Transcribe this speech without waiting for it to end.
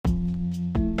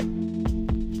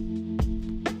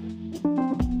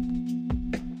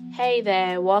Hey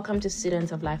there, welcome to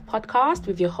Students of Life podcast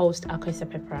with your host, Akoisa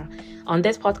Pepra. On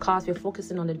this podcast, we're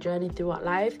focusing on the journey throughout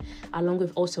life, along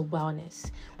with also wellness.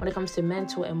 When it comes to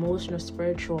mental, emotional,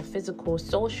 spiritual, physical,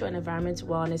 social, and environmental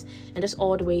wellness, and just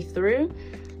all the way through.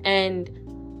 And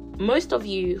most of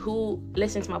you who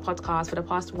listen to my podcast for the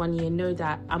past 1 year know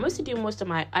that I mostly do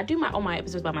all my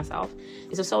episodes by myself.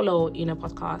 It's a solo,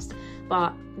 podcast.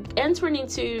 But entering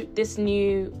into this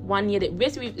new 1 year, that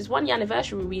basically it's 1 year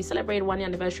anniversary. We celebrated 1 year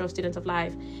anniversary of Students of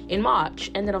Life in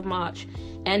March, ending of March.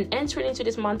 And entering into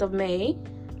this month of May,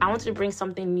 I wanted to bring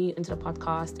something new into the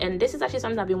podcast. And this is actually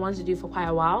something I've been wanting to do for quite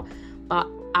a while. But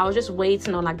I was just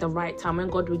waiting on the right time when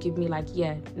God would give me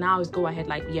now is go ahead,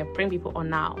 bring people on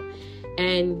now.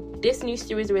 And this new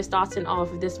series we're starting off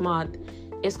this month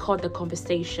is called The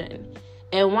Conversation.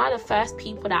 And one of the first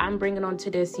people that I'm bringing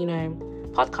onto this,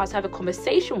 podcast to have a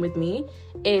conversation with me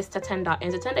is Tatenda.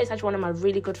 And Tatenda is actually one of my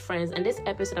really good friends. And this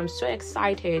episode, I'm so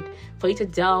excited for you to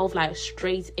delve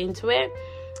straight into it.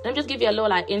 Let me just give you a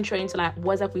little intro into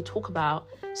what exactly we talk about.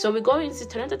 So we're going to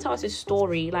Tatenda tell us his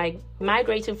story,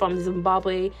 migrating from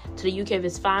Zimbabwe to the UK with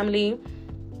his family.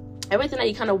 Everything that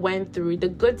he kind of went through, the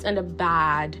goods and the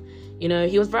bad.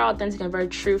 He was very authentic and very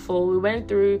truthful. We went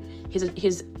through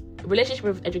his relationship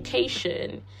with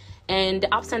education and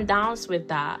the ups and downs with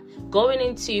that. Going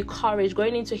into courage,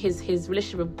 going into his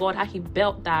relationship with God, how he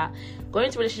built that. Going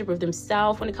into relationship with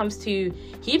himself when it comes to,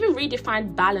 he even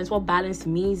redefined balance, what balance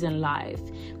means in life.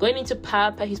 Going into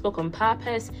purpose, he spoke on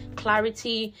purpose,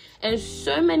 clarity, and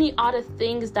so many other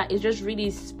things that is just really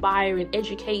inspiring,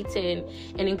 educating,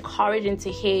 and encouraging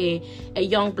to hear a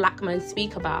young black man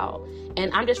speak about. And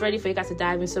I'm just ready for you guys to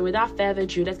dive in. So without further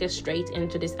ado, let's get straight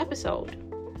into this episode.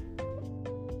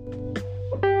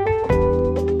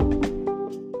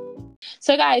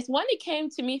 So guys, when it came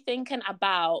to me thinking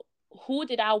about who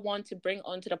did I want to bring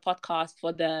onto the podcast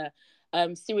for the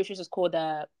series, which is called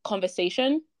The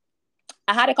Conversation,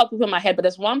 I had a couple people in my head, but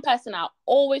there's one person I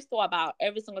always thought about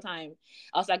every single time.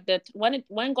 I was like, that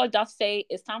when God does say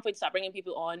it's time for you to start bringing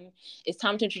people on, it's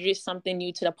time to introduce something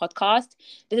new to the podcast,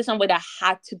 this is somebody that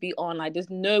had to be on. There's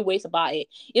no ways about it.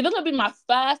 It's not going to be my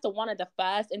first or one of the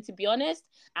first. And to be honest,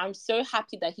 I'm so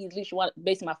happy that he's literally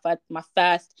basically my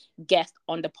first guest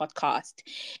on the podcast.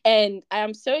 And I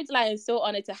am so delighted and so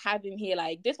honored to have him here.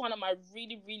 This one of my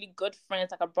really, really good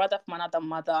friends, a brother from another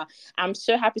mother. I'm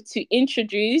so happy to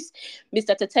introduce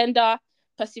Mr. Tatenda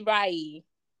Pasirayi.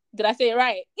 Did I say it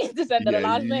right? To send the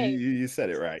last name. You said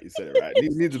it right.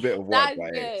 It needs a bit of work.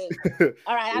 That's good.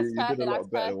 All right, that's perfect. That's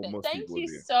perfect. Thank you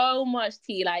so much,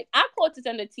 T. I called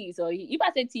Tatenda T, so you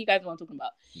better say T. You guys know what I'm talking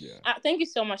about. Yeah. Thank you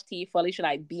so much, T, for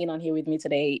literally being on here with me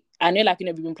today. I know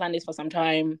we've been planning this for some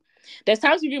time. There's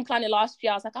times we've been planning last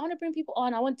year. I was like, I want to bring people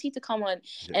on. I want T to come on.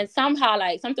 Yeah. And somehow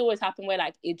something always happened where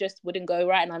it just wouldn't go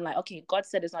right. And I'm like, okay, God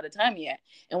said it's not the time yet.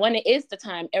 And when it is the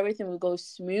time, everything will go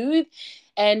smooth.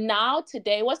 And now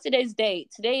today, what's today's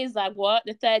date? Today is what?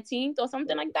 The 13th or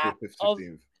something like that?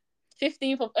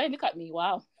 15th of, oh, look at me.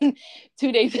 Wow.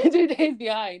 2 days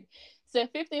behind. So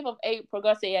 15th of April,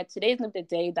 God said, today's not the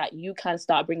day that you can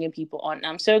start bringing people on. And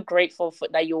I'm so grateful for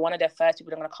that you're one of the first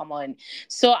people that are going to come on.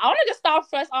 So I want to just start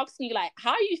first asking you,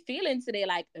 how are you feeling today?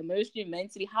 Emotionally,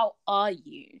 mentally, how are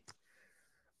you?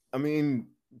 I mean,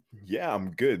 yeah,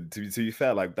 I'm good. To be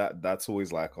fair, that's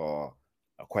always a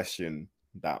question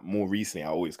that more recently I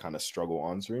always kind of struggle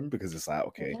answering, because it's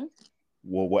okay,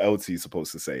 well, what else are you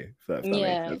supposed to say? If that makes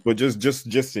sense. But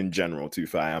just in general, to be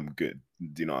fair, I am good.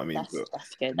 Do you know what I mean? That's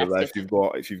good.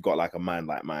 If you've got a mind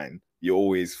like mine, you're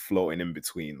always floating in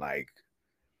between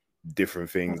different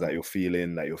things that you're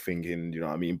feeling, that you're thinking. Do you know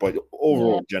what I mean? But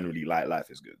overall, generally,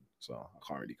 life is good. So I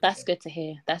can't really complain. That's good to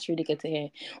hear. That's really good to hear.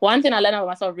 One thing I learned about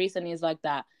myself recently is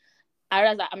that I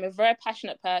realized I'm a very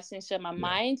passionate person. So my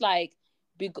mind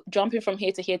be jumping from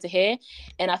here to here to here,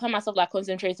 and I found myself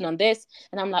concentrating on this,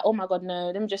 and I'm like, oh my God, no,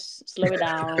 let me just slow it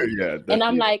down. And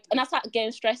I'm and I start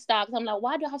getting stressed out, because I'm like,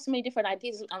 why do I have so many different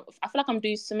ideas? I feel like I'm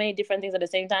doing so many different things at the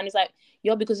same time. It's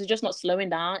because you're just not slowing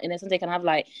down, and then something can have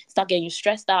start getting you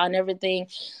stressed out and everything.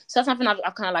 So that's something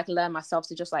I've kind of learned myself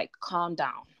to just calm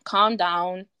down.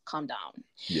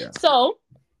 Yeah. So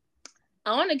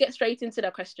I want to get straight into the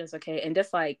questions, okay? And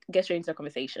just get straight into the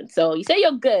conversation. So you say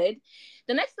you're good.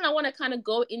 The next thing I want to kind of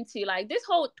go into, this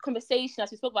whole conversation,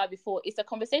 as we spoke about before, it's a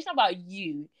conversation about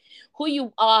you, who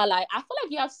you are. I feel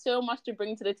like you have so much to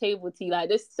bring to the table, T.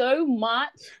 There's so much.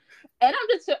 And I'm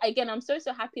just, I'm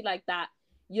so happy that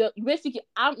you're basically,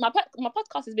 my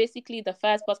podcast is basically the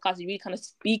first podcast you're really kind of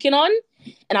speaking on.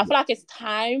 And I feel like it's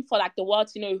time for the world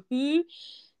to know who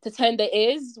Tatenda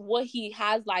is, what he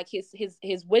has, like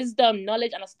his wisdom,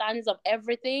 knowledge, understandings of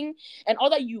everything, and all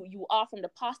that you are from the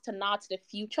past to now to the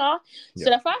future. So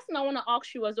the first thing I want to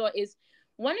ask you as well is,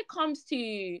 when it comes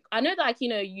to, I know that, like, you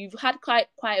know, you've had quite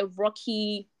a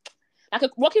rocky road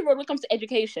when it comes to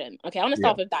education. Okay, I want to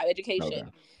start with that, education.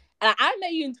 Okay. And I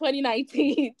met you in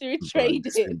 2019 through trading.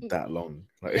 It's been that long.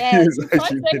 Like, Yeah, it's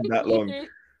actually been that long.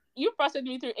 You processed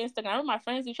me through Instagram. I remember my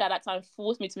friends who at that time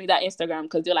forced me to make that Instagram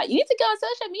because they're like, you need to go on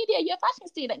social media. You're a fashion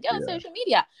student. Go on social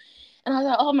media. And I was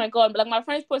like, oh my God. But like, my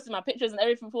friends posted my pictures and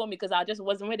everything for me because I just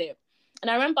wasn't with it.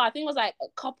 And I remember, I think it was like a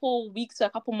couple weeks or a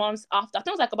couple months after, I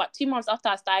think it was like about 2 months after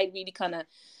I started really kind of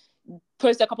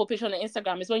posted a couple pictures on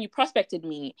Instagram, is when you prospected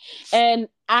me. And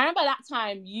I remember that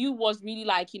time you was really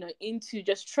like, you know, into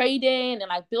just trading and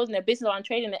like building a business on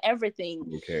trading and everything.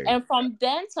 Okay. And from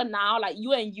then to now, like,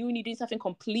 you and uni doing something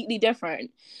completely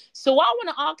different. So what I want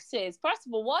to ask is, first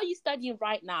of all, what are you studying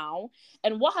right now?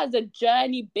 And what has the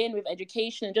journey been with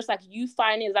education, and just like you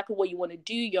finding exactly what you want to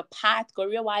do, your path,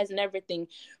 career-wise and everything,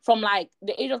 from like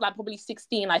the age of like probably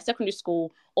 16, like secondary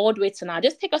school, all the way to now?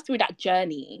 Just take us through that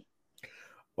journey.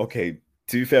 Okay,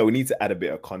 to be fair, we need to add a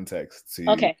bit of context to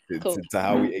Cool. to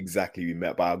how we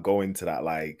met, but I'll go into that,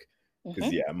 like,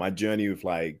 because my journey with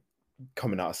like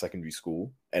coming out of secondary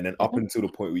school and then up until the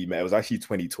point we met, it was actually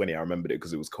 2020. I remembered it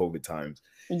because it was COVID times.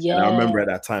 Yeah. And I remember at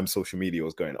that time social media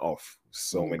was going off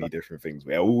so many different things.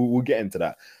 But yeah, we'll get into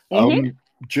that.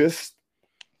 Just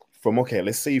from, okay,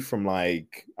 let's say from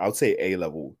like, I would say A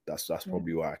level, that's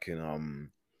probably where I can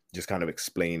just kind of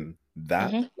explain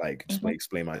that, like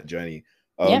explain my journey.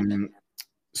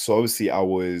 So obviously I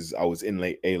was in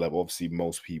late A level. Obviously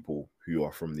most people who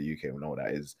are from the UK will know what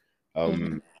that is.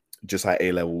 Just like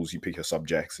A levels, you pick your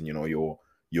subjects and, you know,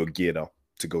 you're geared up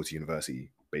to go to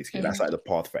university, basically. That's like the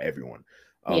path for everyone.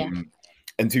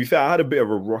 And to be fair, I had a bit of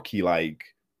a rocky, like,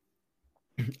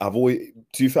 I've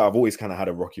always kind of had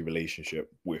a rocky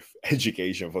relationship with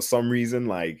education for some reason.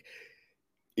 Like,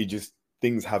 it just,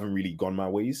 things haven't really gone my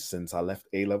ways since I left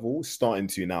A level, starting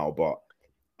to now. But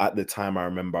at the time, I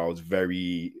remember I was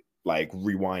very, like,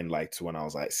 rewind, like, to when I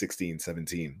was like 16,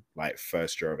 17, like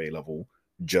first year of A level,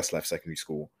 just left secondary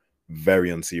school. Very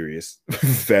unserious,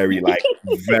 very like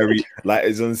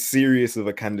as unserious of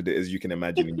a candidate as you can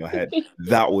imagine in your head.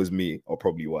 That was me, or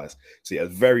probably was. So yeah,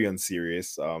 very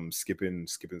unserious. Skipping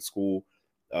school.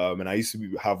 And I used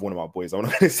to have one of my boys. I'm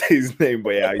not going to say his name,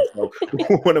 but yeah,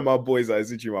 one of my boys. I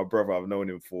was literally my brother. I've known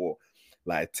him for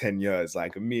like 10 years.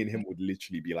 Like, me and him would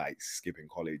literally be like skipping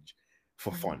college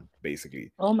for fun,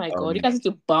 basically. Oh my God, you guys used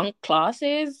to bunk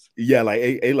classes? Yeah, like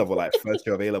A level, like first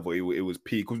year of A level, it was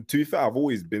peak. To be fair, I've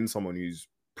always been someone who's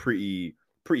pretty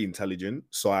intelligent,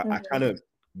 so I kind of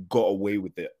got away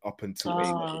with it up until A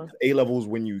level. A levels,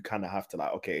 when you kind of have to,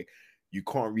 like, okay, you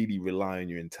can't really rely on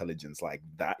your intelligence like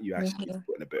that. You actually need to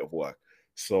put in a bit of work.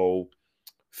 So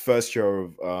first year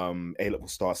of A level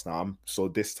starts now. So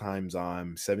this times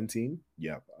I'm 17.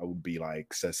 Yeah, I would be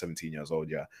like 17 years old.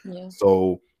 Yeah.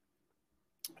 So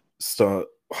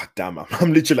oh, damn,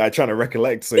 I'm literally like trying to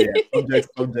recollect. So yeah,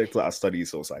 subjects that I study,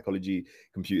 so psychology,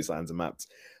 computer science, and maths.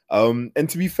 And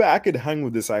to be fair, I could hang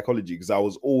with the psychology because I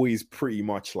was always pretty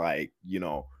much like, you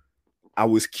know, I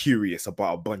was curious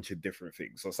about a bunch of different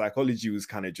things. So psychology was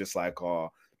kind of just like,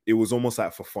 it was almost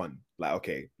like for fun. Like,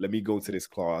 okay, let me go to this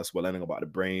class. We're learning about the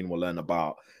brain. We're learning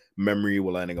about memory.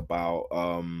 We're learning about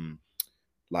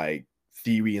like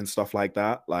theory and stuff like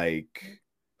that. Like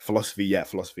philosophy. Yeah,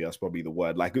 philosophy. That's probably the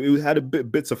word. Like, it had a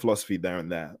bits of philosophy there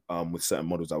and there with certain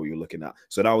models that we were looking at.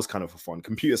 So that was kind of for fun.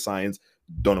 Computer science.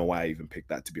 Don't know why I even picked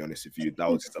that, to be honest with you.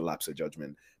 That was just a lapse of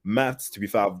judgment. Maths, to be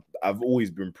fair, I've always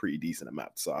been pretty decent at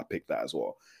maths, so I picked that as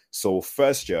well. So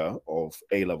first year of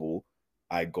A level,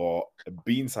 I got a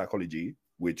B in psychology,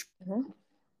 which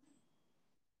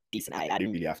decent. I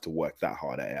didn't really have to work that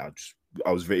hard at it. It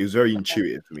was very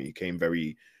intuitive for me. It came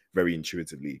very, very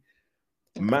intuitively.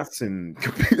 Maths and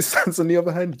computer science, on the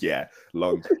other hand, yeah,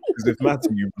 long. Because with maths,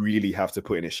 you really have to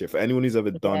put in a shift. For anyone who's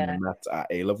ever done maths at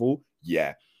A level,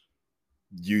 yeah.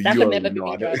 That could never be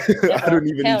me. I don't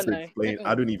even need to explain.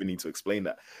 I don't even need to explain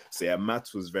that. So yeah,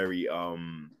 maths was very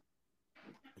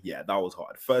yeah, that was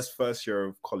hard. First year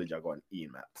of college, I got an E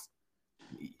in maths.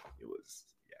 It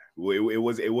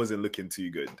was it wasn't looking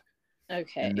too good.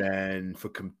 Okay. And then for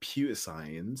computer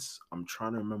science, I'm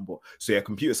trying to remember. So yeah,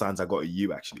 computer science, I got a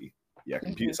U actually. Yeah,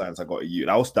 computer science, I got a U.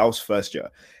 That was first year,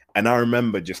 and I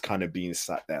remember just kind of being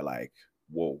sat there like,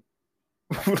 whoa,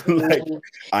 like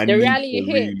I the need reality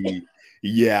to really.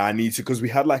 Yeah, I need to, because we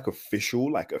had like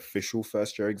official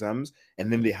first year exams,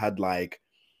 and then they had like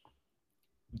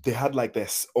their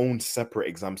own separate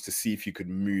exams to see if you could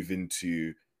move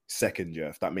into second year,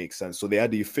 if that makes sense. So they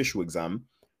had the official exam,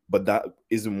 but that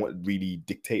isn't what really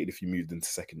dictated if you moved into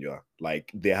second year.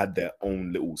 Like they had their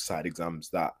own little side exams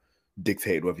that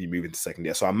dictated whether you move into second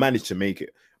year. So I managed to make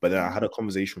it, but then I had a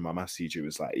conversation with my maths teacher. It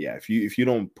was like, yeah, if you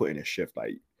don't put in a shift,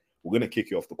 like we're gonna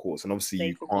kick you off the course. And obviously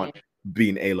you can't be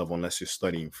in A level unless you're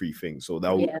studying 3 things. So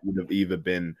that would have either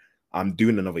been I'm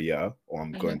doing another year or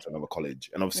I'm going to another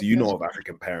college. And obviously you know of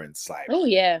African parents, like, oh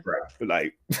yeah,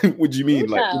 like what do you mean?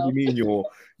 Like what do you mean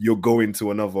you're going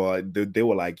to another? They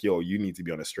were like, yo, you need to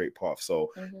be on a straight path.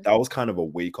 So that was kind of a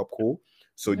wake-up call.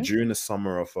 So during the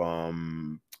summer of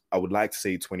I would like to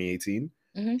say 2018.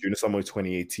 During the summer of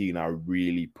 2018, I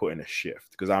really put in a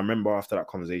shift because I remember after that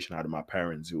conversation I had with my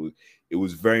parents, it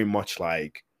was very much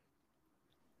like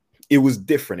it was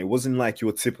different. It wasn't like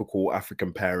your typical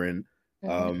African parent.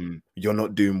 You're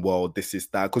not doing well. This is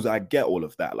that, because I get all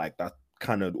of that. Like that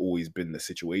kind of always been the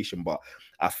situation, but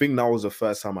I think that was the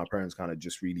first time my parents kind of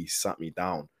just really sat me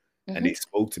down and they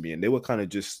spoke to me, and they were kind of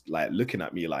just like looking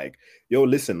at me like, yo,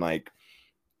 listen, like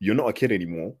you're not a kid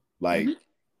anymore. Like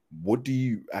what do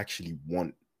you actually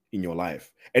want in your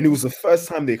life? And it was the first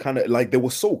time they kind of like they were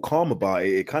so calm about it.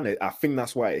 It kind of, I think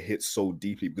that's why it hit so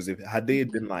deeply, because if had they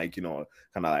been like, you know,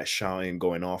 kind of like shouting,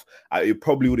 going off, it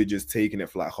probably would have just taken it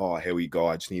for like, oh, here we go,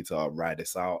 I just need to ride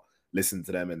this out, listen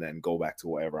to them, and then go back to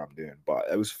whatever I'm doing. But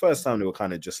it was the first time they were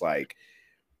kind of just like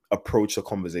approach the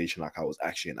conversation like I was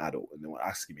actually an adult, and they were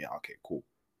asking me, okay, cool,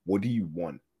 what do you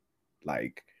want?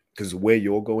 Like, because where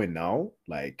you're going now,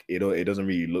 like it doesn't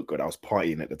really look good. I was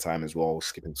partying at the time as well,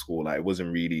 skipping school. Like it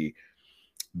wasn't really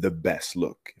the best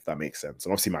look, if that makes sense.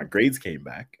 And obviously my grades came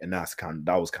back, and that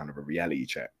was kind of a reality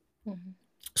check.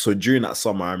 So during that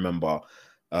summer, I remember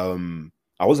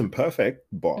I wasn't perfect,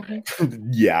 but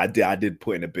yeah, I did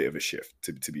put in a bit of a shift.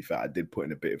 To be fair, I did put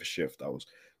in a bit of a shift. I was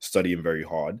studying very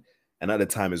hard, and at the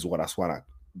time as well,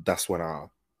 that's when I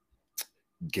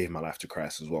gave my life to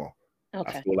Christ as well.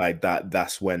 I feel like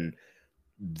that's when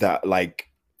that,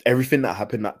 like, everything that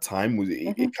happened that time was it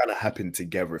kind of happened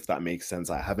together, if that makes sense.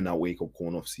 Like having that wake up call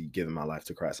and obviously giving my life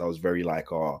to Christ, I was very like,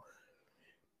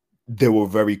 they were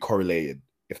very correlated,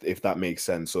 if that makes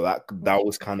sense. So that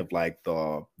was kind of like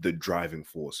the driving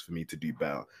force for me to do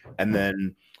better. And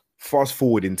then fast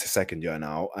forward into second year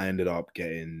now, I ended up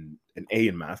getting an A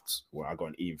in maths, where I got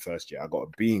an E in first year. I got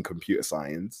a B in computer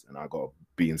science, and I got a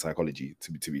B in psychology,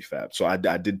 to be fair. So I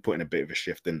did put in a bit of a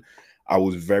shift, and I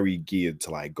was very geared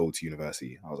to like go to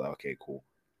university. I was like, okay, cool.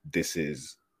 This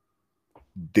is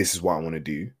what I want to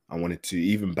do. I wanted to,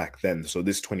 even back then, so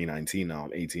this 2019 now,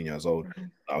 I'm 18 years old.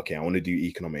 Okay, I want to do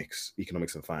economics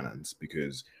and finance,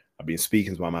 because I've been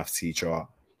speaking to my maths teacher.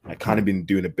 I kind of been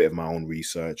doing a bit of my own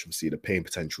research. Obviously, the paying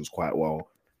potential is quite well,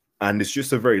 and it's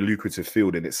just a very lucrative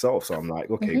field in itself. So I'm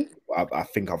like, okay, I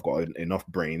think I've got enough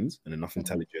brains and enough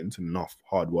intelligence and enough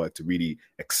hard work to really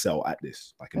excel at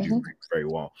this. I can do very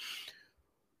well.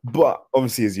 But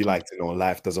obviously, as you like to know,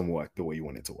 life doesn't work the way you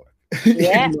want it to work.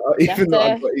 Yeah, even though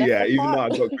I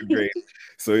got good grades.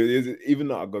 So even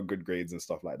though I got good grades and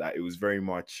stuff like that, it was very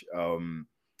much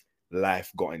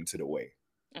life got into the way.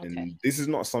 And this is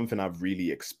not something I've really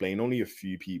explained. Only a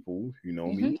few people who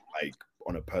know me, like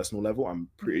on a personal level,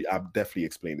 I've definitely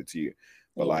explained it to you.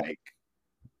 But like,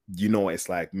 you know, it's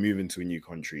like moving to a new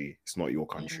country. It's not your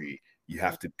country. You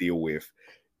have to deal with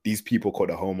these people called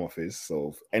the Home Office.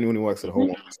 So if anyone who works at the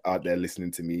Home Office out there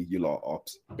listening to me, you lot are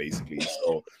ops, basically.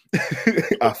 So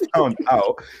I found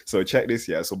out. So check this,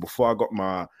 yeah. So before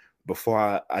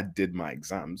I did my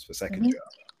exams for second year,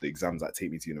 the exams that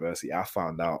take me to university, I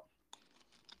found out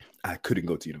I couldn't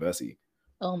go to university.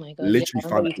 Oh my God! Literally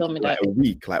found out like a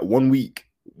week, like 1 week,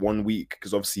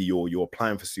 because obviously you're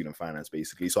applying for student finance,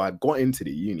 basically. So I got into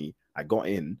the uni,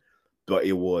 but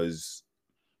it was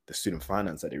the student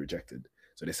finance that they rejected.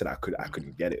 So they said I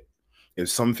couldn't get it. It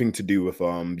was something to do with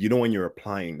you know, when you're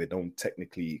applying, they don't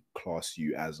technically class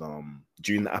you as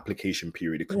during the application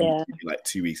period. It could be like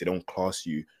 2 weeks. They don't class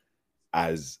you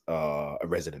as a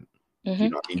resident. You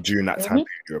know what I mean? During that time period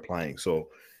you're applying. So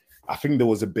I think there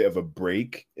was a bit of a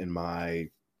break in my.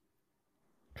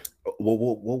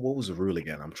 What was the rule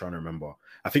again? I'm trying to remember.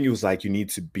 I think it was like you need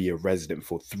to be a resident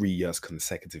for 3 years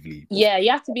consecutively. Yeah,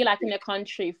 you have to be like in the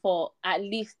country for at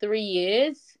least 3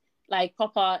 years, like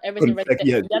proper everything resident.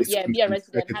 Be a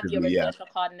resident, have your residential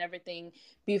card and everything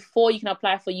before you can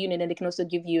apply for uni. And then they can also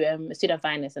give you student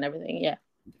finance and everything.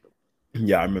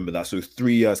 Yeah, I remember that. So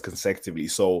 3 years consecutively.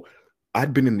 So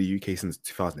I'd been in the UK since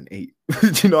 2008. Do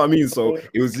you know what I mean? So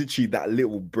it was literally that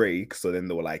little break. So then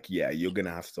they were like, yeah, you're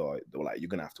gonna have to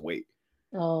wait.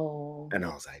 Oh. And I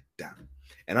was like, damn.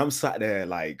 And I'm sat there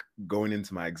like going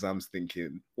into my exams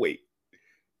thinking, wait,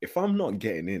 if I'm not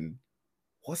getting in,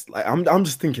 what's like, I'm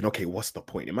just thinking, okay, what's the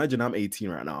point? Imagine I'm 18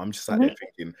 right now. I'm just sat there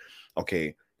thinking,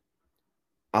 okay,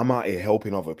 I'm out here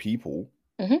helping other people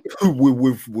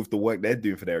with the work they're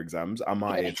doing for their exams. I'm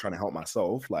out here trying to help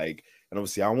myself. Like, and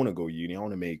obviously I want to go uni. I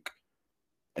want to make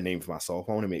a name for myself.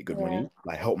 I want to make good money,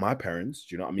 like help my parents.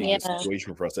 Do you know what I mean? The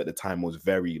situation for us at the time was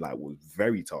very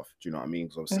tough. Do you know what I mean?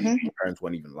 Because obviously my parents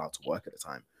weren't even allowed to work at the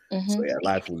time. So yeah,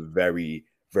 life was very,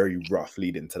 very rough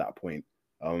leading to that point.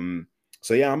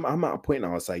 So yeah, I'm at a point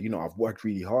now. It's like, you know, I've worked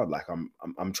really hard. Like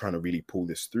I'm trying to really pull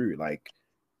this through. Like,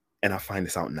 and I find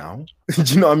this out now.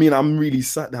 Do you know what I mean? I'm really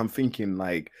sat there. I'm thinking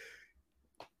like,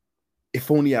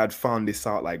 if only I'd found this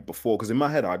out like before. Because in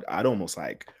my head, I'd almost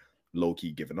like low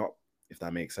key given up, if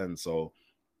that makes sense. So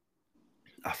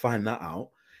I find that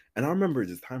out, and I remember at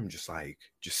the time just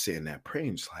sitting there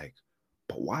praying, just like,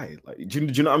 but why? Like, do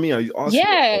you know what I mean? I asked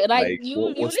myself, like you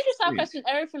what's literally start questioning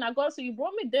everything I got. So you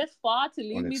brought me this far to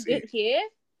leave me here,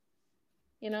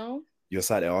 you know? You're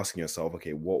sat there asking yourself,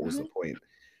 okay, what was the point?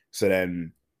 So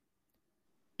then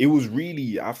it was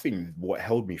really, I think what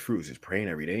held me through was just praying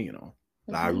every day, you know?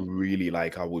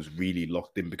 Like, I was really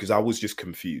locked in because I was just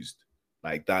confused.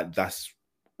 Like that's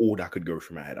all that could go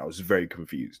through my head. I was very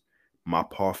confused. My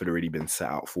path had already been set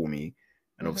out for me.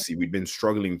 And obviously we'd been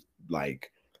struggling,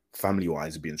 like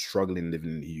family-wise, been struggling living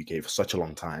in the UK for such a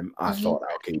long time. I thought,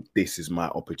 okay, this is my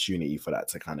opportunity for that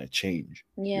to kind of change.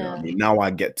 You know what I mean? Now I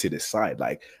get to decide,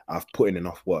 like I've put in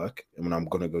enough work, and when I'm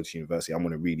gonna go to university, I'm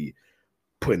gonna really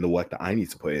put in the work that I need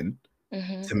to put in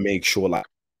to make sure like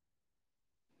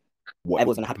whatever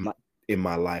was gonna happen in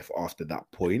my life after that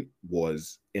point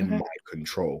was in my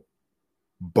control.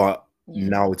 But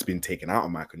now it's been taken out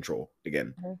of my control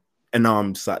again. And now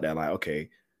I'm sat there like, okay,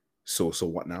 so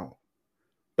what now?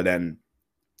 But then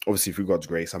obviously through God's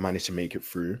grace, I managed to make it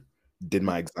through, did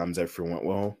my exams, everything went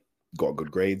well, got good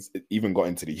grades, even got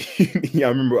into the uni. I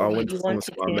remember I went to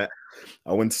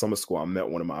summer school, I met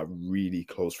one of my really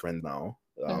close friends now.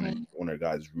 One of the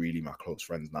guys really my close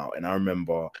friends now. And I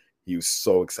remember he was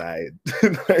so excited.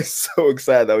 So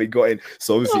excited that we got in.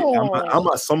 So obviously I'm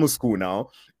at summer school now,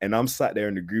 and I'm sat there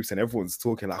in the groups and everyone's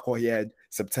talking like, oh yeah,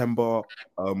 September,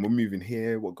 we're moving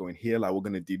here, we're going here, like we're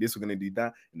gonna do this, we're gonna do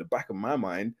that. In the back of my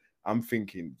mind, I'm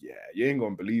thinking, yeah, you ain't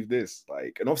gonna believe this.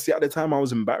 Like, and obviously at the time I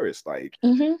was embarrassed. Like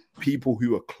people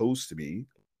who were close to me,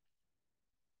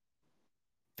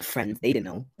 friends, they didn't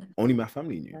know. Only my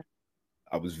family knew.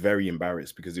 I was very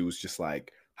embarrassed because it was just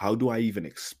like, how do I even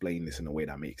explain this in a way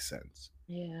that makes sense?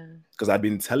 Yeah. Because I'd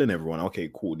been telling everyone,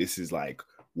 okay, cool, this is like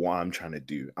what I'm trying to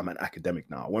do. I'm an academic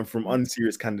now. I went from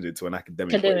unserious candidate to an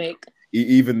academic.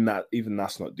 Even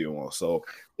that's not doing well. So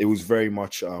it was very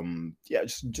much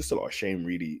just a lot of shame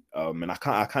really. And I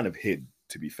kind of hid,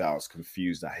 to be fair. I was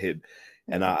confused. I hid.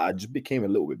 And I just became a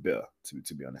little bit bitter,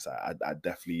 to be honest. I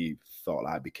definitely felt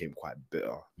like I became quite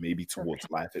bitter, maybe towards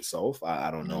life itself.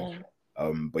 I don't know.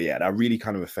 But yeah, that really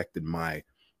kind of affected my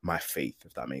faith,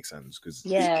 if that makes sense. Because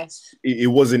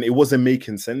it wasn't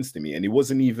making sense to me. And it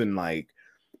wasn't even like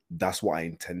that's what I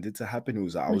intended to happen. It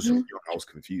was like I was young, I was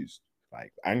confused,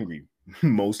 like angry,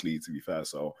 mostly, to be fair.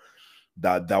 So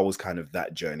that was kind of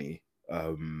that journey.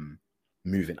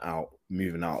 Moving out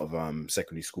of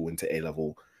secondary school into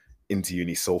A-level, into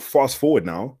uni. So fast forward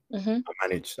now, I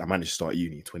managed to start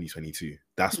uni 2022.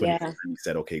 That's when it really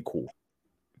said, okay, cool.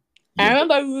 I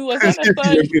remember we was on the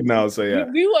phone. Good now, so yeah.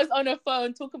 We was on the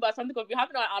phone talking about something. We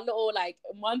having our little like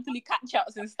monthly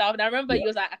catch-ups and stuff. And I remember you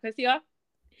was like, Akasia,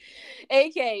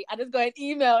 AK, I just got an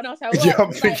email and I was like, what? Yeah,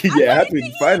 I'm thinking, yeah,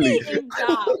 happened finally.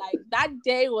 Like that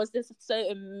day was just so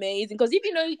amazing. Because if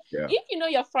you know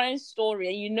your friend's story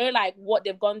and you know like what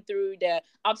they've gone through, the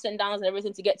ups and downs and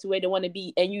everything to get to where they want to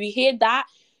be, and you hear that,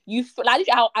 you feel like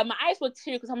my eyes were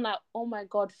teary because I'm like, oh my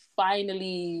God,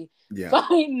 finally. And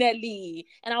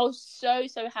I was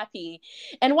so happy.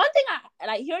 And one thing I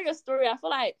like hearing your story, I feel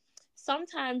like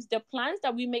sometimes the plans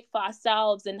that we make for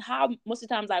ourselves and how most of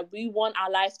the times like we want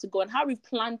our lives to go and how we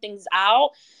plan things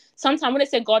out, sometimes when they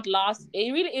say God laughs,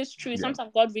 it really is true.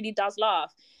 Sometimes God really does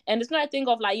laugh. And it's not a thing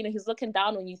of like, he's looking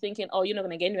down on you thinking, oh, you're not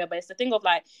going to get anywhere, but it's the thing of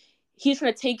like, he's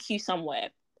trying to take you somewhere.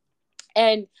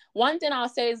 And one thing I'll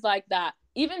say is like that,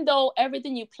 even though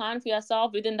everything you plan for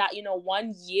yourself within that,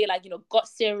 1 year, like, got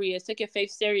serious, took your faith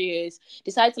serious,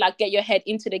 decided to like get your head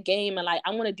into the game and like,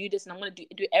 I'm going to do this and I'm going to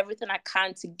do everything I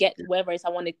can to get wherever it is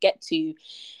I want to get to.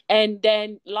 And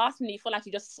then lastly, you feel like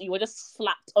you were just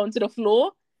slapped onto the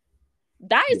floor.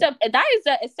 That is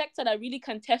a sector that really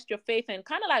can test your faith and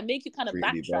kind of like make you kind of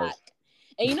really backtrack.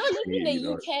 And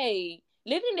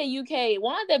living in the UK,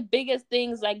 one of the biggest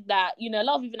things like that, a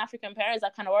lot of even African parents are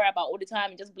kind of worried about all the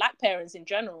time, and just Black parents in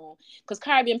general, because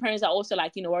Caribbean parents are also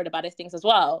like, worried about these things as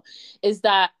well, is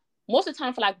that most of the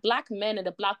time for like black men and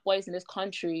the black boys in this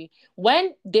country,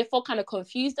 when they feel kind of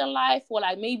confused in life, or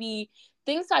like maybe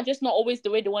things are just not always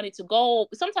the way they want it to go.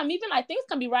 Sometimes even like things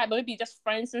can be right, but maybe just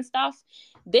friends and stuff,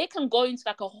 they can go into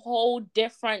like a whole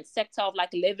different sector of like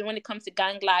living when it comes to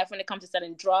gang life, when it comes to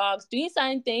selling drugs, doing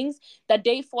certain things that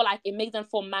they feel like it makes them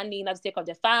feel manly enough to take care of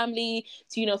their family,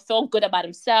 to, you know, feel good about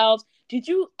themselves. Did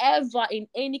you ever in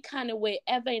any kind of way,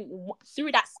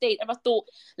 through that state, ever thought,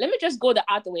 let me just go the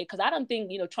other way? Because I don't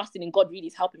think, you know, trusting in God really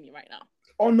is helping me right now.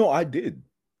 Oh no, I did.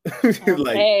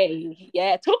 Like,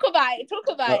 yeah, talk about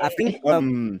it. I think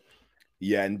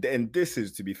yeah, and this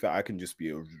is, to be fair, I can just be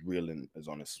as real and as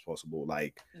honest as possible.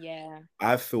 Like, yeah,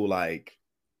 I feel like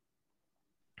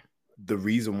the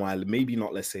reason why, maybe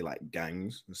not, let's say like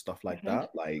gangs and stuff like that,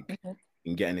 like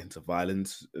in getting into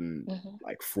violence and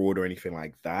like fraud or anything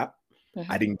like that,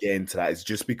 I didn't get into that. It's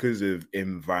just because of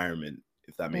environment,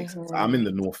 if that makes sense. I'm in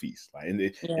the Northeast, like, and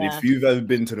if you've ever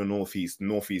been to the Northeast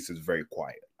is very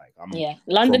quiet. Like,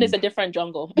 London is a different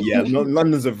jungle. Yeah,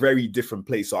 London's a very different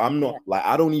place. So I'm not like,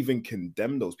 I don't even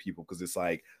condemn those people, because it's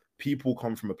like people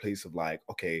come from a place of like,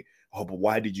 okay, oh, but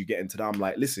why did you get into that? I'm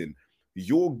like, listen,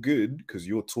 you're good because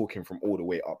you're talking from all the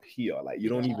way up here. Like, you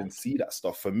don't even see that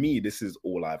stuff. For me, this is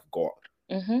all I've got.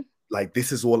 Like,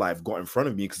 this is all I've got in front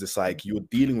of me, because it's like you're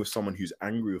dealing with someone who's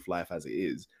angry with life as it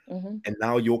is, and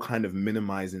now you're kind of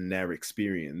minimizing their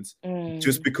experience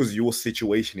just because your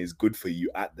situation is good for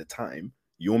you at the time.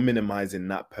 You're minimizing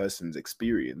that person's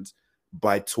experience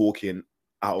by talking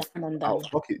out of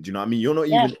pocket. Do you know what I mean? You're not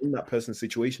even in that person's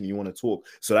situation. You want to talk,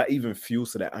 so that even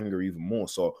fuels to their anger even more.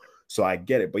 So I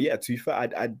get it. But yeah, to be fair,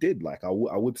 I did, like, I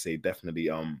would say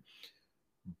definitely.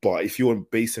 But if you're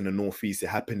based in the Northeast, it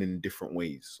happened in different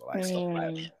ways. So like stuff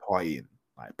like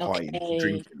partying,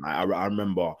 drinking. Like, I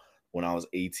remember when I was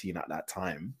 18 at that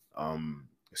time. As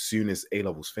soon as A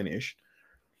levels finished,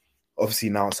 obviously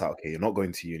now it's like, okay, you're not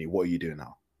going to uni. What are you doing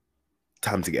now?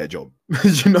 Time to get a job.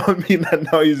 You know what I mean? And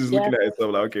now you're just looking at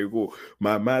yourself like, okay, cool.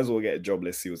 Might as well get a job.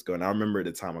 Let's see what's going on. I remember at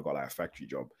the time I got like a factory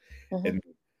job, and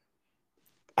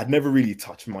I'd never really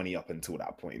touched money up until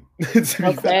that point. To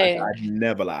be fair, I'd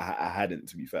never, like, I hadn't,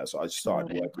 to be fair. So I just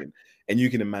started working, and you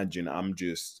can imagine I'm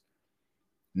just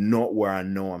not where I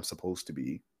know I'm supposed to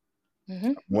be.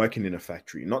 I'm working in a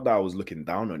factory. Not that I was looking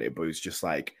down on it, but it's just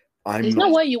like, it's not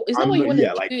what you want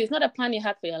to do. It's not a plan you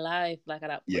had for your life, like, at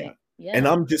that point. Yeah. And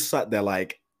I'm just sat there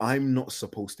like, I'm not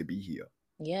supposed to be here.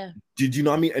 Yeah. Did you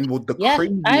know what I mean? And what the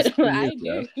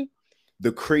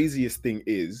craziest thing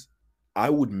is, I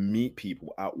would meet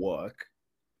people at work.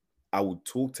 I would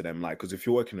talk to them, like, because if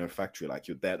you're working in a factory, like,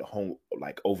 you're there at home,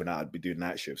 like, overnight, I'd be doing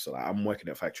night shifts. So like, I'm working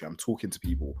at a factory, I'm talking to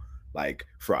people like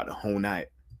throughout the whole night,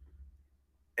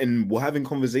 and we're having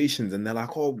conversations, and they're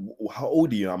like, oh, how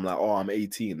old are you? I'm like, oh, I'm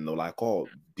 18. And they're like, oh,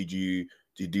 did you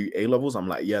do A levels? I'm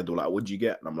like, yeah. They're like, what'd you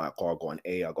get? And I'm like, oh, I got an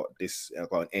A. I got this. I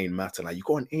got an A in maths. And like, you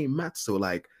got an A in maths? So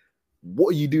like, what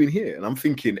are you doing here? And I'm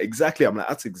thinking, exactly. I'm like,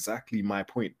 that's exactly my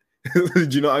point. Do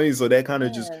you know what I mean? So they're kind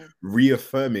of just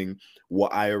reaffirming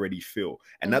what I already feel.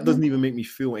 And that doesn't even make me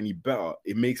feel any better.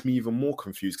 It makes me even more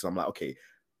confused, because I'm like, okay,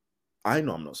 I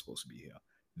know I'm not supposed to be here.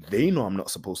 They know I'm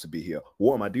not supposed to be here.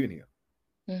 What am I doing here?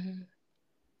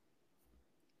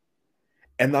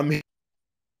 And I mean,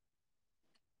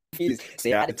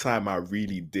 at the time, I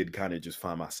really did kind of just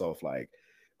find myself like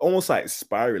almost like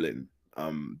spiraling.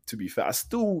 To be fair, I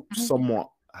still somewhat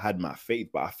had my faith,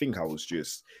 but I think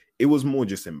it was more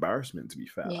just embarrassment, to be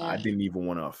fair. I didn't even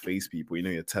want to face people. You know,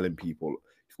 you're telling people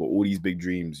you've got all these big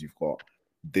dreams, you've got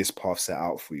this path set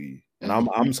out for you. And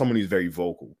I'm someone who's very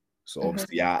vocal. So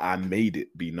obviously I made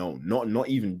it be known. Not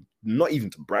even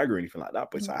to brag or anything like that,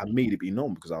 but it's like I made it be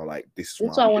known, because I was like, this is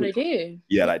what I want to do.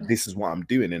 Yeah, like, this is what I'm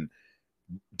doing. And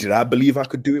did I believe I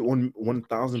could do it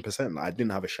 1000%? I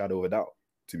didn't have a shadow of a doubt,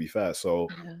 to be fair. So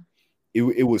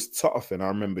it was tough. And I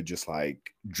remember just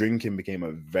like drinking became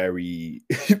a very,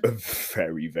 a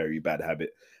very, very bad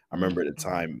habit. I remember at the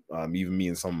time, even me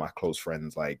and some of my close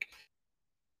friends, like,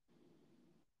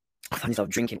 I found myself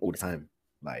drinking all the time.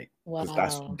 Like,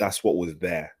 because that's what was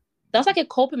there. That's like a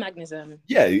coping mechanism.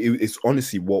 Yeah, it's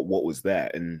honestly what was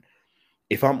there. And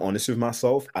if I'm honest with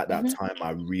myself, at that time,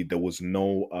 there was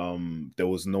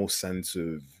no sense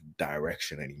of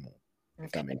direction anymore.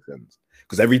 If that makes sense.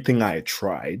 Because everything I had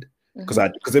tried,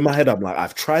 because in my head I'm like,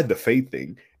 I've tried the faith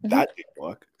thing, that didn't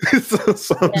work.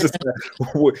 so I'm just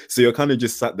like, so you're kind of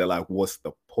just sat there like, what's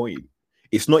the point?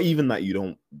 It's not even that you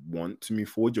don't want to move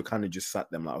forward. You're kind of just sat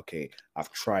there like, okay,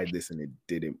 I've tried this and it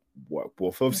didn't work. But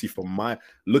obviously, from my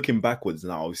looking backwards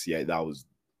now, obviously,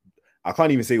 I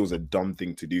can't even say it was a dumb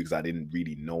thing to do, because I didn't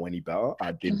really know any better.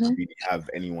 I didn't really have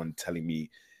anyone telling me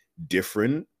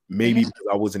different. maybe because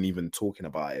I wasn't even talking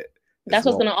about it. That's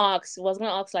what I was gonna ask. I was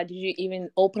gonna ask, like, did you even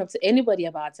open up to anybody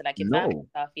about it, like your family and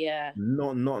stuff? Yeah.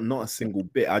 Not a single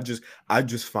bit. I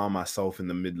just found myself in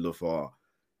the middle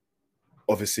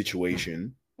of a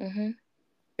situation,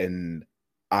 and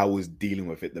I was dealing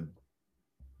with it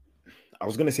I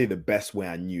was gonna say the best way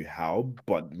I knew how,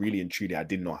 but really and truly, I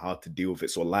didn't know how to deal with it.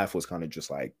 So life was kind of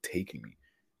just like taking me.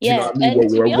 Do you know what I mean? And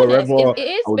to be honest, it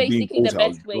is basically the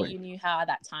best way you knew how at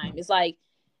that time. It's like,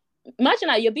 imagine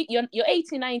like you're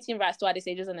 18, 19, right? So at this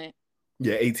age, isn't it?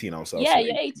 Yeah, 18 also. Yeah,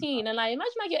 you're 18. And like,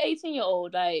 imagine like you're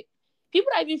 18-year-old. Like,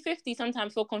 people that are even 50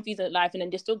 sometimes feel confused at life, and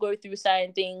then they still go through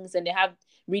certain things, and they have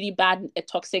really bad,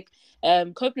 toxic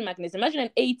coping mechanism. Imagine an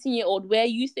 18-year-old where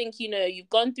you think, you've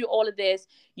gone through all of this,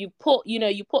 you put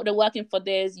the work in for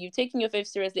this, you've taken your faith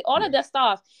seriously, all of that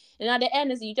stuff. And at the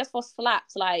end is you just fall flat.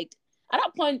 Like, at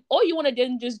that point, all you want to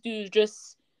then just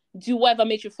do whatever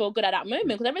makes you feel good at that moment,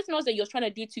 because everything else that you're trying to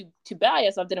do to better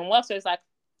yourself didn't work. So it's like,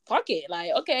 fuck it.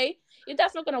 Like, okay, if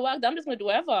that's not gonna work, then I'm just gonna do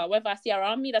whatever I see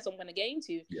around me, that's what I'm gonna get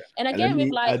into. Yeah. And again, with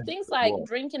like things like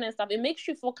drinking and stuff, it makes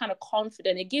you feel kind of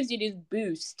confident. It gives you this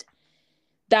boost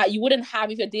that you wouldn't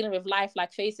have if you're dealing with life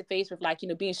like face to face with, like,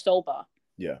 being sober.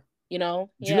 Yeah. Do you know,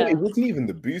 it wasn't even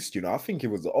the boost, I think it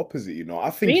was the opposite, I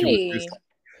think really? It was just,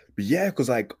 but yeah, because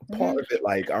like part of it,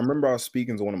 like I remember I was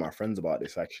speaking to one of my friends about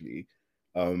this actually.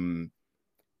 And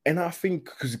I think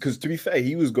because to be fair,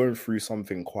 he was going through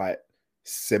something quite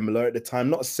similar at the time,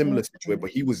 not a similar situation, but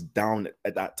he was down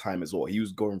at that time as well. He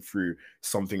was going through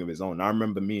something of his own. I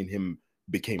remember me and him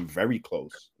became very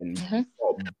close, and a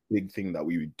big thing that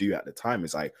we would do at the time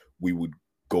is like we would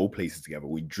go places together,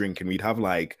 we'd drink, and we'd have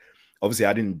like, obviously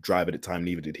I didn't drive at the time,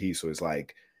 neither did he, so it's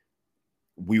like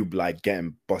we would like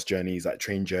getting bus journeys, like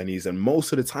train journeys, and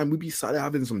most of the time we'd be started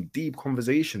having some deep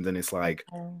conversations, and it's like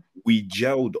we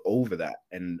gelled over that.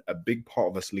 And a big part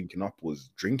of us linking up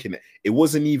was drinking. It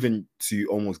wasn't even to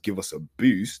almost give us a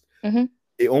boost.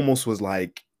 It almost was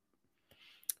like,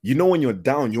 when you're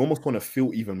down, you almost want to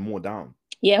feel even more down.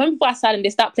 Yeah, when people are sad and they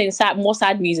start playing more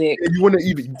sad music, you want to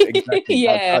even exactly.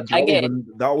 Yeah, I get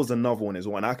it. That was another one as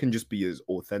well, and I can just be as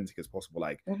authentic as possible.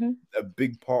 Like a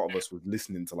big part of us was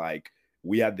listening to, like,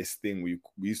 we had this thing we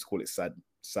used to call it sad.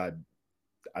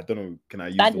 I don't know. Can I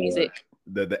use sad the music?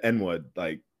 The N word,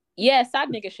 like, yeah, sad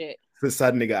nigga shit. The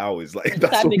sad nigga hours, like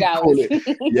that's sad what we call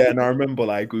it. Yeah, and I remember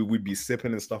like we'd be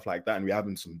sipping and stuff like that, and we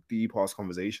having some deep ass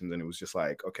conversations, and it was just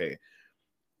like, okay,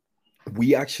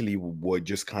 we actually were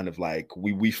just kind of like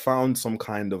we found some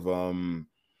kind of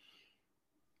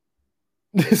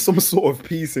some sort of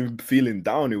peace in feeling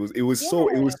down. It was so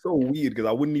weird, because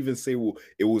I wouldn't even say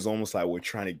it was almost like we're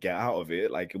trying to get out of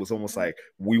it. Like, it was almost like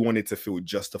we wanted to feel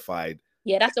justified.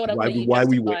 Yeah, that's what why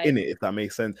we were in it, if that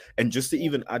makes sense. And just to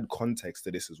even add context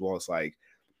to this as well, it's like,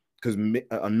 because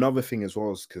another thing as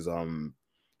well is because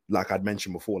like I'd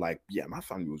mentioned before, like, yeah, my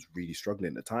family was really struggling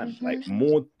at the time. Like,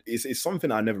 more, it's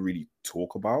something I never really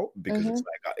talk about, because it's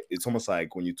like, it's almost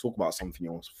like when you talk about something,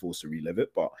 you're almost forced to relive it.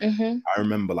 But I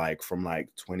remember like from like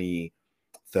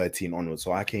 2013 onwards,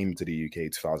 so I came to the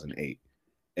UK 2008,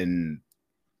 and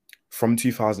from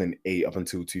 2008 up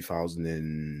until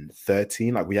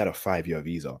 2013, like, we had a 5-year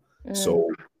visa. So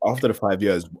after the 5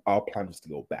 years, our plan was to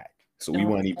go back. So we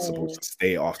weren't even supposed to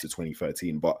stay after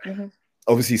 2013, but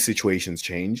obviously situations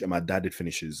change, and my dad did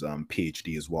finish his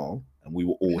PhD as well, and we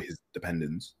were all his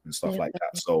dependents and stuff like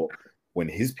that. So when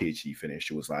his PhD finished,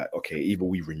 it was like, okay, either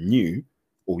we renew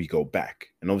or we go back.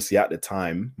 And obviously at the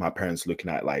time, my parents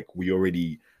looking at like, we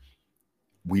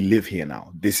live here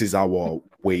now. This is our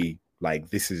way. Like,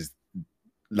 this is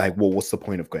like, well, what's the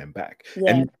point of going back?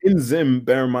 And in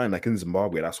bear in mind, like in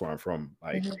Zimbabwe, that's where I'm from.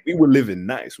 Like, we were living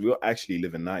nice. We were actually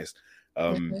living nice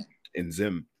in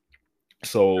Zim.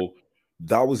 So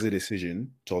that was a decision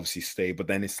to obviously stay. But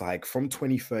then it's like from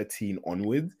 2013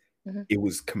 onwards, it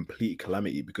was complete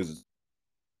calamity, because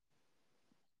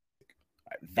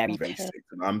very, very sick.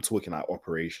 And I'm talking like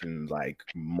operations, like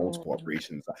multiple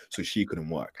operations. So she couldn't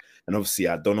work. And obviously,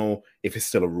 I don't know if it's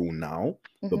still a rule now,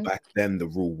 but back then the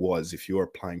rule was, if you're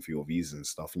applying for your visa and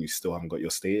stuff and you still haven't got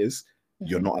your status,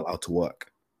 you're not allowed to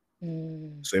work.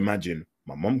 So imagine,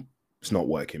 my mom is not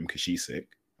working because she's sick.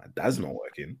 My dad's not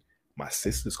working. My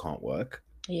sisters can't work.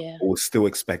 Yeah. Or still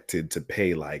expected to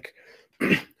pay, like,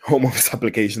 home office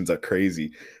applications are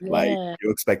crazy. Like,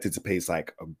 you're expected to pay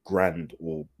like $1,000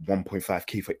 or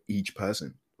 1.5K for each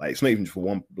person. Like, it's not even for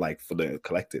one, like for the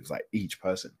collectives, like each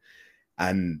person.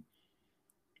 And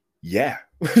yeah,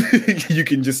 you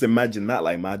can just imagine that.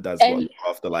 Like, my dad's got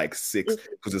after like 6,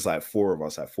 because it's like 4 of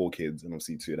us, like 4 kids, and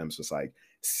obviously 2 of them, so it's like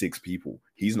 6 people.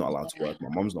 He's not allowed to work. My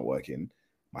mom's not working.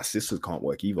 My sisters can't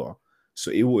work either.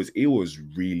 So it was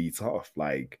really tough.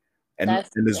 Like, and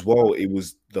as well, it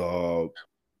was the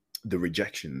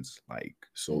rejections. Like,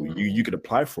 so you could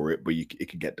apply for it, but it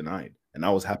could get denied, and that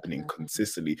was happening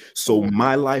consistently. So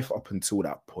my life up until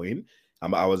that point,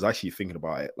 I was actually thinking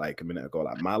about it like a minute ago.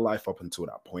 Like, my life up until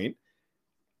that point,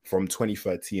 from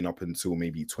 2013 up until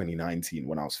maybe 2019,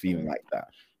 when I was feeling like that,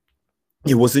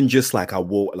 it wasn't just like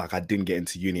I didn't get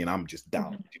into uni and I'm just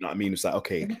down. Do you know what I mean? It's like,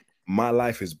 okay, my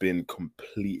life has been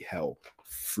complete hell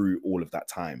through all of that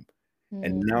time.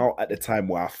 And now at the time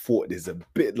where I thought there's a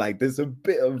bit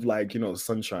of like, you know,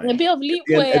 sunshine. A bit of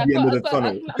leeway. I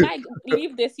might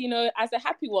leave this, you know, as a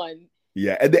happy one.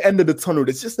 Yeah, at the end of the tunnel,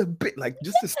 there's just a bit, like,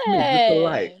 just a smidge, just a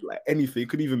light, like anything. It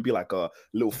could even be like a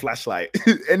little flashlight,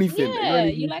 anything. Yeah,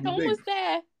 you're like, I'm almost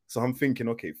there. So I'm thinking,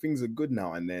 okay, things are good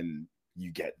now, and then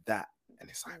you get that, and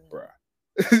it's like, bruh,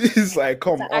 it's like,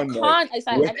 come on, I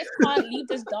just can't leave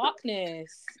this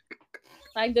darkness.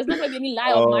 Like, there's not gonna be any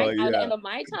light at the end of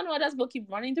my tunnel. I just will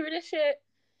keep running through this shit.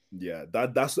 Yeah,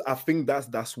 I think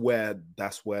that's where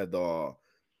the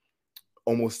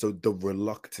almost the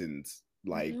reluctance,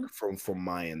 like, from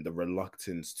my end, the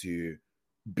reluctance to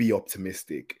be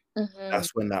optimistic.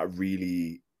 That's when that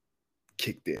really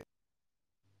kicked in.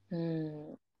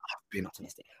 I've been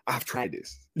optimistic. I've tried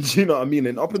this. You know what I mean?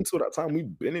 And up until that time,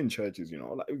 we've been in churches, you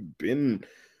know, like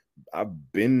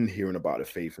I've been hearing about the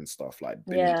faith and stuff, like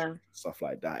stuff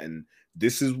like that. And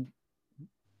this is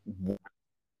what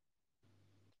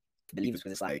believers,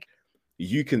 because it's like,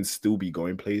 you can still be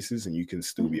going places and you can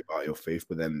still be about your faith,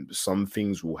 but then some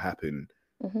things will happen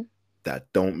that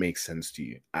don't make sense to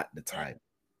you at the time.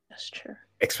 That's true.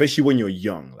 Especially when you're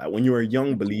young. Like, when you're a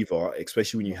young believer,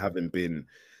 especially when you haven't been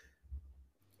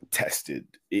tested,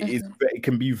 it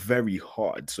can be very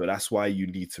hard. So that's why you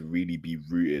need to really be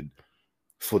rooted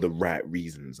for the right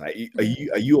reasons. Like, are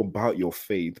you about your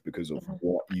faith because of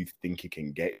what you think it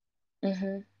can get?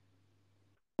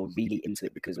 Or really into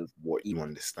it because of what you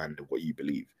understand and what you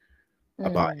believe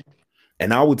about it?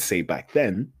 And I would say back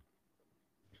then,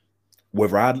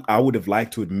 whether I would have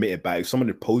liked to admit it, if someone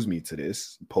had posed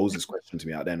this question to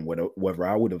me out then, whether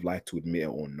I would have liked to admit it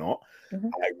or not,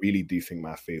 I really do think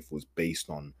my faith was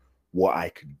based on what I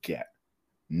could get,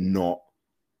 not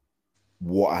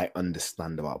what I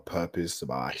understand about purpose,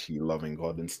 about actually loving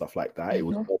God and stuff like that. It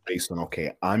was more based on,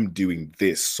 okay, I'm doing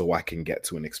this so I can get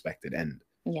to an expected end.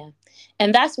 Yeah.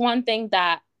 And that's one thing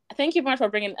that, thank you very much for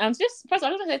bringing, just first, I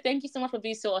just want to say thank you so much for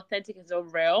being so authentic and so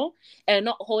real and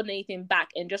not holding anything back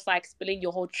and just like spilling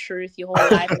your whole truth, your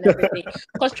whole life and everything.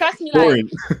 Because trust me, like,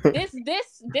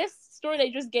 this story that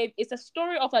you just gave, it's a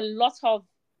story of a lot of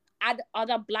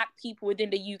other Black people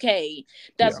within the UK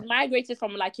that's migrated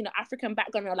from, like, you know, African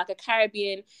background or like a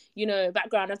Caribbean, you know,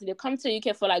 background. They've come to the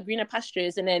UK for like greener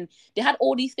pastures, and then they had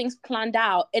all these things planned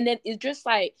out, and then it's just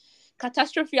like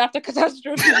catastrophe after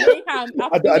catastrophe, mayhem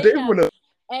after I didn't want to.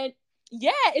 And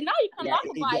and now you can laugh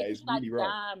about it. It's really like,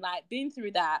 damn, like, been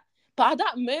through that. But at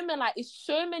that moment, like, it's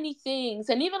so many things.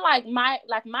 And even like my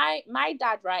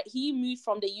dad, right? He moved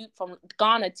from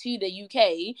Ghana to the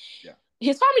UK. Yeah.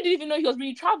 His family didn't even know he was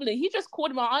really traveling. He just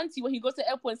called my auntie when he goes to the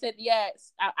airport and said,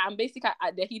 yes, I'm basically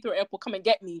at the Heathrow airport, come and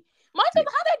get me. My auntie,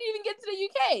 how did you even get to the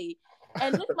UK?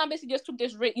 And this man basically just took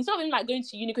this risk. Instead of him like going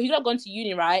to uni, because he's not going to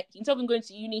uni, right? Instead of him going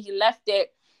to uni, he left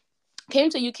it,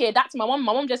 came to UK. That's my mom.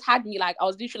 My mom just had me, like, I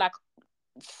was literally like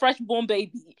fresh born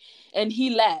baby, and he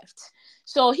left.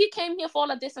 So he came here for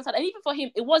all of this and even for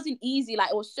him, it wasn't easy.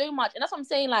 Like, it was so much. And that's what I'm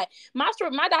saying. Like, my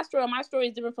dad's story and my story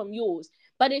is different from yours.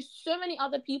 But there's so many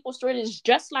other people's stories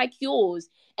just like yours.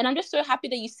 And I'm just so happy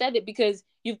that you said it, because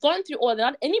you've gone through all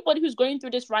that. Anybody who's going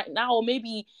through this right now, or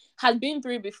maybe has been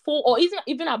through it before, or isn't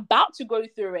even about to go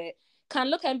through it, can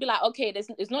look and be like, okay,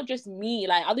 it's not just me.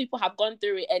 Like, other people have gone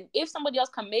through it. And if somebody else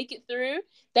can make it through,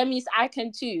 that means I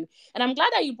can too. And I'm glad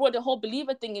that you brought the whole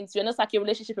believer thing into it. And it's like your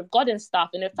relationship with God and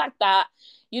stuff. And the fact that,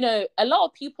 you know, a lot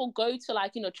of people go to,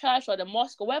 like, you know, church or the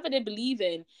mosque or whatever they believe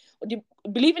in, or they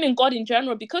believing in God in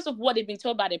general, because of what they've been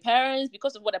told by their parents,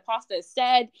 because of what the pastor has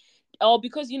said, or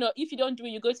because, you know, if you don't do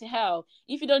it, you go to hell.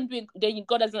 If you don't do it, then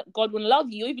God won't love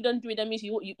you. If you don't do it, that means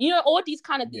you know, all these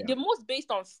kind of they're most based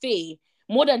on fear,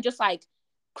 more than just like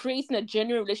creating a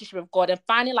genuine relationship with God and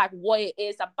finding like what it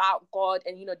is about God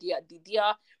and, you know,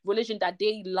 their religion that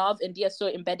they love and they are so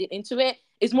embedded into it.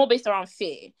 It's more based around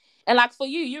fear. And like for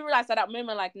you realize at that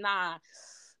moment, like, nah,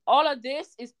 all of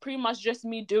this is pretty much just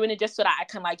me doing it just so that I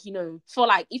can, like, you know, feel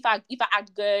like if I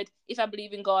act good, if I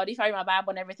believe in God, if I read my Bible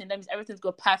and everything, that means everything's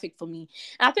good perfect for me.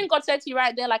 And I think God said to you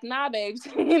right there, like, nah, babes,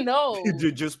 no.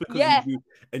 Just because you do.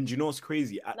 And you know what's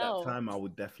crazy? At that time, I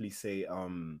would definitely say,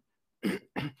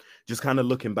 just kind of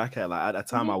looking back at it, like, at that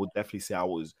time, I would definitely say I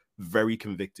was very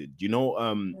convicted. You know,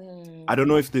 I don't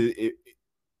know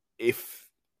if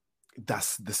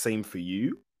that's the same for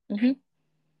you. Mm-hmm.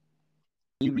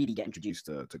 You really get introduced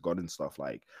to God and stuff,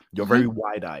 like you're very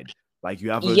wide-eyed. Like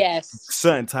you have a Yes.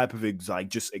 certain type of like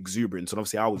just exuberance. And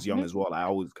obviously I was young as well. Like, I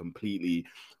was completely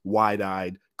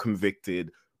wide-eyed, convicted,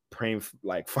 praying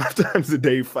like 5 times a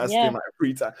day, fasting like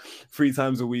 3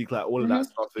 times a week, like all of that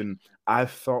stuff. And I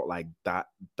felt like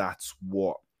that's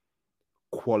what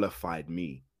qualified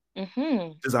me.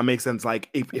 Does that make sense? Like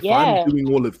if I'm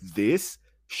doing all of this,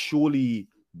 surely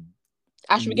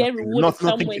I should be getting rewarded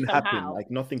some way, can somehow. happen. Like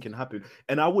nothing can happen.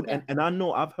 And I would, and I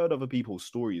know I've heard other people's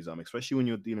stories, especially when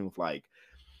you're dealing with like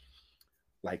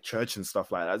church and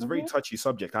stuff like that. It's a very touchy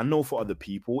subject. I know for other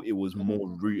people, it was more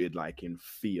rooted like in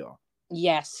fear.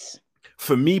 Yes.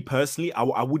 For me personally,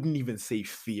 I wouldn't even say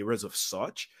fear as of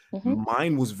such.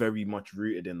 Mine was very much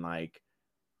rooted in like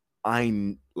I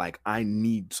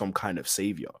need some kind of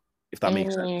savior, if that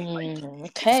makes sense. Like,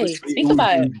 okay. Speak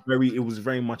about it. It was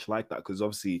very much like that, because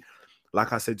obviously,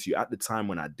 like I said to you, at the time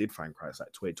when I did find Christ,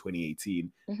 like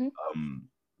 2018,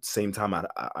 same time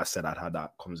I said I'd had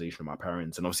that conversation with my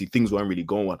parents, and obviously things weren't really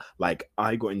going well. Like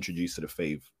I got introduced to the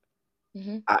faith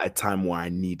at a time where I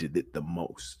needed it the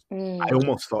most. I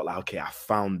almost felt like, okay, I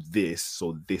found this,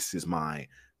 so this is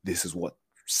what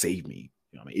saved me.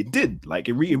 You know what I mean? It did, like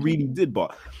it really did.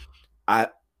 But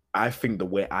I think the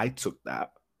way I took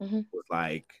that was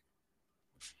like,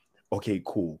 okay,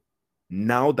 cool.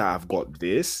 Now that I've got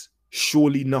this,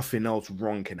 surely nothing else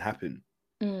wrong can happen.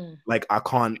 Like I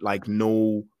can't, like,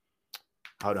 no,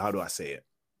 how do I say it?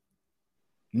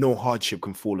 No hardship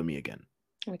can fall on me again.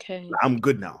 Okay. Like, I'm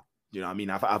good now. You know what I mean?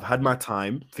 I've had my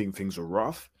time. Things are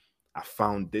rough. I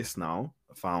found this now.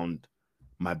 I found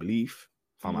my belief,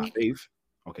 found my faith.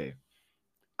 Okay.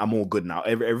 I'm all good now.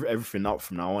 Everything up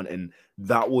from now on. And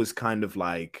that was kind of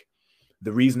like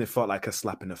the reason it felt like a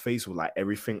slap in the face, was like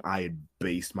everything I had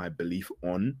based my belief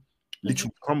on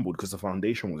literally crumbled because the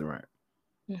foundation wasn't right.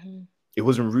 It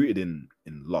wasn't rooted in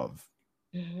love,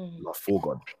 love for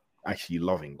God, actually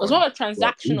loving God. It was not a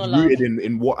transactional love. Rooted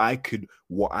in what I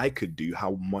could do,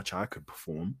 how much I could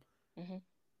perform.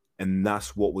 And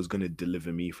that's what was going to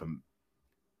deliver me from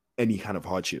any kind of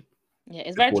hardship. Yeah,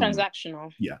 it's very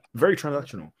transactional. Yeah, very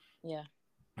transactional. Yeah.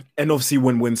 And obviously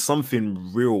when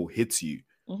something real hits you,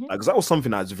 like, because that was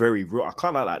something that's very real. I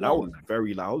can't like that. That was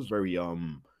very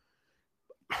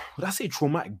would I say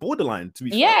traumatic? Borderline, to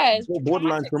be fair. It's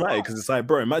borderline traumatic, because it's like,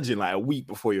 bro, imagine like a week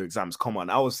before your exams. Come on.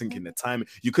 I was thinking the time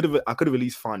I could have at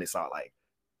least found this out like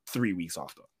 3 weeks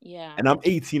after. Yeah. And I'm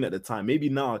 18 at the time. Maybe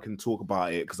now I can talk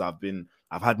about it because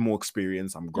I've had more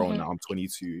experience. I'm grown now. I'm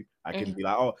 22. I can be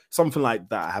like, oh, something like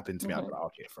that happened to me. I'll be like,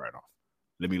 okay, fair enough.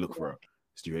 Let me look for a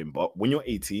student. But when you're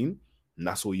 18 and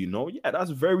that's all you know, yeah,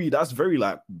 that's very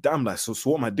like, damn, like, so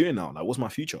what am I doing now? Like, what's my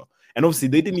future? And obviously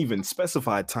they didn't even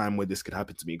specify a time where this could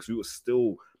happen to me, because we were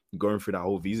still going through that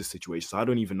whole visa situation. So I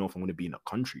don't even know if I'm going to be in a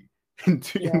country in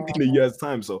a year's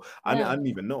time. So I didn't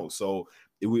even know. So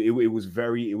it was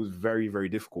very, very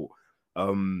difficult.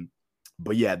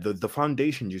 But yeah, the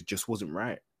foundation just wasn't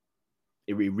right.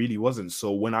 It really wasn't.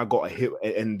 So when I got a hit,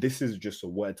 and this is just a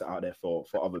word out there for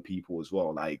other people as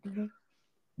well, like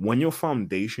when your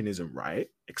foundation isn't right,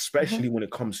 especially when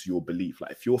it comes to your belief,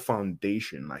 like if your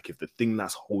foundation, like if the thing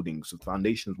that's holding, so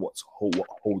foundation is what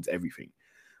holds everything.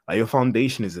 Like your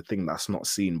foundation is the thing that's not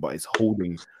seen, but it's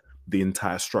holding the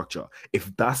entire structure.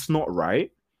 If that's not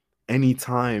right,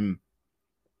 anytime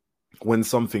when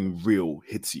something real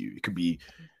hits you, it could be,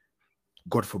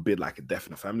 God forbid, like a death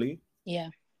in a family. Yeah.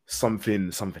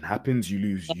 Something happens,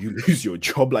 you lose your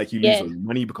job, like you lose your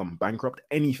money, become bankrupt,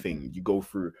 anything, you go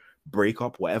through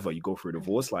breakup, whatever, you go through a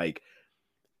divorce, like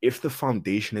if the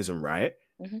foundation isn't right,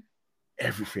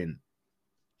 everything,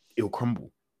 it'll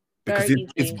crumble, because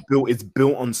it's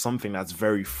built on something that's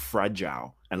very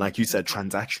fragile and, like you said,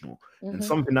 transactional. And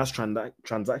something that's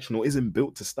transactional isn't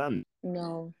built to stand.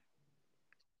 No,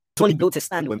 it's only built to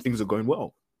stand when things are going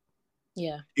well.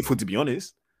 Yeah. If we're to be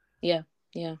honest. Yeah.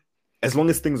 As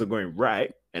long as things are going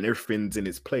right and everything's in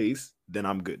its place, then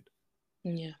I'm good.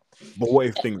 Yeah. But what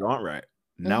if things aren't right?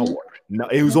 Now what? Now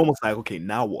it was almost like, okay,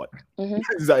 now what?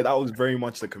 It's like, that was very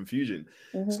much the confusion.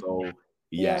 So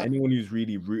yeah, anyone who's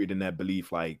really rooted in their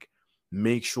belief, like,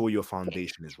 make sure your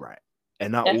foundation is right.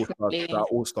 And that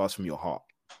all starts from your heart,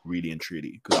 really and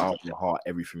truly. Because out of your heart,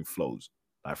 everything flows,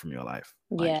 like, from your life.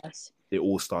 Like, it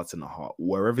all starts in the heart.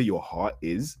 Wherever your heart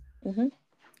is,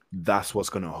 that's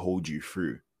what's gonna hold you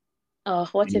through. Oh,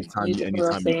 what a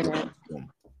beautiful saying it.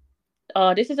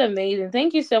 Oh, this is amazing.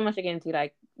 Thank you so much again, T.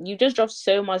 Like, you just dropped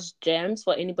so much gems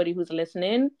for anybody who's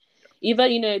listening. Either,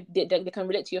 you know, they can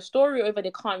relate to your story, or either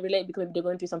they can't relate because maybe they're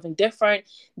going through something different.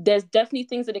 There's definitely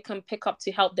things that they can pick up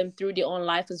to help them through their own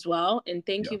life as well. And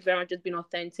thank you very much for just being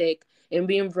authentic and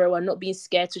being real and not being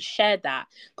scared to share that.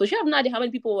 Because you have no idea how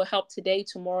many people will help today,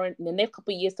 tomorrow, in the next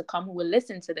couple of years to come who will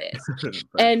listen to this.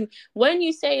 And when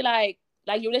you say like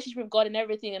your relationship with God and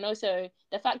everything, and also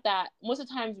the fact that most of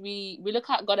the times we look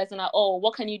at God as in like, oh,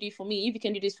 what can you do for me? If you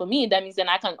can do this for me, that means then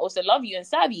I can also love you and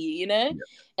serve you, you know?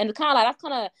 And kind of like that's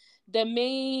kind of the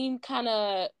main kind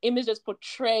of image that's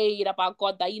portrayed about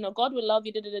God, that, you know, God will love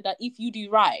you if you do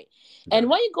right. And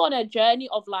when you go on a journey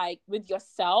of like with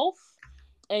yourself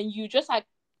and you just like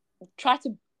try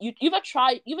to you're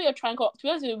trying to be honest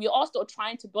with you, we're all still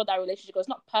trying to build that relationship, because it's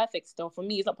not perfect still. For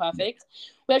me, it's not perfect.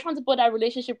 We're trying to build that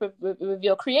relationship with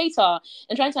your creator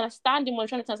and trying to understand him, and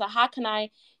trying to understand how can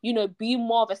I, you know, be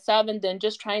more of a servant than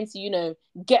just trying to, you know,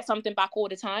 get something back all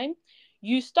the time.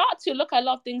 You start to look at a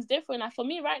lot of things different. Like for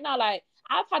me right now, like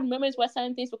I've had moments where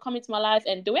certain things will come into my life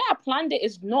and the way I planned it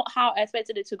is not how I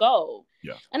expected it to go.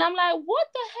 And I'm like, what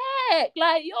the heck?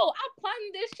 Like, yo, I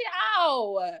planned this shit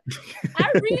out.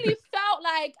 I really felt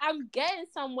like I'm getting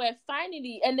somewhere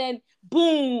finally, and then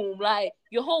boom, like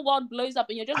your whole world blows up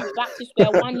and you're just back to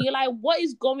square one. You're like, what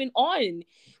is going on?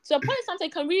 So a point of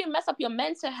something can really mess up your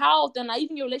mental health and like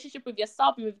even your relationship with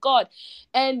yourself and with God.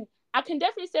 And I can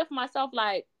definitely say for myself,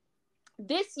 like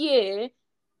this year,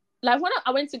 like when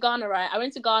I went to Ghana, right? I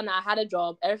went to Ghana, I had a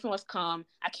job, everything was calm.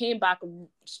 I came back,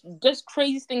 just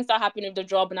crazy things that happened with the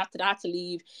job, and after that I had to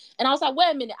leave. And I was like, wait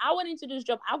a minute, I went into this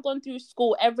job, I've gone through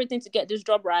school, everything to get this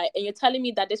job right, and you're telling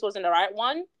me that this wasn't the right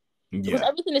one? Because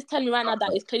everything is telling me right now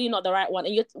that it's clearly not the right one.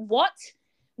 And you're, what?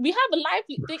 We have a life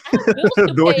thing. I have bills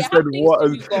to pay. I have things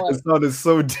to do, God. It sounded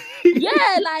so deep.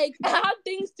 Yeah, like I have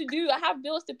things to do. I have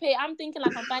bills to pay. I'm thinking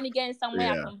like I'm finally getting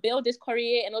somewhere. I can build this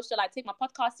career and also like take my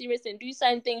podcast serious and do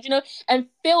certain things, you know, and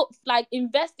feel like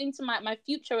invest into my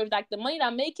future with like the money that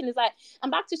I'm making. Is like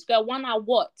I'm back to square one. I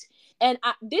what? And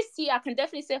this year I can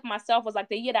definitely say for myself was like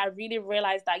the year that I really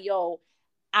realized that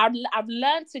I've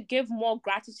learned to give more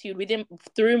gratitude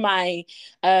through my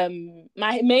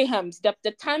my mayhems,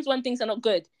 the times when things are not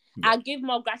good. I give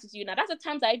more gratitude. Now that's the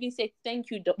times I even say thank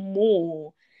you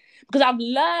more, because I've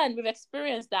learned with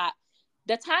experience that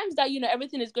the times that, you know,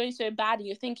 everything is going so bad and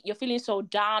you're feeling so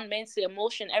down, mentally,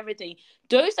 emotion, everything,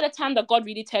 those are the times that God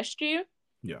really tests you.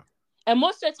 And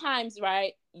most of the times,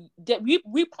 right, that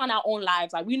we plan our own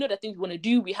lives. Like we know the things we want to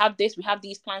do. We have this, we have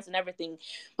these plans and everything.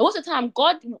 But most of the time,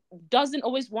 God doesn't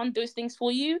always want those things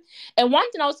for you. And one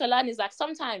thing I also learned is like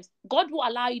sometimes God will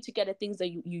allow you to get the things that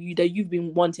you've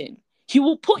been wanting. He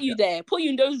will put you there, put you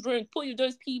in those rooms, put you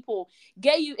those people,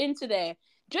 get you into there,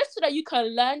 just so that you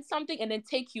can learn something and then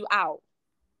take you out.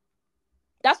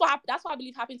 That's what I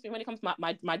believe happens to me when it comes to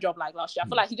my job like last year. I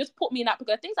feel like he just put me in that,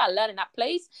 because things I learned in that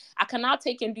place, I can now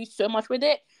take and do so much with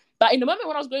it. But in the moment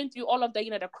when I was going through all of the,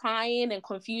 you know, the crying and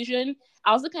confusion,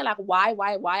 I was looking like, why?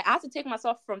 I had to take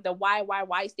myself from the why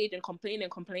stage and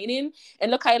complaining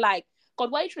and look at it like,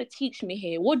 God, what are you trying to teach me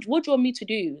here? What do you want me to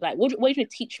do? Like, what are you trying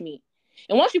to teach me?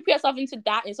 And once you put yourself into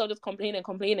that, instead of just complaining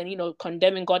and, you know,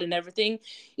 condemning God and everything,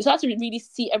 you start to really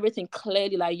see everything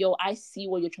clearly. Like, yo, I see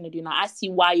what you're trying to do now. I see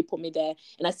why you put me there,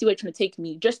 and I see where you're trying to take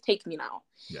me. Just take me now.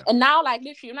 And now, like,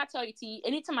 literally, when I tell you, T,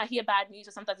 anytime I hear bad news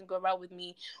or something doesn't go well with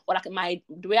me, or like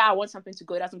the way I want something to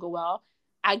go, it doesn't go well,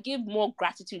 I give more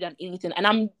gratitude than anything. And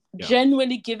I'm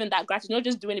genuinely giving that gratitude, not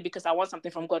just doing it because I want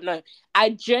something from God. No,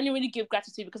 I genuinely give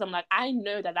gratitude because I'm like, I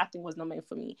know that thing was not meant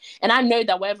for me. And I know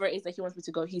that wherever it is that he wants me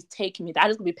to go, he's taking me. I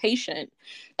just gonna be patient.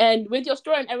 And with your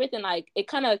story and everything, like it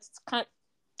kind of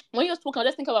when you're talking, I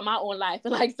just think about my own life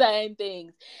and like certain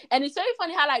things. And it's very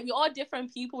funny how like we're all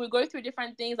different people. We go through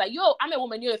different things. Like, I'm a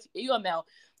woman, you're a male.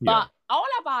 But all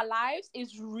of our lives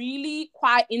is really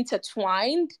quite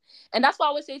intertwined. And that's why I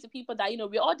always say to people that, you know,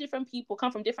 we're all different people,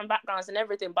 come from different backgrounds and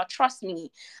everything. But trust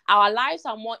me, our lives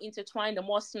are more intertwined and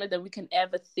more similar than we can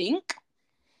ever think.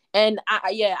 And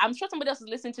I'm sure somebody else is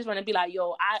listening to this and be like,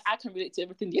 yo, I can relate to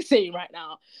everything you're saying right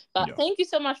now. But thank you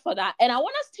so much for that. And I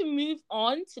want us to move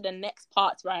on to the next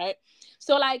part, right?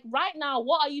 So like right now,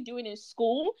 what are you doing in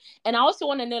school? And I also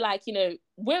want to know, like, you know,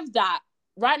 with that,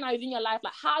 right now within your life,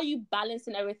 like how are you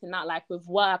balancing everything out, like with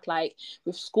work, like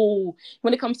with school,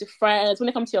 when it comes to friends, when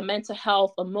it comes to your mental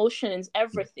health, emotions,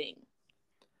 everything?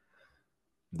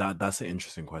 That's an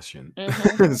interesting question.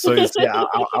 So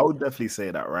I would definitely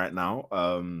say that right now.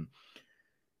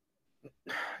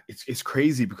 It's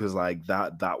crazy because like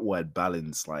that word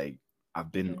balance, like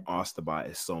I've been asked about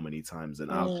it so many times,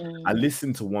 and I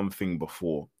listened to one thing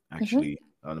before actually.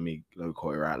 Let me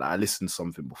call it right. Like I listened to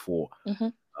something before.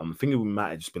 I think it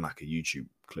might have just been like a YouTube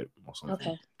clip or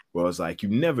something. where it's like you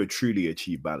never truly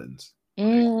achieve balance. That's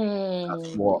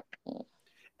Mm. what.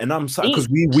 And I'm sorry, Deep. because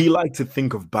we like to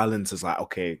think of balance as like,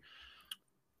 okay,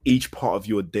 each part of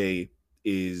your day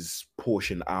is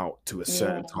portioned out to a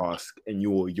certain task, and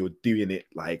you're doing it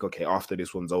like, okay, after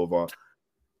this one's over,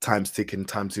 time's ticking,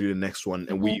 time to do the next one.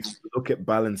 And we look at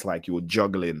balance like you're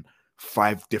juggling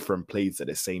 5 different plates at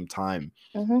the same time.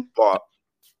 But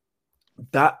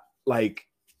that, like,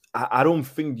 I don't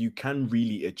think you can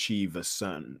really achieve a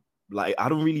certain, like, I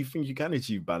don't really think you can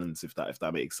achieve balance, if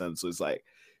that makes sense. So it's like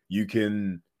you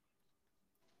can,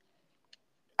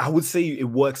 I would say it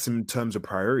works in terms of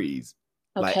priorities.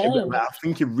 Like, I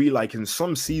think it really, like, in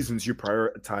some seasons you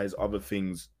prioritize other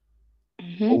things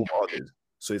over others.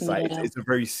 So it's like it's a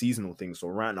very seasonal thing. So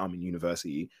right now I'm in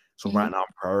university. So right now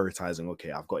I'm prioritizing,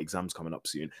 okay, I've got exams coming up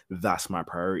soon. That's my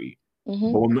priority. But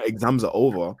when the exams are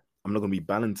over, I'm not gonna be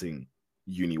balancing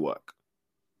uni work.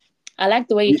 I like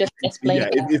the way you just explained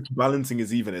that. If balancing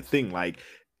is even a thing, like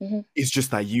it's just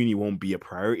that uni won't be a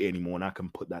priority anymore, and I can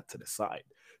put that to the side.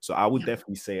 So I would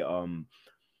definitely say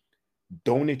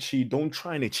don't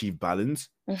try and achieve balance.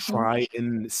 Try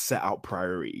and set out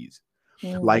priorities.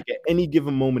 Like at any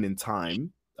given moment in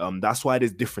time, that's why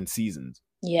there's different seasons.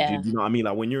 Do you know what I mean?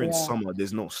 Like when you're in summer,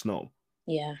 there's no snow.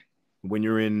 When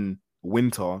you're in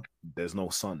winter, there's no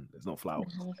sun, there's no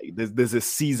flowers. Like, there's a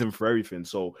season for everything.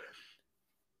 So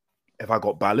if I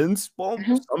got balance, well,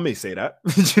 some may say that.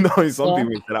 You know, some people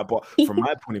may say that. But from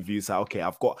my point of view, it's like, okay,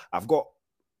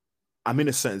 I'm in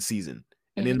a certain season.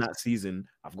 And in that season,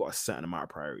 I've got a certain amount of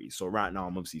priorities. So right now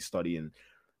I'm obviously studying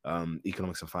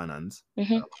economics and finance.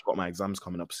 I've got my exams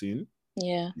coming up soon.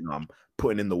 You know, I'm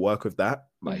putting in the work with that,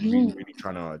 like really, really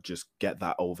trying to just get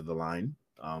that over the line.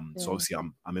 So obviously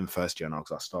I'm in first year now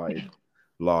because I started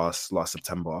last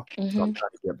September. So I'm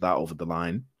trying to get that over the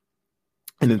line.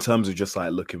 And in terms of just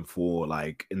like looking for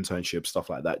like internships, stuff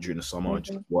like that during the summer,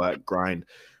 just work, grind,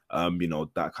 you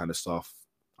know, that kind of stuff.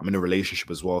 I'm in a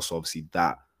relationship as well, so obviously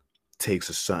that takes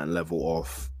a certain level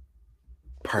of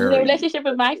priority. Your relationship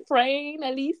with my friend,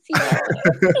 Alicia.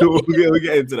 we'll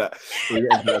get into that. We'll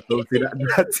get into that. So obviously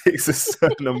that takes a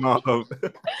certain amount of.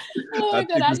 Oh my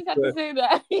god, I just had to say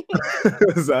that.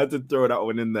 So I had to throw that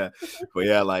one in there. But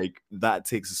yeah, like that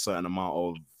takes a certain amount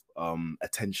of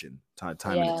attention, time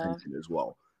and attention as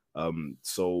well.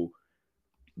 So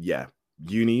yeah,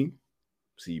 uni,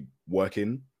 see,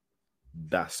 working,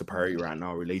 that's the priority right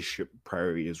now. Relationship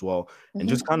priority as well, and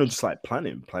just kind of just like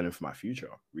planning for my future,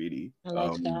 really. I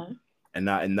like that.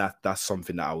 And that's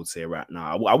something that I would say right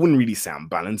now. I wouldn't really say I'm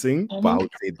balancing, but I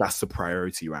would say that's the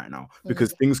priority right now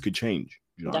because things could change.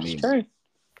 You know what I mean? True.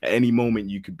 At any moment,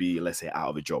 you could be, let's say, out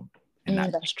of a job. And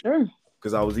that's true.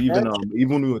 Because I was even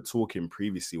when we were talking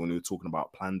previously, when we were talking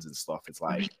about plans and stuff, it's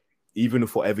like even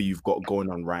if whatever you've got going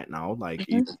on right now, like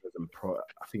even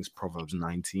I think it's Proverbs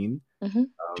 19,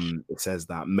 it says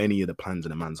that many of the plans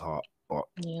in a man's heart, but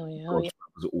God's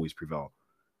plans will always prevail.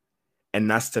 And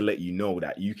that's to let you know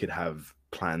that you could have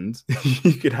plans,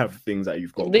 you could have things that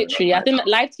you've got. Literally, I think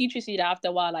life teaches you that after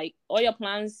a while, like all your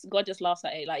plans, God just laughs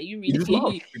at it. Like you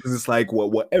really because it's like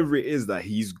whatever it is that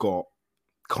He's got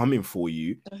coming for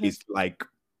you is like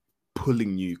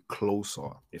pulling you closer,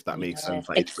 if that makes sense.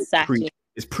 Like exactly,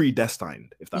 it's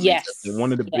predestined, if that makes sense. And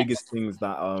one of the biggest things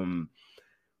that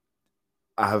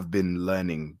I have been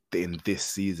learning in this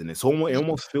season, it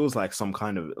almost feels like some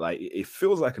kind of like it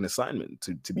feels like an assignment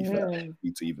to be fair,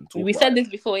 to even talk. We said this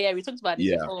before, we talked about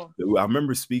it before. I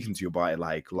remember speaking to you about it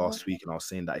like last week, and I was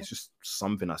saying that it's just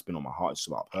something that's been on my heart, just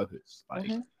about purpose, like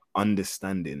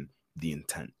understanding the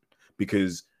intent,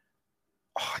 because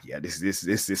this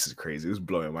is crazy. It's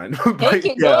blowing my mind. Take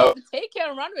it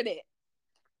and run with it.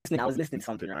 I was listening to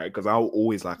something, right? Because I'm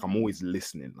always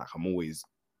listening, like I'm always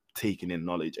taking in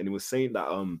knowledge, and it was saying that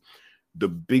the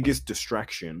biggest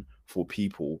distraction for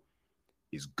people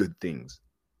is good things.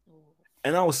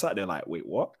 And I was sat there like, wait,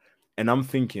 what? And I'm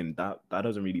thinking that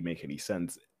doesn't really make any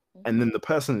sense. And then the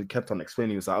person kept on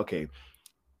explaining, was like, okay,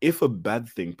 if a bad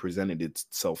thing presented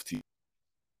itself to you,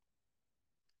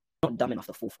 not dumb enough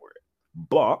to fall for it.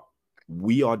 But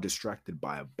we are distracted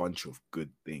by a bunch of good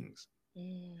things.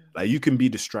 Like you can be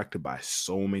distracted by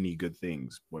so many good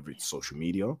things, whether it's social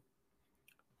media,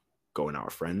 going out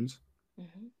with friends,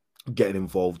 getting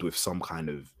involved with some kind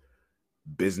of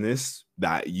business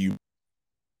that you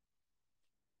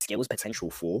skills potential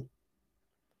for.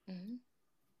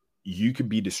 You could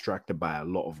be distracted by a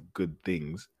lot of good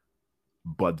things,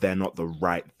 but they're not the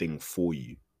right thing for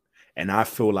you. And I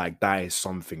feel like that is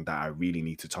something that I really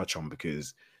need to touch on,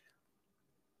 because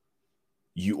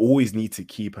you always need to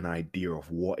keep an idea of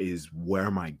where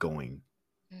am I going?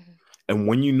 And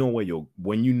when you know where you're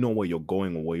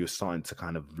going, or where you're starting to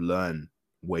kind of learn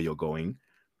where you're going,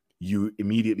 you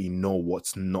immediately know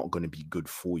what's not going to be good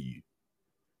for you.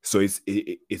 So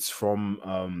it's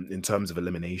from in terms of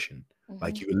elimination.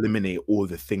 Like, you eliminate all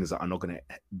the things that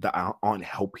aren't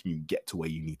helping you get to where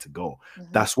you need to go.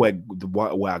 That's where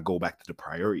I go back to the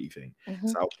priority thing.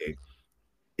 It's like, okay,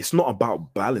 it's not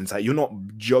about balance. Like, you're not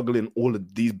juggling all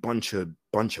of these bunch of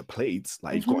plates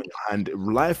like you've got in your hand.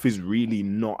 Life is really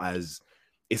not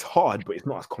it's hard, but it's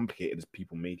not as complicated as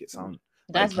people make it sound.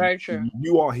 That's very true.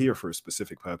 You are here for a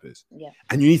specific purpose. Yeah.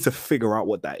 And you need to figure out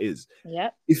what that is.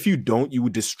 Yeah. If you don't, you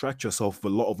would distract yourself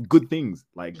with a lot of good things.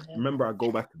 Like, remember, I go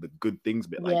back to the good things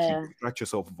bit. Like, you distract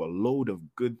yourself with a load of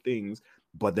good things,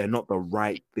 but they're not the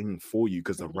right thing for you,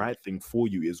 because the right thing for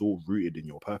you is all rooted in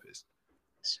your purpose.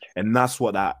 And that's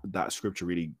what that scripture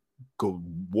really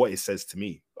what it says to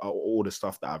me. All the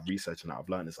stuff that I've researched and I've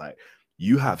learned is like,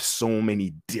 you have so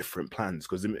many different plans,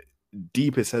 because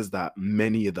deep it says that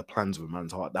many of the plans of a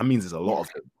man's heart. That means there's a lot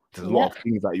of them. There's a lot of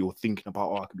things that you're thinking about.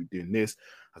 Oh, I could be doing this,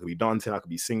 I could be dancing, I could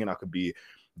be singing, I could be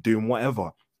doing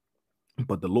whatever.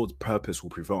 But the Lord's purpose will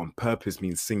prevail. And purpose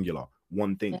means singular,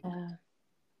 one thing.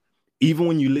 Even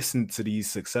when you listen to these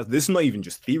success, this is not even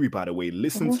just theory, by the way.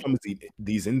 Listen to some of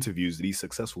these interviews, these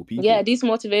successful people. Yeah, these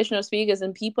motivational speakers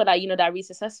and people that, that are really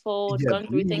successful, going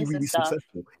through things really and stuff.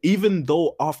 Successful. Even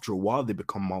though after a while they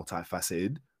become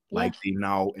multifaceted, like they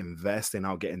now invest, they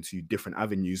now get into different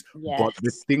avenues. But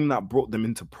the thing that brought them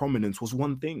into prominence was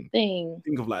one thing.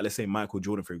 Think of, like, let's say Michael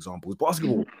Jordan, for example,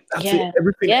 basketball. That's it.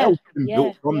 Everything else has been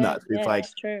built from that. So it's like,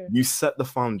 you set the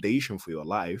foundation for your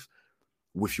life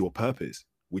with your purpose,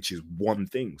 which is one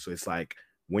thing. So it's like,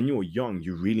 when you're young,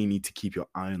 you really need to keep your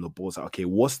eye on the ball. It's like, okay,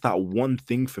 what's that one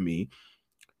thing for me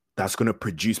that's going to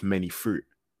produce many fruit?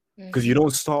 Because you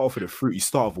don't start off with a fruit, you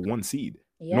start off with one seed.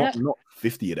 Not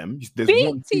 50 of them. There's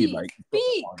one seed. Like,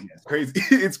 it's crazy.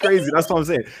 It's crazy. That's what I'm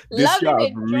saying. This year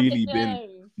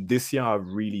I've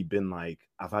really been like,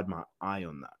 I've had my eye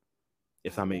on that,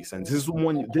 if that makes sense. This is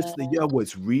the year where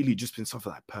it's really just been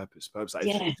something like purpose. Like,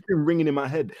 it's been ringing in my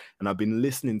head, and I've been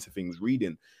listening to things,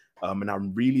 reading,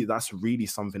 and that's really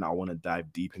something I want to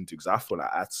dive deep into, because I feel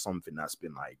like that's something that's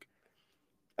been like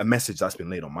a message that's been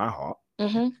laid on my heart.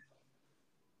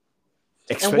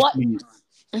 Especially,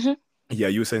 yeah,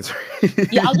 you were saying sorry.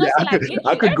 Yeah, I was gonna say, like, literally,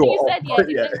 I could go you said,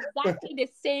 it's exactly the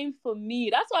same for me.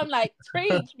 That's why I'm like,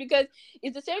 preach, because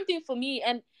it's the same thing for me.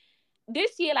 And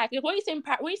this year, like, when you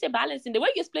say balancing, the way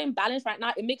you explain balance right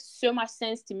now, it makes so much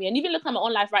sense to me. And even looking at my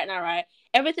own life right now, right,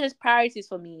 everything is priorities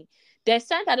for me. There's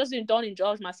something I just don't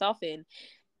indulge myself in.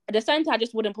 There's something I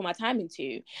just wouldn't put my time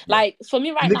into. Like, for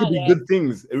me right now, good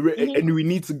things. And we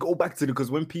need to go back to it,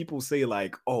 because when people say,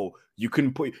 like, oh, you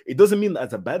can put, it doesn't mean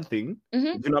that's a bad thing. You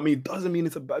know what I mean? It doesn't mean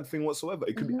it's a bad thing whatsoever.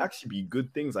 It could actually be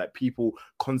good things, like people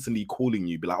constantly calling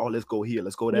you, be like, oh, let's go here,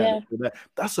 let's go there, let's go there.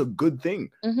 That's a good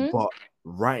thing. But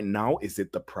right now, is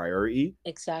it the priority?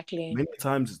 Exactly. Many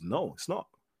times, no, it's not.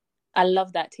 I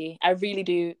love that, T. I really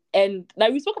do. And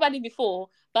like, we spoke about it before,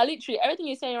 but literally everything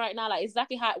you're saying right now, like,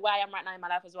 exactly where I am right now in my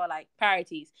life as well, like,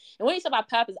 priorities. And when you say about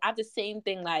purpose, I have the same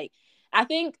thing. Like, I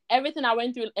think everything I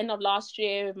went through end of last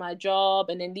year with my job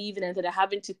and then leaving, and then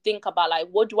having to think about, like,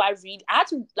 what do I read? I had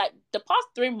to, like, the past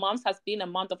 3 months has been a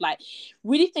month of, like,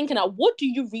 really thinking of what do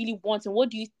you really want, and where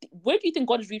do you think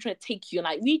God is really trying to take you? And,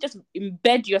 like, really just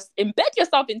embed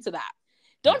yourself into that.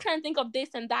 Don't try and think of this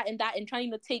and that and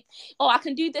trying to take, oh, I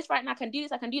can do this right now, I can do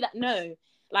this, I can do that. No.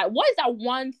 Like, what is that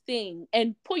one thing?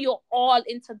 And put your all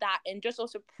into that, and just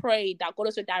also pray that God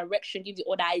also direction, gives you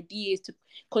all the ideas to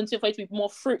continue for it to be more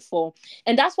fruitful.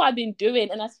 And that's what I've been doing.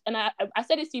 And I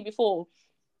said this to you before,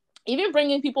 even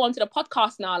bringing people onto the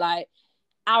podcast now, like,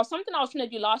 something I was trying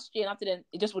to do last year, and after then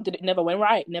it never went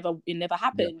right. It never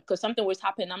happened, because something was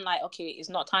happening. I'm like, okay, it's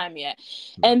not time yet.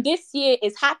 And this year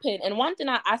it's happened. And one thing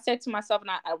I said to myself,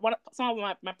 and some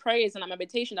of my prayers and my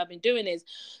meditation I've been doing is,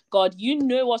 God, you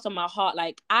know what's on my heart.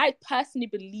 Like, I personally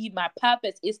believe my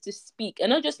purpose is to speak,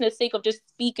 and not just in the sake of just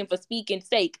speaking for speaking's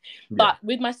sake, but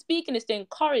with my speaking is to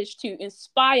encourage, to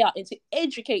inspire, and to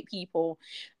educate people,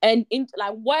 and in,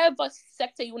 like, whatever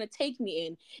sector you want to take me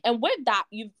in. And with that,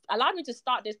 you've allowed me to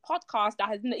start this podcast that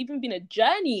has even been a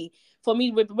journey for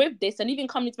me with this, and even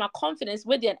coming to my confidence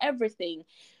with it and everything.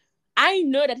 I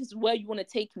know that this is where you want to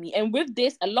take me, and with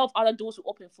this, a lot of other doors will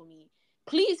open for me.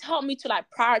 Please help me to, like,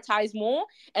 prioritize more,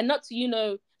 and not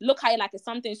to, look at it like it's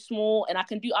something small and I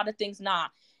can do other things. Nah,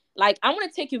 like, I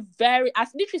want to take it I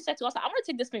literally said to us, I want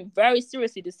to take this thing very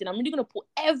seriously this thing. I'm really going to put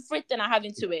everything I have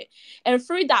into it, and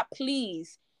through that,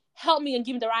 please help me and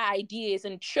give me the right ideas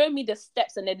and show me the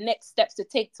steps and the next steps to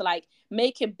take to like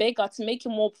make it bigger, to make it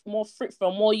more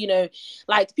fruitful, more, you know,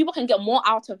 like people can get more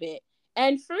out of it.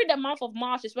 And through the month of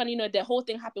March is when, you know, the whole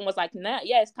thing happened, was like, nah,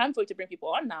 yeah, it's time for you to bring people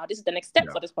on now. This is the next step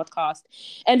for this podcast.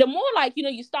 And the more like, you know,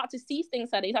 you start to see things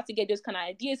that you have to get those kind of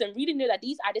ideas and really know that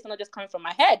these ideas are not just coming from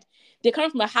my head. They're coming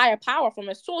from a higher power, from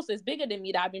a source that's bigger than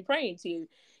me that I've been praying to.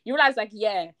 You realize like,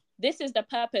 yeah, this is the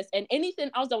purpose, and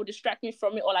anything else that would distract me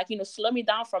from it or like, you know, slow me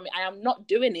down from it, I am not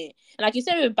doing it. And like you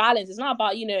said, with balance, it's not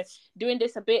about, you know, doing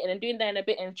this a bit and then doing that in a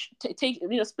bit and take, you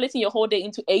know, splitting your whole day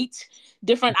into 8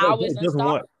 different hours and stuff.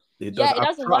 Work. It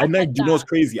doesn't work. You know what's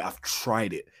crazy? I've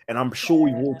tried it, and I'm sure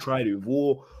we've all tried it. We've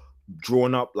all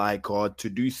drawn up like a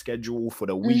to-do schedule for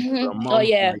the week, for a month. Oh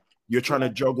yeah. Like, you're trying to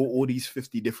juggle all these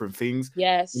 50 different things.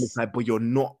 Yes. And it's like, but you're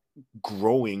not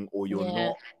growing, or you're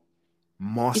not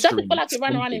mastering. You start to feel like you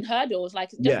run around in hurdles,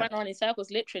 like just run around in circles,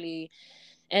 literally.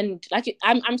 And like,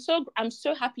 I'm so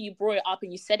happy you brought it up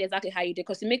and you said exactly how you did,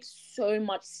 because it makes so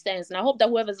much sense. And I hope that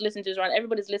whoever's listening to this, right,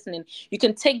 everybody's listening, you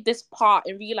can take this part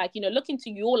and really like, you know, look into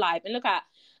your life and look at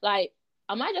like,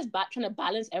 am I just trying to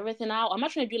balance everything out? Am I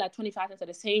trying to do like 25 things at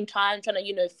the same time, trying to,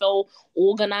 you know, feel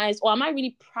organized? Or am I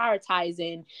really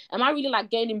prioritizing? Am I really like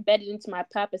getting embedded into my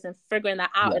purpose and figuring that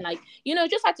out? And like, you know,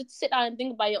 just have to sit down and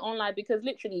think about your own life, because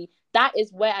literally that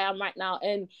is where I am right now.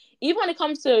 And even when it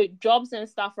comes to jobs and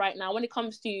stuff right now, when it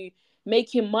comes to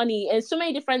making money and so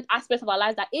many different aspects of our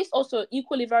lives that is also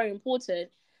equally very important,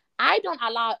 I don't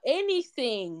allow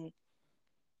anything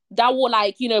that will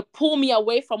like, you know, pull me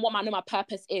away from what I know my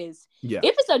purpose is. If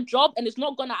it's a job and it's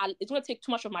gonna take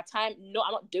too much of my time, no,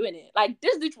 I'm not doing it. Like,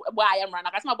 this is where I am right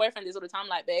now. That's my boyfriend is all the time,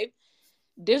 like, babe,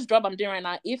 this job I'm doing right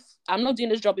now, if I'm not doing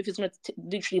this job, if it's gonna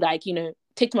literally like, you know,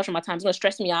 take too much of my time, it's gonna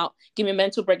stress me out, give me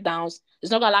mental breakdowns,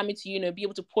 it's not gonna allow me to, you know, be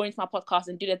able to pour into my podcast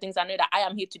and do the things I know that I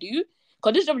am here to do,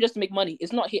 because this job is just to make money.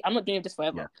 It's not here, I'm not doing this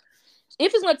forever.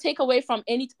 If it's gonna take away from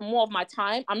any more of my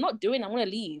time, I'm not doing it. I'm gonna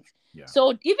leave.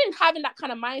 So even having that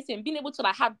kind of mindset and being able to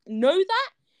like know that,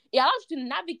 it allows you to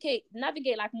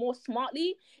navigate like more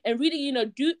smartly and really, you know,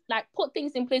 do like put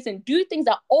things in place and do things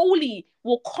that only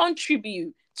will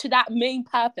contribute to that main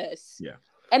purpose.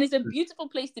 And it's a beautiful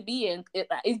place to be in.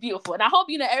 It's beautiful. And I hope,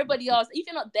 you know, everybody else, if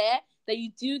you're not there, that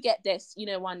you do get this, you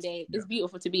know, one day. It's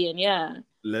beautiful to be in.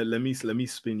 Let me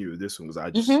spin you with this one, because I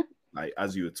just like,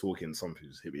 as you were talking, something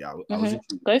just hit me out. I was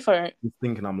go for it.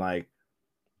 Thinking, I'm like,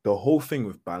 the whole thing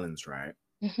with balance, right?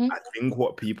 I think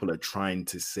what people are trying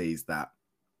to say is that,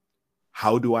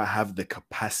 how do I have the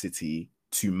capacity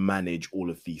to manage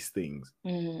all of these things?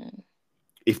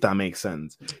 If that makes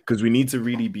sense. Because we need to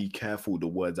really be careful the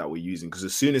words that we're using. Because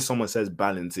as soon as someone says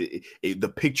balance,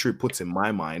 the picture it puts in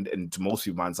my mind, and to most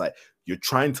people, it's like, you're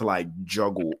trying to like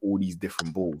juggle all these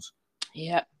different balls.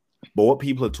 But what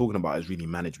people are talking about is really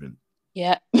management.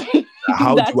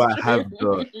 How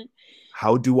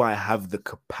do I have the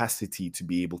capacity to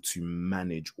be able to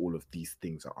manage all of these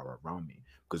things that are around me?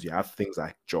 Because you have things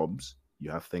like jobs,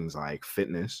 you have things like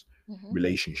fitness,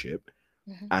 relationship,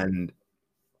 and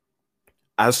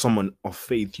as someone of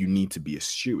faith, you need to be a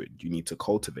steward. You need to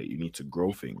cultivate. You need to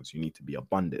grow things. You need to be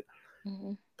abundant.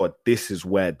 But this is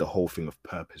where the whole thing of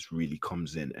purpose really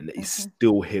comes in, and it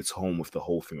still hits home with the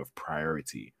whole thing of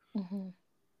priority.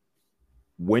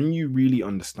 When you really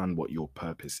understand what your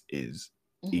purpose is,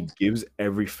 it gives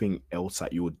everything else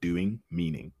that you're doing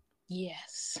meaning.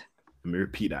 Let me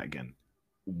repeat that again.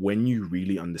 When you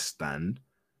really understand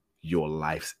your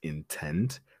life's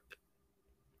intent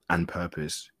and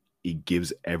purpose, it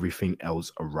gives everything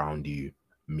else around you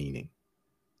meaning.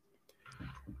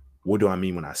 What do I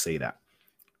mean when I say that?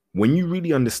 When you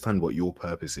really understand what your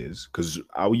purpose is, because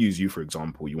I'll use you, for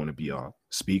example, you want to be a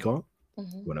speaker,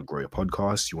 you want to grow your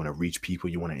podcast, you want to reach people,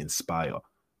 you want to inspire.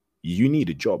 You need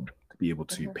a job to be able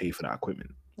to pay for that equipment.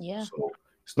 So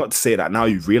it's not to say that now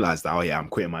you've realized that, oh yeah, I'm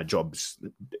quitting my job.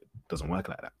 It doesn't work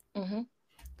like that.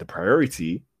 The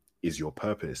priority is your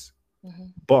purpose,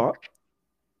 but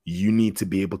you need to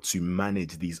be able to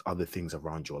manage these other things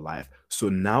around your life. So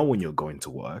now when you're going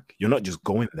to work, you're not just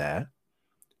going there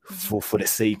for the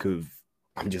sake of,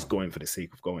 I'm just going for the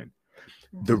sake of going.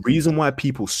 The reason why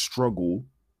people struggle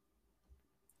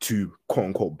to quote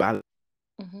unquote balance,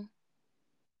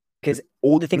 because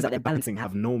all the things that they're balancing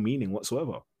have no meaning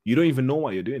whatsoever. You don't even know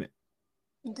why you're doing it.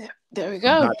 There we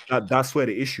go. That's where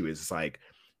the issue is. It's like,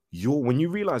 when you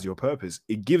realize your purpose,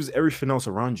 it gives everything else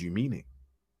around you meaning.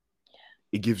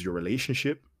 It gives your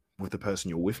relationship with the person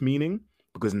you're with meaning,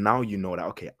 because now you know that,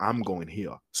 okay, I'm going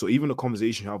here. So even the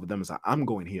conversation you have with them is like, I'm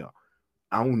going here.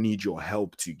 I will need your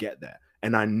help to get there.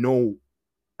 And I know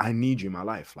I need you in my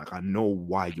life. Like, I know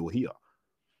why you're here.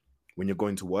 when you're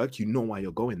going to work, you know why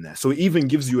you're going there. So it even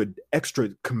gives you an extra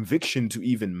conviction to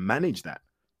even manage that.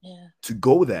 Yeah. To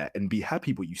go there and be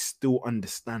happy, but you still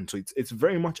understand. So it's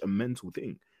very much a mental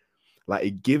thing. Like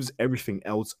it gives everything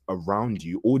else around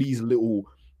you, all these little,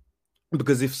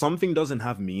 because if something doesn't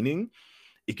have meaning,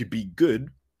 it could be good,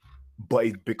 but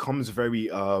it becomes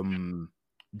very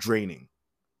draining.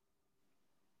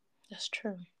 That's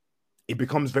true. It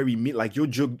becomes very like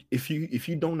if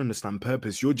you don't understand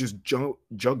purpose, you're just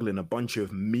juggling a bunch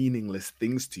of meaningless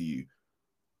things to you.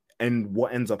 And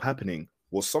what ends up happening?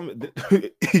 Well,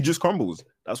 it just crumbles.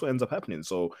 That's what ends up happening.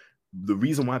 So the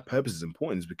reason why purpose is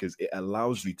important is because it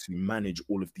allows you to manage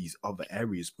all of these other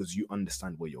areas, because you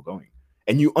understand where you're going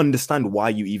and you understand why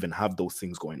you even have those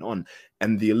things going on.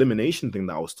 And the elimination thing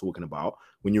that I was talking about,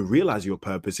 when you realize your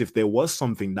purpose, if there was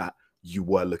something that you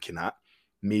were looking at,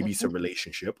 maybe it's a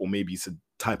relationship or maybe it's a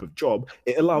type of job,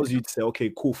 it allows you to say,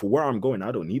 okay, cool, for where I'm going,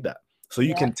 I don't need that. So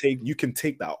you can take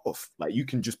that off. Like you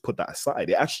can just put that aside.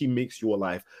 It actually makes your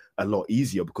life a lot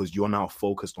easier because you're now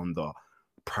focused on the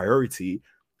priority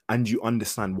and you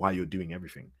understand why you're doing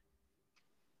everything.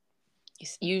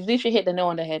 You literally hit the nail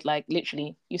on the head. Like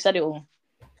literally, you said it all.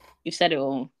 You said it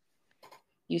all.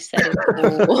 You said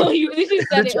it all. You literally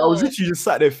said it all. I was literally just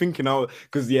sat there thinking out,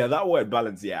 because that word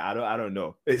balance, I don't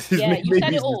know. You said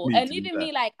it all. And even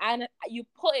me, like, and you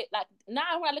put it like,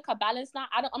 now when I look at balance now,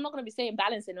 I'm not gonna be saying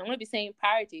balancing. I'm gonna be saying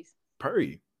priorities.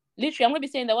 Literally, I'm gonna be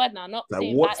saying the word now, not like,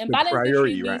 saying what's the balance.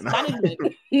 Priority right now?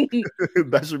 Management.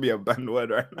 That should be a banned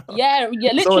word right now. Yeah,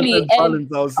 literally. Balance,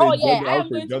 I am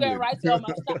going to go and write it on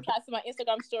my Snapchat to my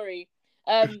Instagram story.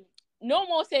 No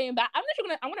more saying that. I'm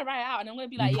gonna write it out and I'm gonna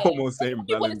be like, no more saying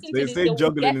balance. Say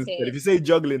juggling instead. If you say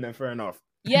juggling, then fair enough.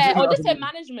 Yeah, or just say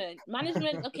management.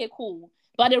 Management, okay, cool.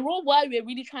 But the real word we're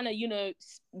really trying to,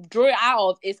 draw it out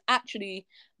of is actually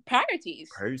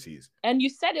priorities. And you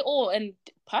said it all, and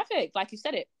perfect. Like you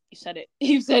said it. You said it.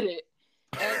 You said it.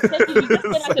 You just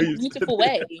said like a beautiful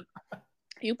way.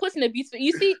 You put in a beautiful.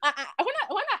 You see, when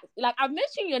I like I've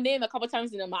mentioned your name a couple of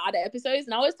times in my other episodes,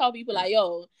 and I always tell people like,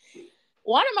 yo,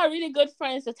 one of my really good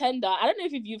friends, Tatenda, I don't know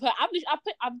if you've heard.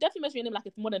 I've definitely mentioned your name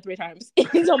like more than 3 times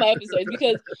in some of my episodes,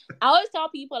 because I always tell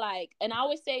people like, and I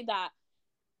always say that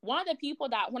one of the people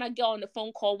that when I get on the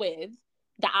phone call with,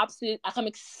 I'm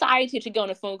excited to get on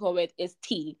the phone call with is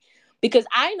T, because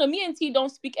I know me and T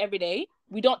don't speak every day.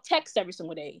 We don't text every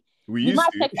single day. We might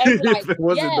text every there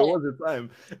was a time.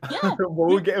 Yeah, but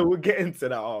we'll get into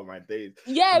that. Oh my days.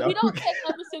 Yeah, we don't text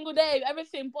every single day,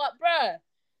 everything. But bruh,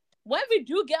 when we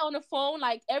do get on the phone,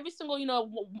 like every single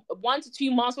 1 to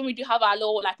 2 months, when we do have our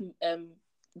little like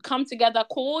come together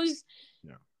calls,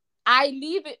 I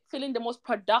leave it feeling the most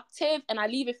productive, and I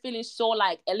leave it feeling so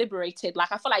like liberated.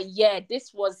 Like I feel like, yeah,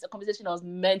 this was a conversation I was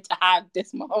meant to have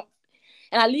this month,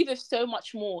 and I leave it so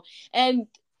much more. And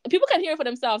people can hear it for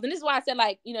themselves. And this is why I said,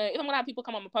 like, if I'm gonna have people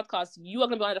come on my podcast, you are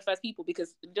gonna be one of the first people,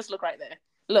 because just look right there.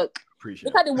 Look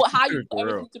at how you put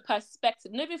everything into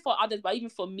perspective, not even for others, but even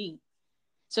for me.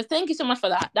 So thank you so much for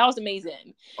that. That was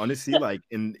amazing. Honestly, like,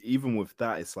 and even with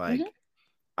that, it's like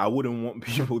I wouldn't want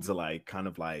people to like kind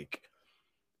of like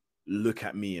look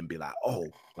at me and be like, oh,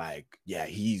 like, yeah,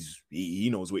 he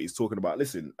knows what he's talking about.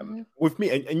 Listen, with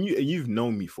me, and you've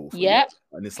known me for years,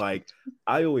 and it's like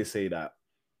I always say that.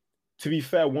 To be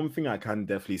fair, one thing I can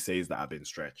definitely say is that I've been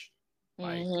stretched.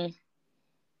 Like,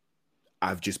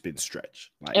 I've just been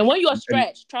stretched. Like, and when you're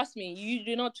stretched, trust me, you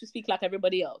do not speak like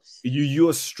everybody else.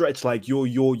 You're stretched, like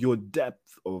your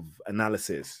depth of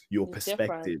analysis, your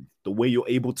perspective, the way you're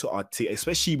able to articulate,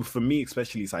 especially for me,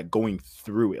 it's like going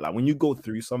through it. Like when you go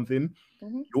through something,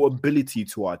 your ability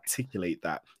to articulate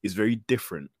that is very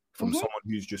different from someone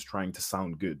who's just trying to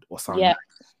sound good or sound nice.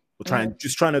 Or trying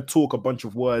to talk a bunch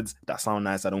of words that sound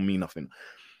nice, that don't mean nothing.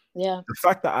 Yeah. The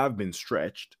fact that I've been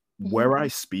stretched, where I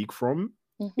speak from,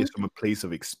 is from a place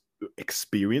of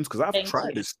experience, because I've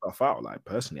tried this stuff out. Like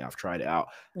personally, I've tried it out,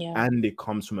 and it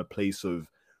comes from a place of,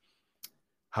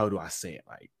 how do I say it?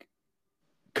 Like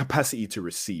capacity to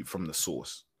receive from the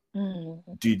source. Do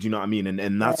you know what I mean?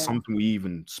 And that's something we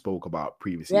even spoke about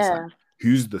previously. It's like,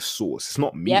 who's the source? It's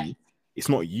not me. It's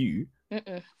not you.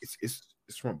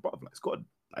 It's from above. Like, it's God.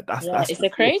 Like that's it's the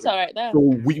creator right there. So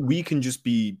we can just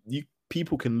be,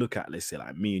 people can look at, let's say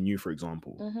like me and you, for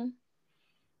example.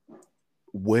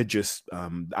 We're just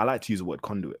I like to use the word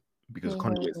conduit, because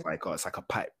conduit is like it's like a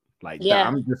pipe. Like that,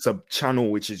 I'm just a channel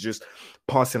which is just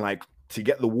passing, like, to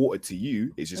get the water to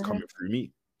you, it's just coming through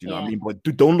me. Do you know what I mean? But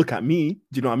don't look at me.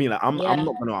 Do you know what I mean? Like I'm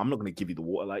not gonna give you the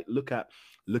water. Like look at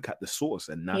the source.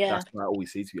 And that's what I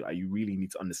always say to you. Like you really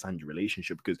need to understand your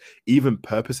relationship, because even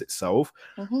purpose itself,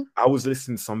 I was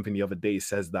listening to something the other day,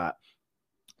 says that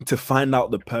to find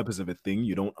out the purpose of a thing,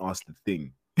 you don't ask the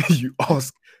thing. You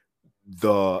ask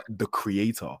the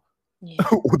creator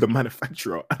or the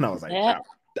manufacturer. And I was like,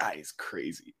 that is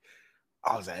crazy.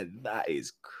 I was like, that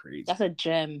is crazy. That's a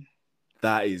gem.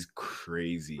 That is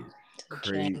crazy.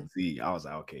 Crazy. I was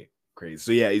like, okay, crazy.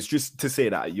 So yeah, it's just to say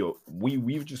that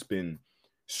we've just been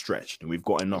stretched and we've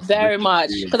got enough. Very much.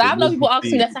 Because I have a lot of people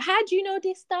asking me, so how do you know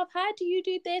this stuff? How do you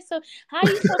do this? So how are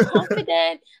you so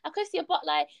confident? Of course, but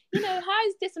like, how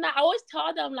is this and that? I always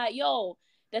tell them, like, yo,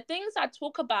 the things I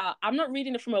talk about, I'm not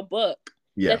reading it from a book.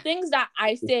 Yeah. The things that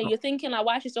I say, you're thinking like,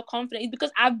 why is she so confident? It's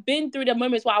because I've been through the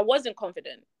moments where I wasn't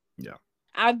confident. Yeah.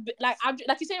 I've like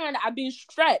you're saying right now, I've been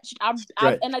stretched.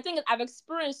 And I think I've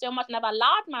experienced so much, and I've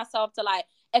allowed myself to like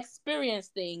experience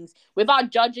things without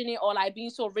judging it or like being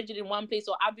so rigid in one place.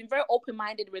 So I've been very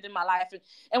open-minded within my life,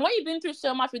 and when you've been through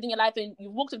so much within your life and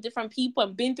you've worked with different people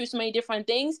and been through so many different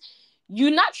things, you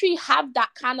naturally have that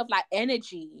kind of like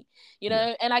energy,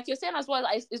 And like you're saying as well,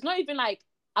 like, it's not even like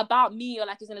about me or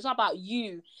like it's not about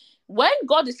you. When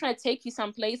God is trying to take you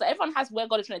someplace, like everyone has where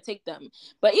God is trying to take them.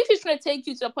 But if he's trying to take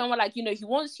you to a point where like, he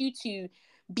wants you to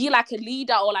be like a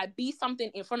leader or like be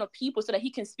something in front of people so that he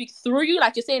can speak through you,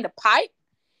 like you're saying, the pipe,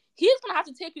 he's going to have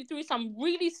to take you through some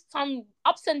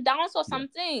ups and downs or some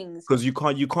things. Because you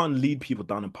can't lead people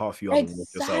down a path you haven't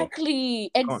walked yourself.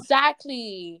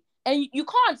 Exactly. And you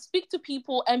can't speak to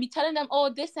people and be telling them,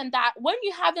 oh, this and that, when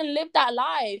you haven't lived that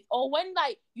life, or when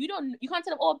like you can't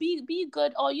tell them, oh, be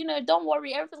good, or don't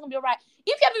worry, everything's gonna be all right.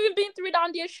 If you haven't even been through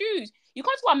down their shoes, you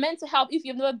can't talk about mental health if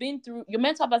you've never been through. Your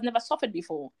mental health has never suffered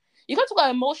before. You can't talk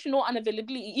about emotional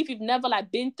unavailability if you've never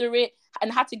like been through it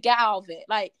and had to get out of it,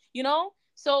 like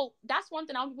So that's one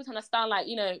thing I want people to understand. Like,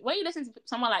 when you listen to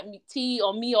someone like T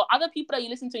or me or other people that you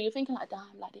listen to, you're thinking like,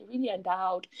 damn, like they're really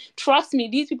endowed. Trust me,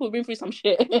 these people have been through some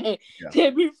shit.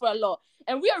 They've been through a lot.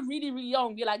 And we are really, really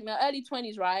young. We're like in our early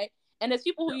 20s, right? And there's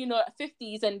people who,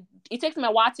 50s, and it takes them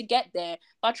a while to get there.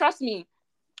 But trust me,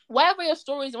 wherever your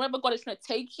story is and wherever God is trying to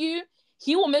take you,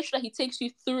 he will make sure that he takes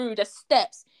you through the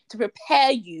steps to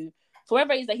prepare you for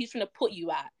wherever it is that he's trying to put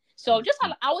you at. So just,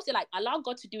 I would say, like, allow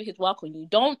God to do his work on you.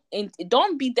 Don't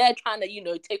be there trying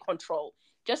to, take control.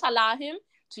 Just allow him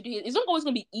to do it. It's not always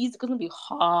going to be easy. It's going to be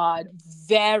hard,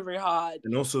 very hard.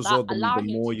 And also as well, the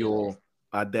more you're,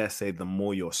 I dare say, the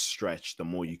more you're stretched, the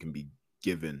more you can be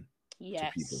given to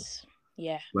people.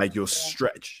 Yeah. Like you're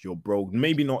stretched, you're broke.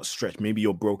 Maybe not stretched. Maybe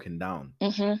you're broken down.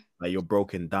 Mm-hmm. Like you're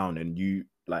broken down, and you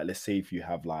like, let's say if you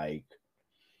have like,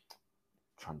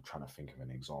 I'm trying to think of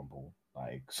an example.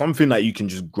 Like something that you can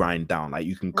just grind down, like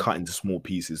you can cut into small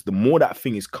pieces. The more that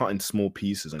thing is cut into small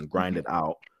pieces and grinded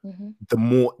out, the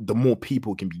more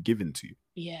people can be given to.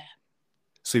 Yeah.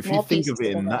 So if you think of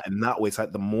it in that way, it's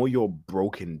like the more you're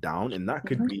broken down, and that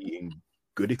could be in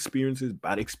good experiences,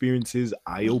 bad experiences,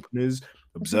 eye openers,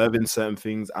 observing certain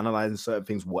things, analyzing certain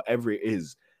things, whatever it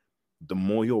is, the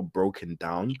more you're broken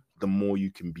down, the more you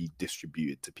can be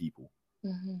distributed to people.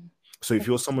 So if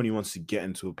you're someone who wants to get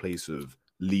into a place of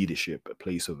leadership, a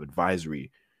place of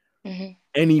advisory,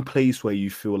 any place where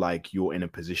you feel like you're in a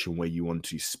position where you want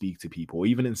to speak to people or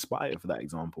even inspire, for that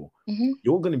example,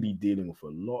 you're going to be dealing with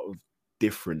a lot of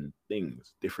different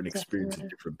things, different experiences,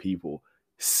 different people.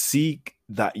 Seek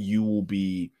that you will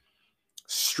be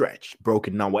stretched,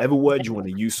 broken down, whatever word you want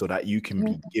to use, so that you can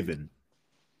be given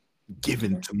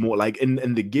to more. Like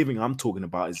in the giving I'm talking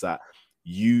about is that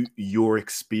your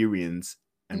experience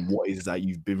and what is that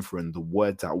you've been through, and the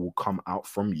words that will come out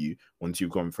from you once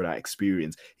you've gone through that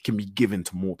experience, it can be given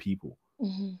to more people.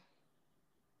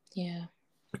 Yeah.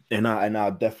 And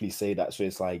I'll definitely say that. So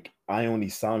it's like, I only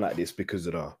sound like this because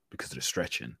of the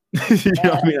stretching. You know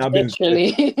what I mean? I've been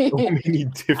stretched so many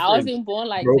different, I wasn't born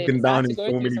like broken this. down in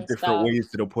so many different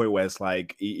ways, to the point where it's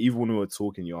like, even when we were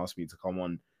talking, you asked me to come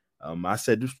on. I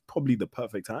said this was probably the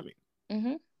perfect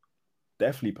timing.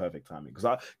 Definitely perfect timing, because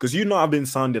I've been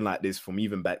sounding like this from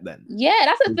even back then. Yeah,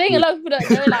 that's the thing. A lot of people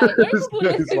don't know.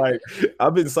 Like, it's like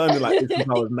I've been sounding like this since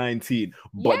I was 19.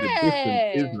 But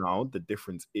the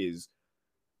difference is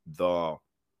the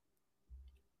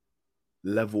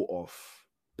level of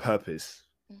purpose,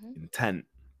 intent,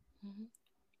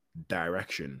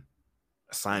 direction,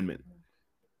 assignment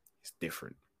is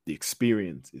different. The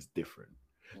experience is different.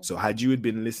 So had you had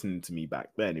been listening to me back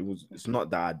then, it's not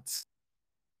that.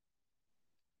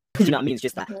 You know what I mean? It's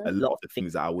just that a lot of the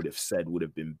things that I would have said would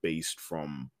have been based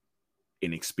from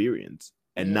inexperience.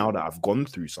 And now that I've gone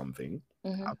through something,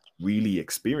 I've really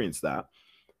experienced that,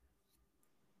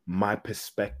 my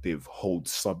perspective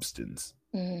holds substance.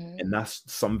 And that's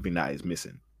something that is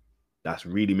missing. That's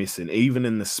really missing. Even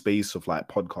in the space of like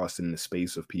podcasting, in the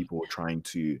space of people trying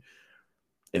to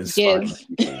inspire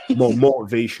people. More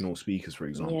motivational speakers, for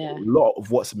example. Yeah. A lot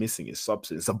of what's missing is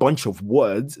substance. It's a bunch of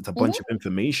words, it's a bunch of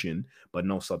information, but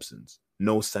no substance,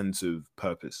 no sense of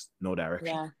purpose, no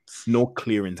direction, no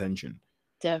clear intention.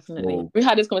 Definitely. So, we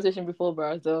had this conversation before,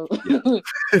 bro. So intention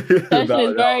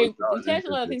is very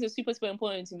intentional. I think is super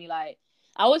important to me. Like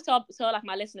I always tell like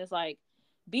my listeners, like,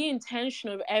 be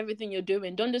intentional with everything you're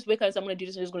doing. Don't just wake up and say, I'm gonna do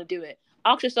this and just gonna do it.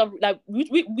 Ask yourself, like we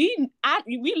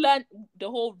learned the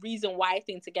whole reason why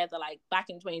thing together, like back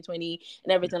in 2020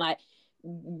 and everything, like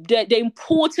the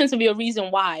importance of your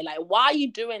reason why. Like, why are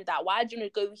you doing that? Why do you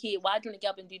want to go here? Why do you want to get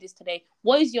up and do this today?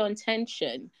 What is your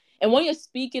intention? And when you're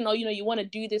speaking, or you want to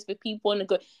do this with people and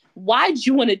go, why do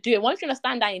you want to do it? Once you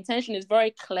understand that intention is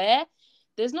very clear,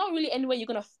 there's not really any way you're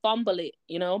gonna fumble it,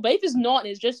 But if it's not,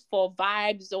 it's just for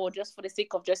vibes or just for the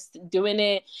sake of just doing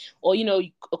it, or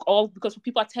or because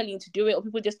people are telling you to do it, or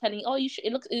people just telling you, oh, you should.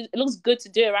 It looks good to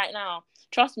do it right now.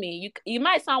 Trust me, you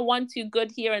might sound one too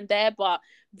good here and there, but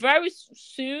very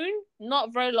soon,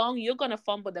 not very long, you're gonna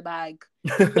fumble the bag.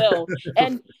 You will,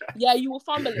 and you will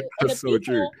fumble it. And That's so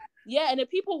true. Yeah, and the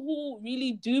people who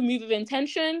really do move with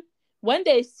intention, when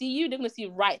they see you, they're gonna see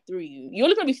right through you. You're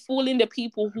only gonna be fooling the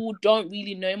people who don't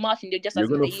really know much, and they're just as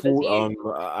naive as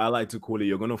you. I like to call it,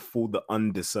 you're gonna fool the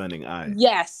undiscerning eye.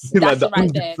 Yes, like that's the right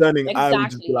undiscerning there. eye would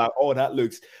just be like, oh, that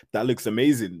looks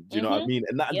amazing. Do you know what I mean?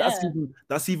 And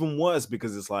that's even worse,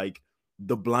 because it's like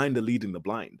the blind are leading the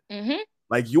blind.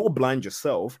 Like, you're blind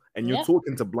yourself, and you're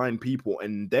talking to blind people,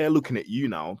 and they're looking at you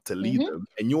now to lead them,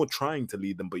 and you're trying to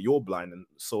lead them, but you're blind, and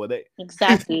so are they.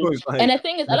 Exactly. Like, and the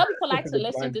thing is, a lot of people like to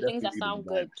listen to things that sound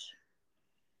good.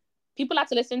 People like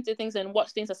to listen to things and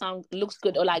watch things that looks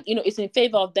good, or like, it's in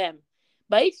favor of them.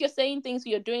 But if you're saying things, or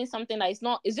you're doing something that is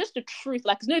not, it's just the truth.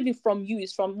 Like, it's not even from you.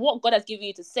 It's from what God has given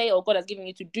you to say, or God has given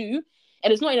you to do.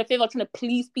 And it's not in a favor of trying to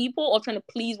please people or trying to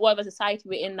please whatever society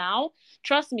we're in now.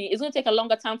 Trust me, it's going to take a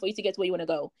longer time for you to get to where you want to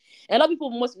go. And a lot of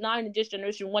people most now in this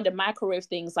generation want the microwave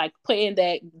things, like put in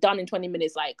there, done in 20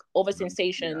 minutes, like over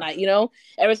sensation, like,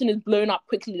 everything is blown up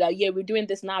quickly. Like, we're doing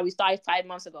this now. We started 5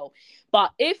 months ago.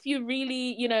 But if you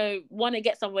really, want to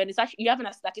get somewhere, and it's actually, you have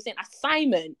like you're saying,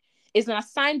 assignment. It's an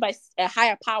assigned by a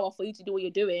higher power for you to do what you're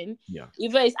doing. Yeah.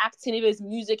 Either it's acting, either it's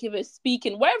music, either it's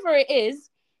speaking, wherever it is.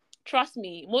 Trust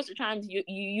me, most of the times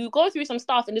you go through some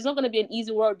stuff, and it's not going to be an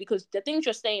easy word, because the things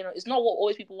you're saying is not what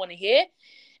always people want to hear.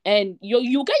 And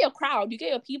you get your crowd, you get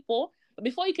your people, but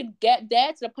before you could get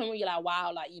there to the point where you're like,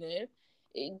 wow, like,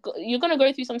 you're going to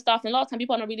go through some stuff. And a lot of times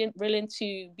people are not really willing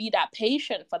to be that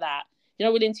patient for that. You're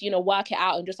not willing to, work it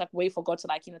out and just like wait for God to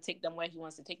like, take them where he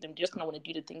wants to take them. They just kind of want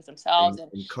to do the things themselves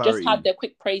and clarity, just have their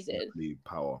quick praises.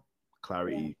 Power.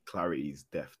 Clarity is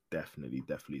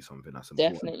definitely something that's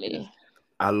important. Definitely.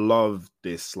 I love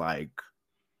this, like,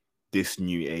 this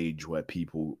new age where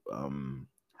people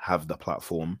have the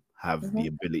platform, have the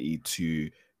ability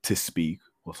to speak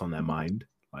what's on their mind.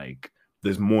 Like,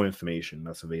 there's more information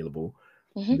that's available.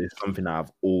 There's something that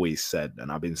I've always said,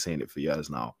 and I've been saying it for years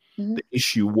now. The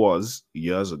issue was,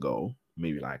 years ago,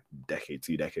 maybe like decade,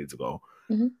 2 decades ago,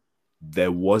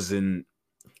 there wasn't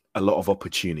a lot of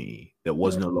opportunity. There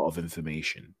wasn't a lot of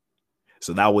information.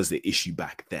 So that was the issue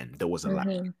back then. There was a lack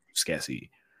of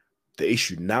scarcity. The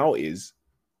issue now is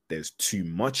there's too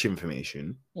much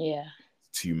information. Yeah.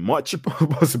 Too much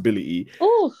possibility.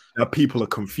 Ooh. That people are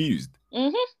confused.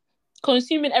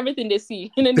 Consuming everything they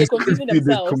see, and then they're confusing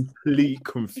themselves. There's complete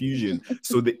confusion.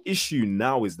 So the issue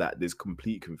now is that there's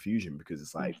complete confusion, because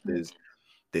it's like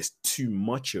there's too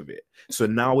much of it. So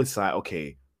now it's like,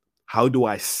 okay, how do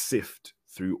I sift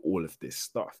through all of this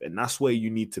stuff? And that's where you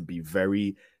need to be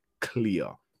very clear,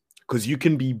 because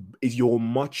you're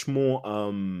much more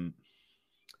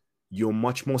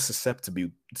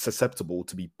susceptible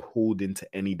to be pulled into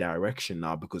any direction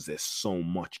now, because there's so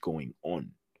much going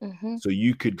on. So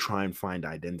you could try and find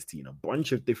identity in a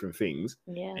bunch of different things,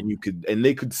 and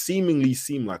they could seemingly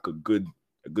seem like a good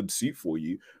suit for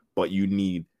you, but you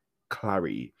need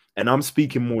clarity. And I'm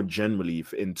speaking more generally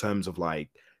in terms of like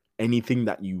anything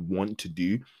that you want to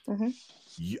do.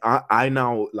 I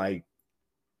now, like,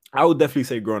 I would definitely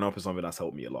say growing up is something that's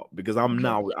helped me a lot, because I'm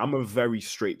a very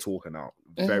straight talker now.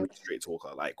 Very straight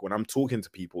talker. Like, when I'm talking to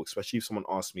people, especially if someone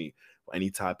asks me for any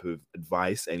type of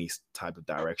advice, any type of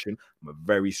direction, I'm a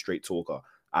very straight talker.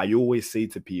 I always say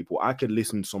to people, I could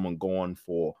listen to someone go on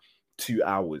for 2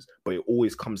 hours, but it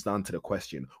always comes down to the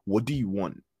question, what do you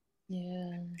want?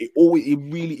 Yeah. It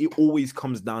always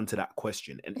comes down to that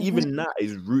question. And even that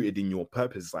is rooted in your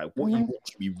purpose. Like, what you want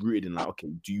to be rooted in, like,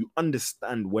 okay, do you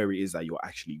understand where it is that you're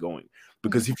actually going?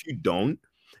 Because if you don't,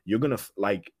 you're gonna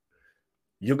like,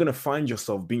 you're gonna find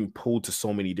yourself being pulled to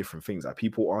so many different things. Like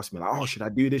people ask me, like, "Oh, should I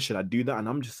do this? Should I do that?" And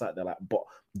I'm just sat there like, "But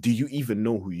do you even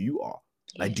know who you are?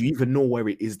 Like, do you even know where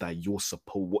it is that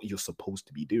what you're supposed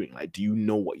to be doing? Like, do you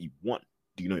know what you want?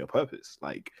 Do you know your purpose?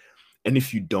 Like, and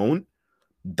if you don't,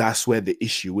 that's where the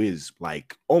issue is.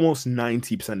 Like, almost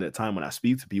 90% of the time when I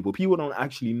speak to people, people don't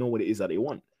actually know what it is that they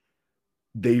want.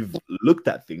 They've looked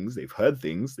at things, they've heard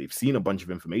things, they've seen a bunch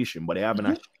of information, but they haven't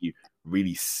actually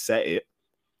really set it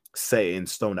in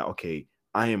stone that, okay,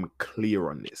 I am clear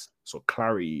on this. So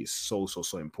clarity is so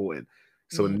important.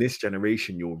 So in this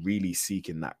generation, you're really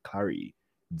seeking that clarity,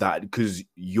 that because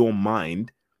your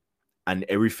mind and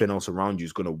everything else around you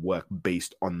is going to work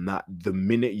based on that. The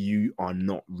minute you are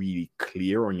not really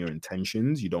clear on your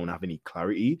intentions, you don't have any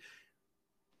clarity,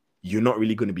 you're not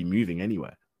really going to be moving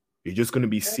anywhere. You're just going to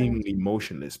be seemingly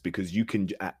motionless, because you can,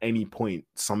 at any point,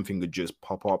 something could just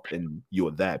pop up and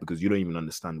you're there because you don't even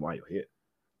understand why you're here.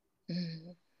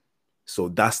 So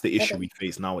that's the issue we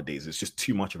face nowadays. It's just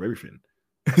too much of everything.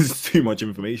 It's too much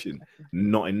information,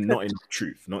 not enough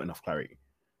truth, not enough clarity.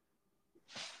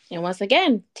 And once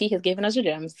again, T has given us your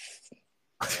gems.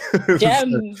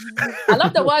 Gems. I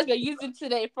love the words we're using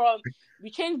today. From we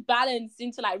changed balance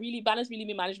into like really balance, really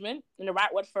mean management, and the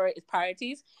right word for it is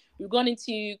priorities. We've gone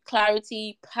into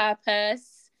clarity,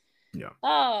 purpose.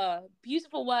 Yeah.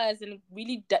 Beautiful words, and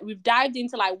really we've dived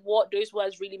into like what those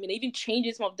words really mean. It even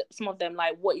changes some of them,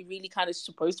 like what it really kind of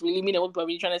supposed to really mean and what we're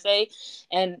really trying to say.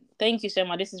 And thank you so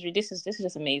much. This is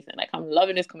just amazing. Like, I'm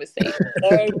loving this conversation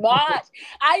so much.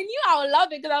 I knew I would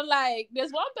love it, because I'm like,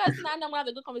 there's one person I know I'm gonna have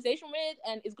a good conversation with,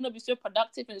 and it's gonna be so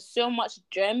productive and so much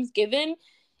gems given.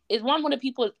 Is one of the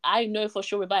people I know for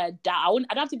sure without a doubt.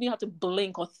 I don't even have to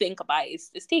blink or think about it.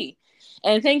 It's T.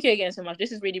 And thank you again so much.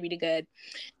 This is really, really good.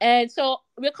 And so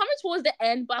we're coming towards the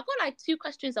end, but I've got like 2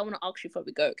 questions I want to ask you before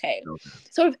we go, okay?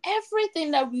 So with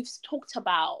everything that we've talked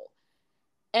about,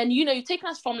 and you know, you've taken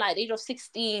us from like the age of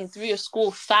 16 through your school,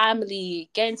 family,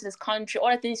 getting to this country,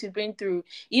 all the things you've been through,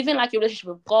 even like your relationship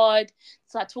with God,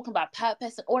 so like talking about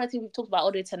purpose and all the things we've talked about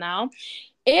all the way to now.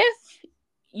 If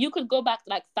you could go back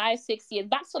like 5-6 years,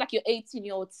 back to like your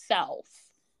 18-year-old self,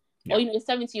 or your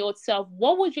 17-year-old self,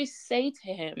 what would you say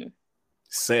to him?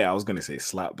 I was gonna say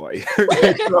slap, but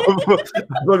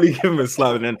I'll probably give him a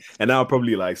slap, and I'll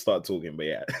probably like start talking. But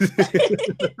yeah,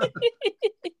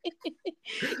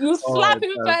 you slap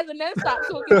him first and then start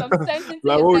talking some sense into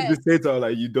like, his what head. would you say to her?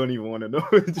 Like, you don't even want to know.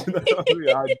 I'd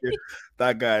give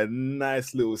that guy a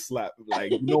nice little slap,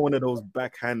 like, you know, one of those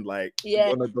backhand, like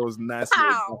one of those nice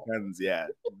little backhands. Yeah,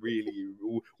 really,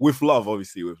 with love,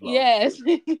 obviously, with love. Yes,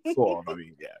 sort of. I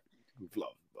mean, yeah, with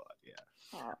love.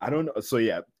 I don't know. So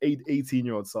yeah,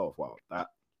 18-year-old self. Wow, that.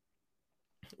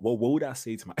 Well, what would I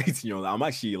say to my 18-year-old? I'm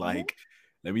actually like,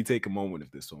 let me take a moment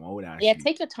of this one. What would I actually? Yeah,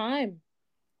 take your time.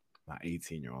 My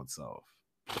 18-year-old self.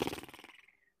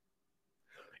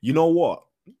 You know what?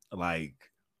 Like,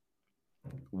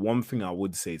 one thing I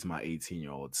would say to my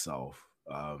 18-year-old self,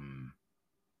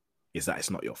 is that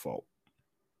it's not your fault.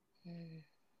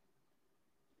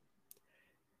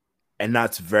 And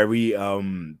that's very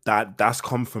that's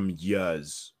come from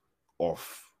years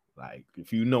of, like,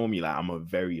 if you know me, like, I'm a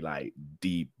very like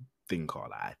deep thinker.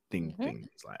 Like, I think things,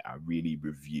 like, I really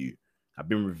review. I've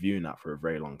been reviewing that for a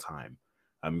very long time,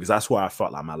 because that's where I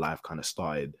felt like my life kind of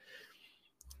started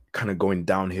kind of going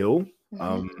downhill,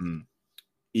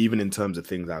 even in terms of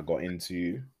things I got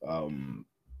into, kind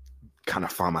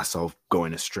of found myself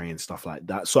going astray and stuff like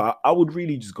that. So I would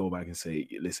really just go back and say,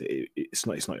 listen, it's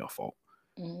not your fault.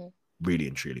 Really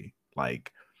and truly.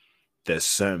 Like, there's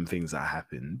certain things that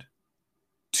happened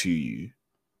to you,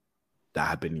 that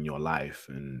happened in your life,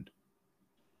 and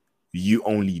you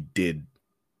only did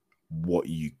what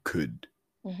you could.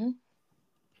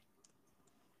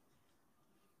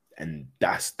 And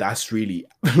that's really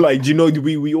like, you know,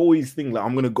 we always think like,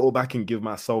 I'm gonna go back and give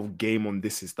myself game on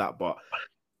this is that, but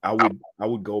I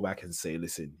would go back and say,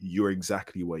 listen, you're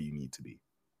exactly where you need to be.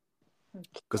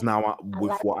 Because now,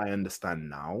 with what I understand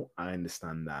now, I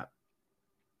understand that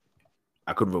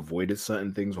I could have avoided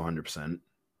certain things 100%.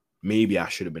 Maybe I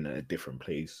should have been in a different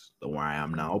place than where I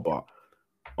am now, but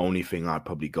only thing I'd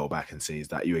probably go back and say is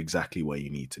that you're exactly where you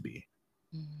need to be.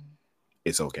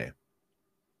 It's okay.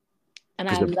 And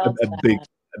I love that.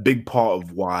 A big part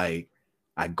of why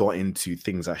I got into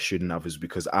things I shouldn't have is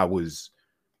because I was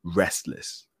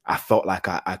restless. I felt like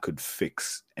I could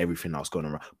fix everything that was going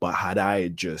on. But had I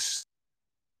just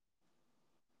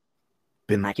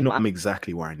been like, you know, I'm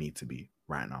exactly where I need to be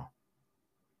right now.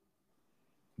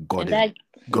 God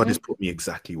has put me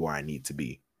exactly where I need to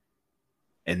be.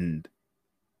 And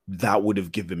that would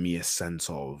have given me a sense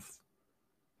of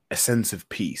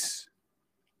peace.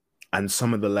 And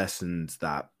some of the lessons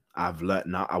that I've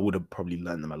learned now, I would have probably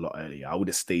learned them a lot earlier. I would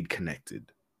have stayed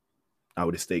connected.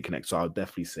 So I would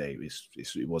definitely say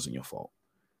it wasn't your fault.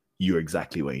 You're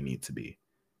exactly where you need to be.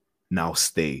 Now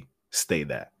stay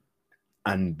there.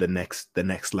 And the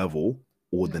next level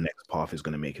or the next path is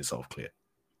going to make itself clear.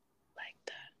 Like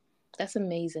that. That's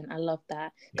amazing. I love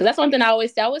that. Because that's one thing I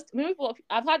always say.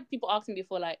 I've had people ask me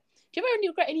before, like, do you ever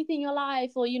regret anything in your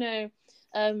life? Or,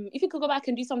 if you could go back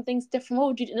and do some things different, what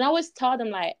would you do? And I always tell them,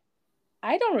 like,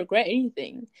 I don't regret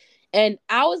anything. And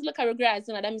I always look at regret as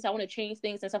that means I want to change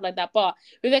things and stuff like that. But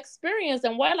with experience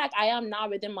and where like I am now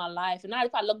within my life, and now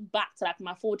if I look back to like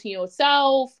my 14-year-old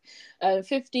self,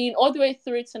 15, all the way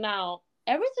through to now,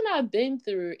 everything I've been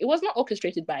through, it was not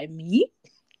orchestrated by me.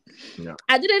 Yeah.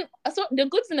 So the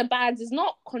goods and the bads is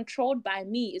not controlled by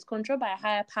me, it's controlled by a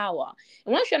higher power.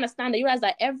 And once you understand that, you realize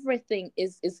that everything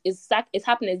is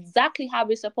happening exactly how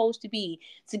it's supposed to be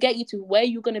to get you to where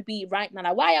you're going to be right now.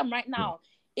 Like where I am right now.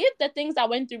 If the things I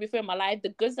went through before in my life, the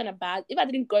goods and the bad, if I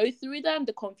didn't go through them,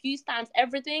 the confused times,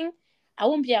 everything, I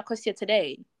wouldn't be at Kosia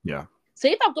today. Yeah. So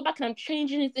if I go back and I'm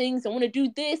changing things and want to do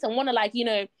this and want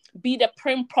to be the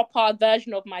prim proper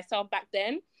version of myself back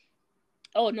then,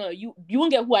 oh no, you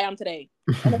won't get who I am today.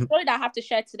 And the story that I have to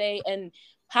share today and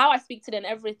how I speak to them and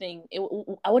everything,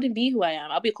 I wouldn't be who I am.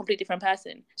 I'll be a completely different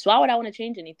person. So why would I want to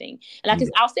change anything?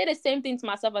 And I'll say the same thing to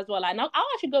myself as well. Like now, I'll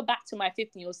actually go back to my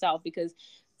 15-year-old self because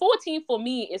 14 for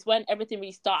me is when everything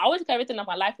really started. I always look at everything in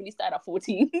my life really started at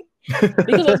 14 because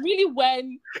it was really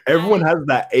when everyone has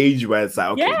that age where it's like,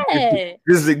 okay,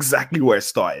 this is exactly where it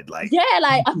started. Like,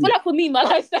 I feel like for me, my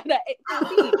life started at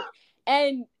 14,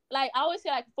 and like I always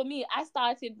say, like for me, I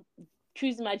started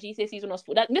choosing my GCSEs when I was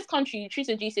 4. In this country, you choose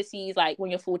your GCSEs like when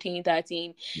you're 14,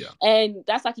 13, and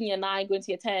that's like in year 9 going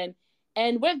to year 10.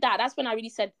 And with that, that's when I really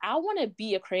said I want to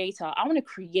be a creator. I want to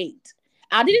create.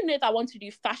 I didn't know if I wanted to do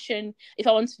fashion, if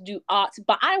I wanted to do art,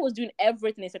 but I was doing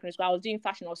everything in secondary school. I was doing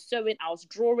fashion, I was sewing, I was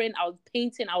drawing, I was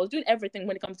painting, I was doing everything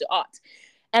when it comes to art.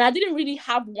 And I didn't really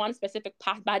have one specific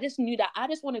path, but I just knew that I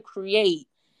just want to create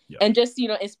and just,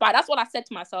 inspire. That's what I said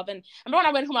to myself. And I remember when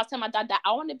I went home, I was telling my dad that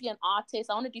I want to be an artist,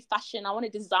 I want to do fashion, I want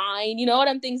to design, all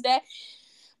them things there.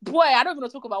 Boy, I don't even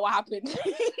want to talk about what happened.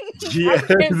 Yeah,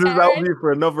 that will be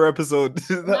for another episode.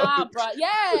 Nah, bro.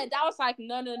 Yeah, that was like,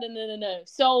 no.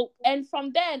 So, and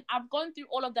from then, I've gone through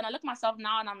all of that. I look at myself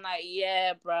now and I'm like,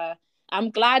 yeah, bro.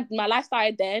 I'm glad my life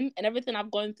started then and everything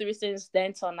I've gone through since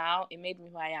then till now, it made me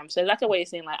who I am. So exactly what you're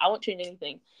saying, like, I won't change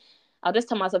anything. I'll just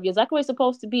tell myself, you're exactly where you're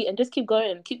supposed to be and just keep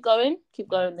going,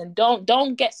 and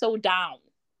don't get so down.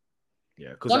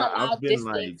 Yeah, because I've been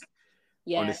like,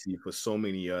 honestly, for so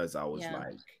many years, I was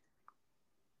like,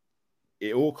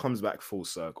 it all comes back full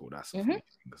circle. That's the funny thing.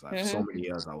 Because like, for so many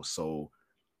years, I was so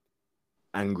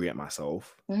angry at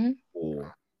myself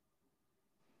for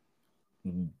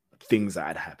things that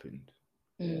had happened.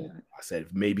 Or I said,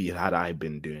 maybe had I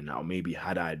been doing that, or maybe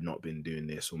had I not been doing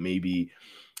this, or maybe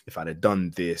if I'd have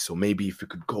done this, or maybe if it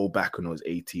could go back when I was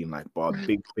 18, like, but a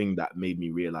big thing that made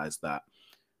me realize that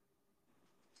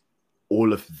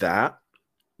all of that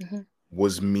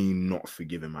was me not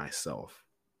forgiving myself.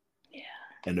 Yeah.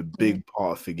 And a big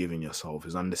part of forgiving yourself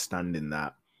is understanding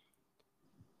that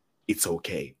it's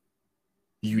okay.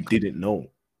 You didn't know.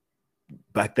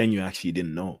 Back then, you actually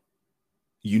didn't know.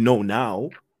 You know now,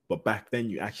 but back then,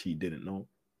 you actually didn't know.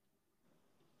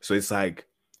 So it's like,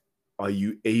 are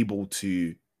you able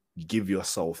to give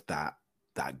yourself that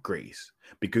grace?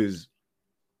 Because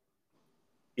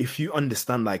if you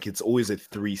understand, like, it's always a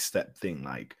 3-step thing.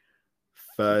 Like,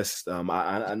 first, I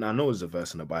know there's a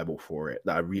verse in the Bible for it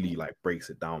that really like breaks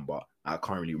it down, but I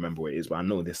can't really remember what it is. But I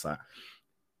know this, like,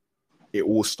 it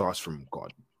all starts from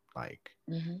God, like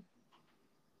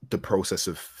the process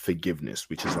of forgiveness,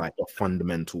 which is like a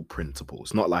fundamental principle.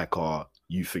 It's not like,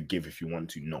 you forgive if you want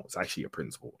to. No, it's actually a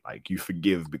principle. Like, you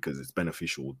forgive because it's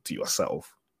beneficial to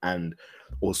yourself, and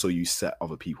also you set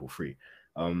other people free.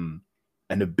 And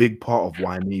a big part of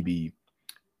why maybe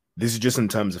this is just in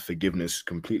terms of forgiveness,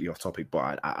 completely off topic,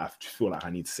 but I feel like I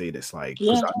need to say this, like,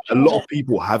 because a lot of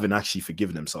people haven't actually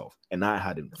forgiven themselves, and I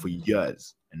hadn't for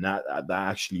years, and that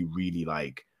actually really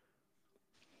like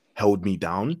held me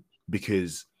down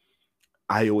because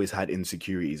I always had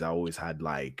insecurities. I always had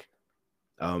like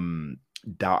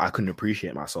doubt. I couldn't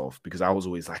appreciate myself because I was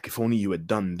always like, if only you had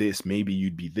done this, maybe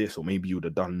you'd be this, or maybe you would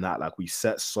have done that. Like, we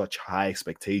set such high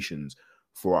expectations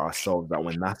for ourselves that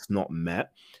when that's not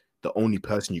met, the only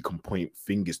person you can point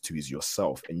fingers to is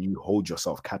yourself, and you hold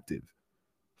yourself captive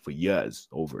for years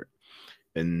over it.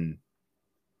 And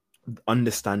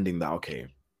understanding that, okay,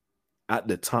 at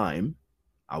the time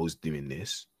I was doing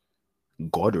this,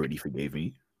 God already forgave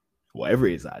me. Whatever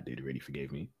it is that I did already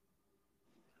forgave me.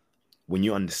 when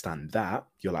you understand that,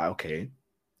 you're like, okay,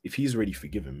 if he's already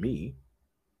forgiven me,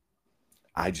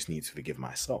 I just need to forgive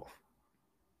myself.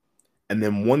 And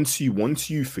then once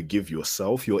you forgive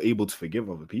yourself, you're able to forgive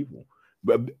other people.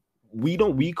 But we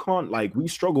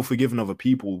struggle forgiving other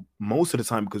people most of the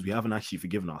time because we haven't actually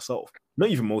forgiven ourselves. Not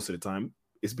even most of the time.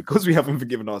 It's because we haven't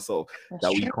forgiven ourselves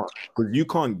that we can't. Because you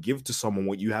can't give to someone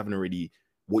what you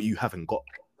haven't got.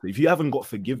 So if you haven't got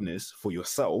forgiveness for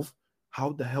yourself,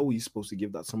 how the hell are you supposed to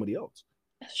give that to somebody else?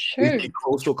 That's true. It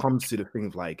also comes to the thing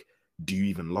of like, do you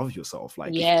even love yourself?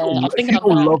 Like, yeah, if you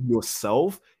don't love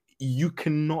yourself, you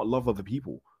cannot love other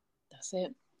people. That's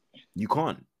it. You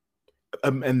can't.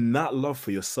 And that love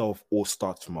for yourself all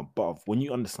starts from above. When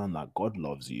you understand that God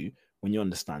loves you, when you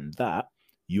understand that,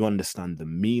 you understand the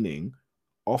meaning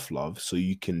of love, so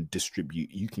you can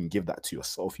distribute, you can give that to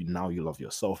yourself. You love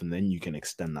yourself, and then you can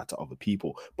extend that to other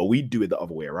people. But we do it the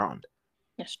other way around.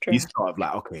 That's true. We start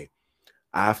like, okay,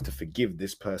 I have to forgive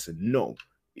this person. No,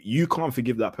 you can't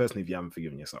forgive that person if you haven't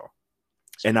forgiven yourself.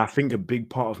 And I think a big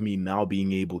part of me now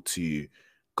being able to,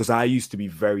 because I used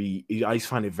to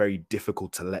find it very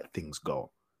difficult to let things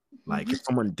go. Like if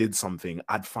someone did something,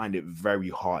 I'd find it very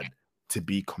hard to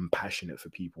be compassionate for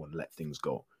people and let things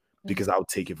go because I would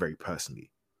take it very personally.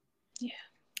 Yeah.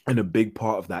 And a big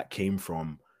part of that came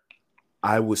from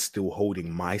I was still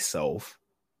holding myself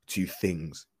to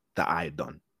things that I had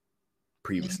done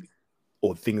previously.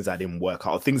 Or things that didn't work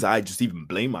out, or things that I just even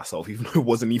blame myself, even though it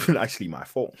wasn't even actually my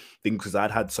fault. Because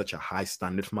I'd had such a high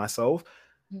standard for myself.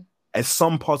 At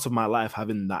some parts of my life,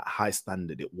 having that high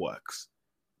standard, it works.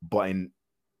 But in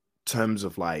terms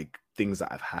of like things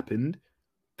that have happened,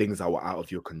 things that were out of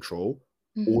your control,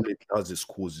 all it does is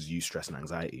causes you stress and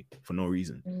anxiety for no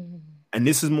reason. And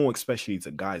this is more especially to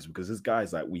guys, because as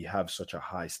guys, like we have such a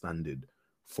high standard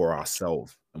for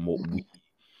ourselves and what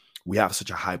we have such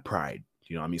a high pride.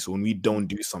 You know what I mean? So when we don't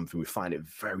do something, we find it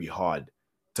very hard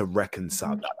to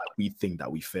reconcile that. Like, we think that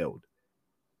we failed.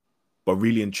 But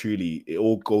really and truly, it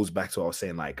all goes back to what I was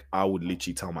saying. Like, I would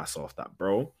literally tell myself that,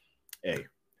 bro, hey,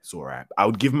 it's all right. I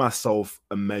would give myself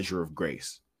a measure of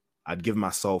grace. I'd give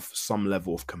myself some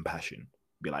level of compassion.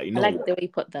 Be like, you know, I like the way you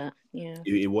put that. Yeah.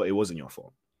 It wasn't your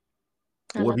fault.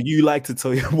 Whether you like to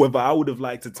tell you, whether I would have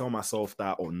liked to tell myself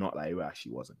that or not, like it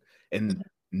actually wasn't. And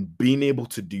being able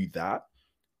to do that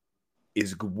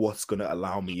is what's going to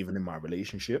allow me, even in my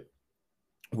relationship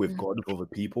with God, with other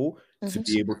people, to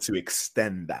be able to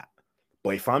extend that.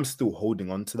 But if I'm still holding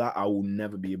on to that, I will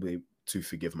never be able to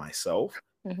forgive myself.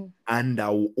 And I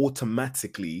will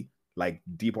automatically, like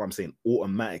deep what I'm saying,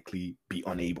 automatically be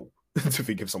unable to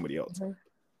forgive somebody else.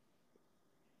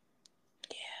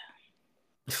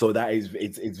 So that is,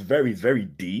 it's very, very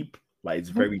deep. Like it's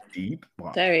very deep.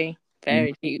 But very,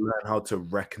 very deep. Learn how to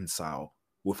reconcile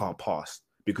with our past,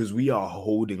 because we are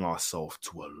holding ourselves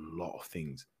to a lot of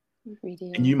things.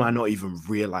 And you might not even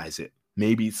realize it.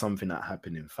 Maybe it's something that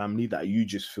happened in family that you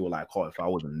just feel like, oh, if I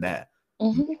wasn't there,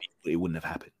 it wouldn't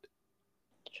have happened.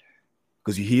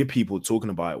 Because you hear people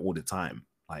talking about it all the time.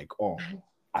 Like, oh,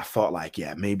 I felt like,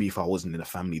 yeah, maybe if I wasn't in a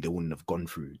family, they wouldn't have gone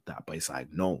through that. But it's like,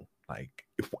 no, like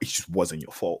it just wasn't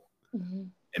your fault.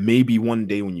 And maybe one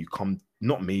day when you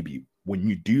when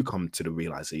you do come to the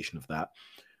realization of that,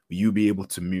 you'll be able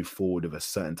to move forward with a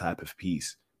certain type of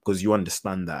peace, because you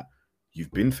understand that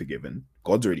you've been forgiven.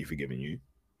 God's already forgiven you.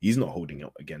 He's not holding it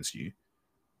against you.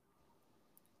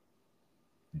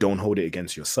 Don't hold it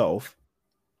against yourself.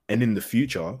 And in the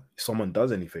future, if someone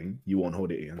does anything, you won't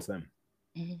hold it against them.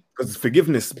 Because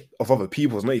forgiveness of other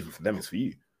people is not even for them, it's for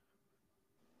you.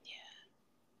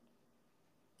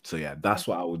 So yeah, that's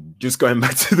what I would, just going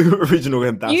back to the original.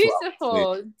 And that's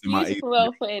beautiful way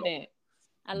of putting it.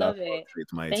 I love it.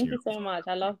 Thank you so much.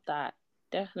 I love that.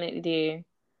 Definitely do.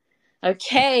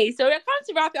 Okay, so we're coming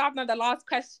to wrap it up now. The last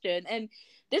question, and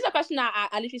this is a question that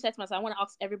I literally said to myself. I want to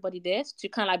ask everybody this to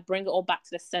kind of like bring it all back to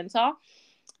the center.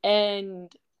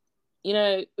 And you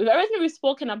know, everything we've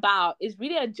spoken about is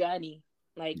really a journey.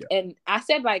 Like, and I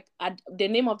said like the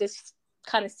name of this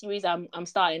kind of series I'm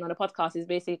starting on the podcast is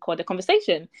basically called The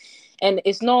Conversation, and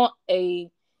it's not a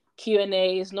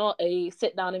Q&A, it's not a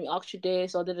sit down and we ask you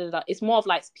this or da. It's more of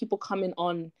like people coming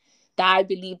on that I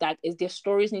believe that is their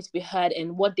stories need to be heard,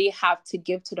 and what they have to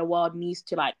give to the world needs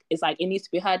to like, it's like it needs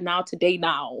to be heard now, today,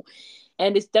 now.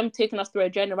 And it's them taking us through a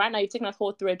journey. Right now, you're taking us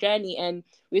all through a journey. And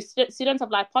with Students of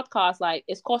Life podcast, like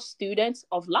it's called Students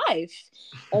of Life.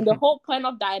 And the whole point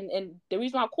of that, and the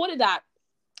reason why I called it that,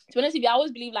 to be honest with you, I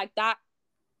always believe like that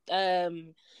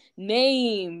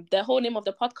name, the whole name of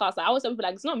the podcast, I always tell people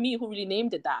like, it's not me who really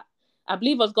named it that. I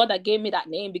believe it was God that gave me that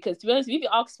name, because to be honest, if you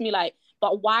ask me like,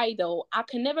 But why though? I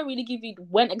can never really give you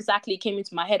when exactly it came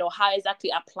into my head or how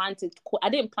exactly I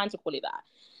didn't plan to call it that.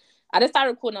 I just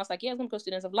started recording. I was like, yeah, I'm going to go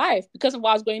students of life because of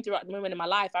what I was going through at the moment in my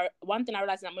life. One thing I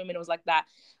realized in that moment was like that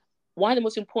one of the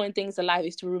most important things in life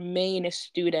is to remain a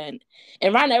student.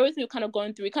 And right now, everything we're kind of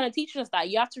going through, it kind of teaches us that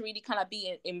you have to really kind of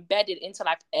be embedded into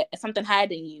like something higher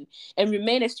than you and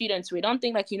remain a student. So we don't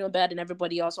think like you know better than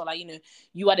everybody else, or like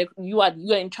you are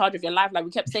in charge of your life. Like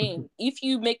we kept saying, if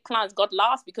you make plans, God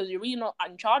laughs because you're really not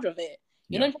in charge of it.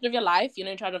 You're not in charge of your life. You're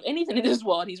not in charge of anything in this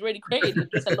world. He's really created. You're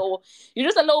just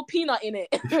a little peanut in it.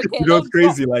 Okay, you know, it's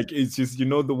crazy. Like, it's just,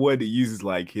 the word it uses,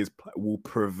 like, his will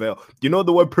prevail. You know,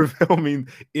 the word prevail means,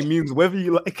 it means whether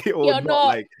you like it or not.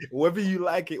 Like, whether you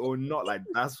like it or not, like,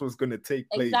 that's what's going to take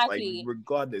place. Exactly. Like,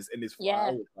 regardless. And it's, I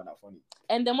always find that funny.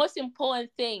 And the most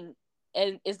important thing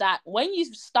is that when you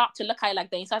start to look at it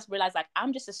like that, you start to realize, like,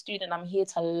 I'm just a student. I'm here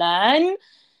to learn.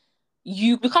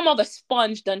 You become more of a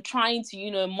sponge than trying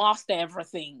to, master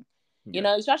everything.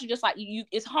 It's actually just like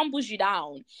it humbles you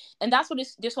down. And that's what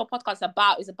this whole podcast is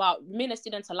about. It's about remaining a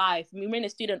student to life, remain a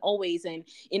student always. And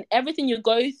in everything you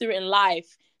go through in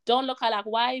life, don't look at like,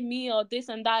 why me or this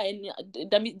and that, and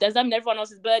does that mean everyone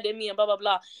else is better than me and blah blah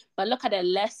blah. But look at the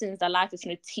lessons that life is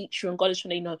going to teach you, and God is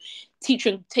trying to teach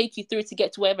you and take you through to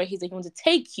get to wherever He wants to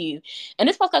take you. And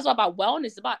this podcast is all about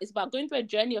wellness. It's about going through a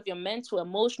journey of your mental,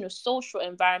 emotional, social,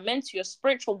 environmental, your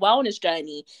spiritual wellness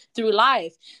journey through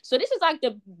life. So this is like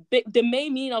the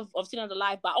main meaning of student of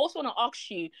life. But I also want to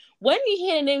ask you, when you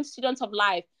hear the name student of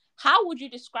life, how would you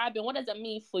describe it? What does it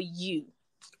mean for you?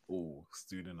 Oh,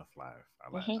 student of life. I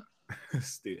like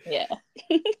that. Yeah.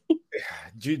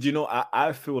 Do you know,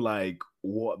 I feel like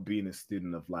what being a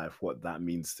student of life, what that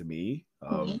means to me,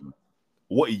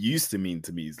 what it used to mean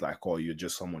to me is like, oh, you're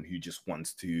just someone who just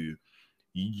wants to,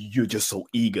 you're just so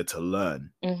eager to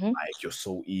learn. Like, you're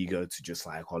so eager to just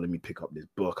like, oh, let me pick up this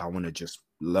book. I want to just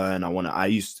learn. I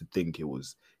used to think it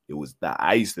was that.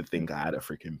 I used to think I had a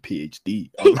freaking PhD.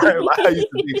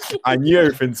 I knew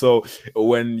everything. So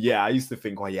when, I used to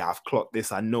think, oh yeah, I've clocked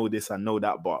this, I know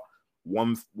that. But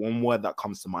one word that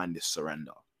comes to mind is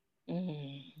surrender.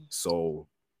 So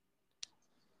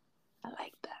I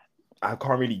like that. I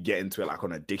can't really get into it like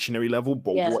on a dictionary level,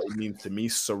 but what it means to me,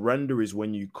 surrender is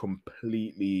when you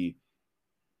completely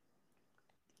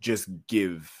just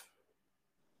give.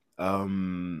 How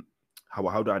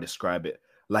do I describe it?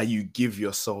 Like, you give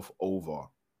yourself over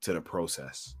to the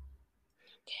process.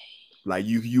 Like,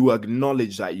 you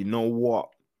acknowledge that, you know what?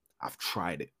 I've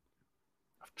tried it.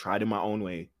 I've tried it my own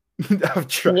way. I've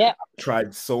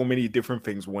tried so many different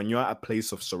things. When you're at a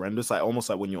place of surrender, it's like almost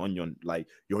like when you're on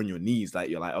your knees, like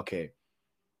you're like, okay,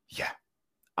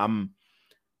 I'm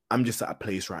just at a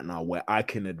place right now where I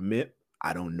can admit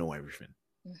I don't know everything.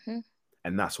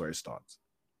 And that's where it starts.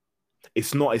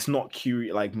 It's not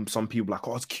curious, like some people like,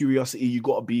 oh, it's curiosity, you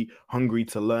got to be hungry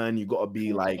to learn, you got to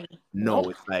be like, no,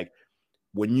 it's like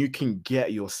when you can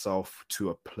get yourself to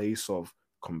a place of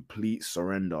complete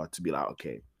surrender to be like,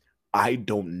 okay, I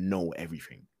don't know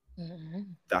everything.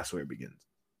 That's where it begins.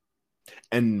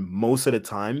 And most of the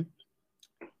time,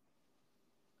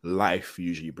 life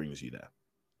usually brings you there.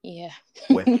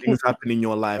 When things happen in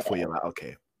your life where you're like,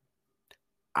 okay,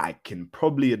 I can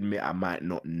probably admit I might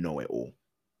not know it all.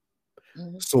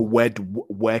 So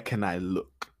where can I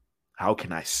look? How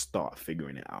can I start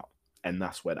figuring it out? And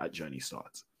that's where that journey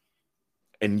starts.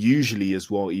 And usually as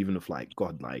well, even if like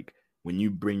God, like when you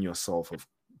bring yourself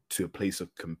to a place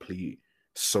of complete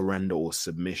surrender or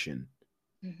submission,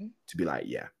 to be like,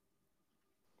 yeah,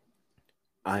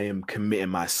 I am committing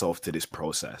myself to this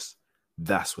process.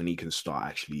 That's when He can start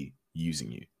actually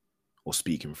using you or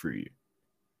speaking through you.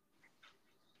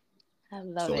 I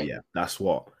love it. So that's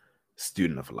what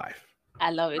student of life. I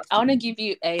love it. I want to give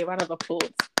you a round of applause.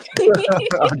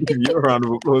 I'll give you a round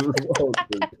of applause as well.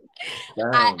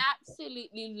 I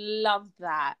absolutely love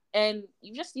that, and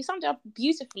you summed it up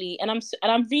beautifully. And I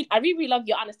really love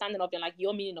your understanding of it, like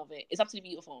your meaning of it. It's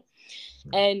absolutely beautiful.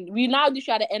 And we now do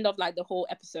at the end of like the whole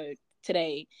episode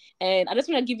today, and I just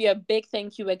want to give you a big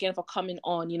thank you again for coming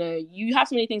on. You have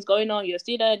so many things going on. You're a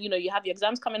student. You have your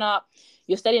exams coming up.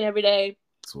 You're studying every day.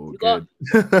 It's all good.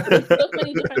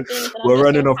 Many different things, we're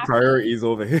running off priorities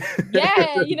over here.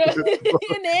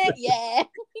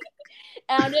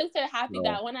 And I'm just so happy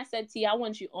that when I said to you, I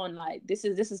want you on, like,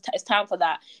 it's time for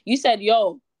that. You said,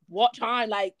 yo, what time?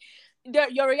 Like,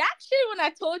 your reaction when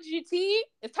I told you, T,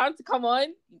 it's time to come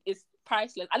on, is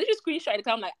priceless. I just screenshot it.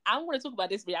 I'm like, I'm going to talk about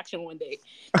this reaction one day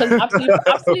because it's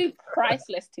absolutely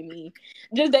priceless to me.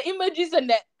 Just the images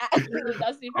and the absolutely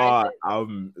priceless.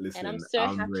 Listen, and I'm so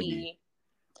happy. Ready.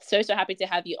 So happy to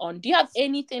have you on. Do you have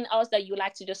anything else that you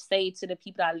like to just say to the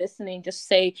people that are listening? Just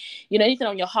say, anything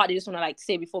on your heart you just want to like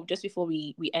say before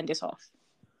we end this off.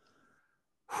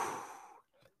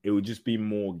 It would just be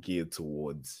more geared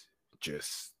towards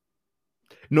just.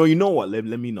 No, you know what? Let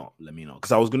me not,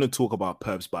 because I was gonna talk about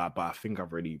perps, but I think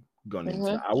I've already gone into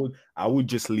that. I would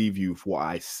just leave you with what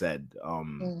I said.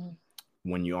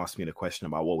 When you asked me the question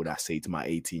about what would I say to my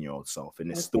 18-year-old self,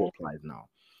 and it still applies now.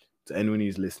 To anyone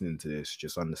who's listening to this,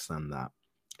 just understand that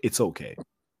it's okay.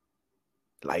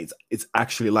 Like it's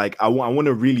actually like I want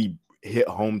to really hit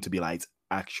home to be like, it's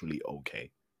actually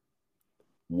okay.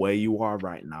 Where you are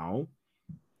right now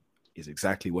is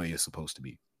exactly where you're supposed to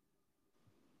be.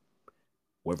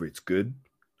 Whether it's good,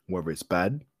 whether it's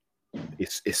bad,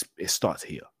 it starts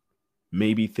here.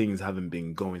 Maybe things haven't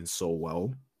been going so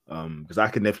well. Because I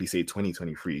can definitely say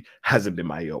 2023 hasn't been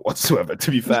my year whatsoever.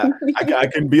 To be fair, I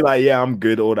can be like, yeah, I'm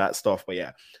good, all that stuff. But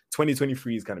yeah,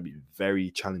 2023 is going to be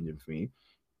very challenging for me.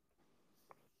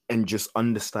 And just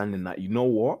understanding that, you know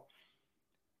what?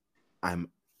 I'm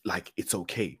like, it's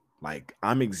okay. Like,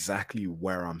 I'm exactly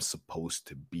where I'm supposed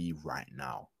to be right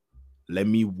now. Let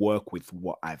me work with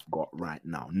what I've got right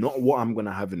now. Not what I'm going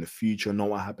to have in the future,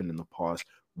 not what happened in the past.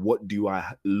 What do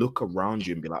I look around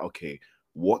you and be like, okay,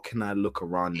 what can I look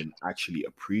around and actually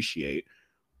appreciate,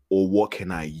 or what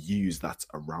can I use that's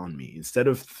around me? Instead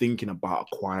of thinking about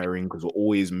acquiring, because we're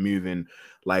always moving,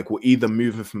 like we're either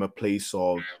moving from a place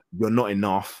of you're not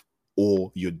enough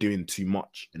or you're doing too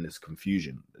much, and there's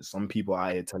confusion. There's some people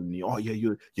out here telling you, oh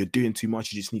yeah, you're doing too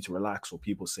much, you just need to relax, or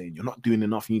people saying you're not doing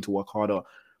enough, you need to work harder.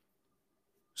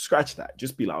 Scratch that.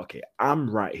 Just be like, okay, I'm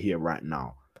right here right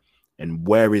now. And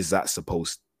where is that?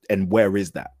 And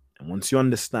once you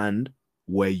understand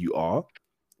where you are,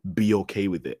 be okay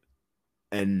with it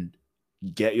and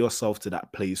get yourself to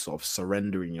that place of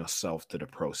surrendering yourself to the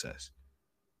process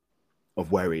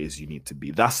of where it is you need to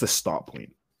be. That's the start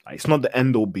point. Like, it's not the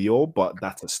end all be all, but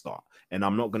that's a start. And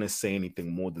I'm not going to say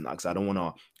anything more than that because I don't want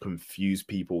to confuse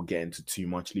people, get into too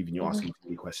much, leaving you asking too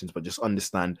many questions, but just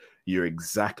understand you're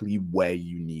exactly where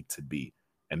you need to be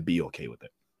and be okay with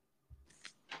it.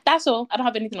 That's all. I don't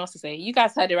have anything else to say. You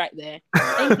guys heard it right there.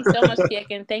 Thank you so much,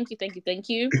 Kiakin. Thank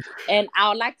you. And I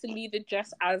would like to leave it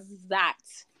just as that.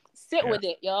 Sit with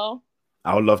it, y'all.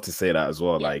 I would love to say that as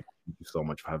well. Yeah. Like, thank you so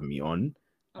much for having me on.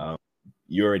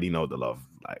 You already know the love.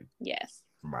 Like, yes,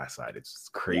 from my side, it's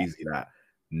crazy that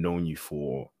known you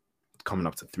for coming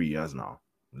up to 3 years now.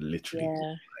 Literally,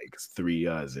 like 3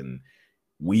 years, and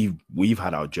we've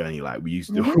had our journey. Like, we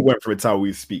used to we went for a time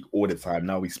we speak all the time.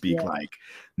 Now we speak like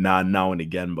now and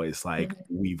again, but it's like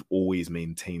we've always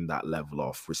maintained that level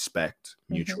of respect,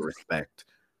 mutual respect,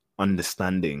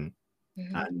 understanding,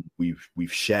 and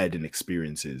we've shared in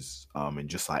experiences and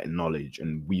just like knowledge,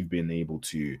 and we've been able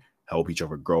to help each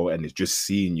other grow. And it's just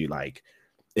seeing you like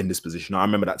in this position. I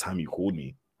remember that time you called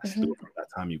me. I still remember that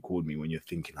time you called me when you're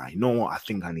thinking, like, you know what, I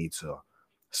think I need to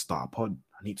start a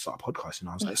podcast. And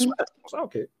I was like, swear. I was like,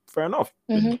 okay, fair enough.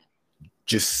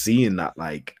 Just seeing that,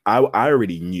 like, I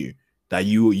already knew that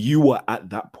you were at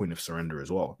that point of surrender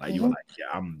as well. Like, you were like, yeah,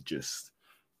 I'm just,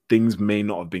 things may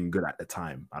not have been good at the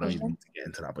time. I don't even need to get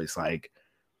into that, but it's like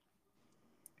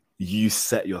you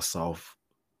set yourself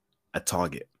a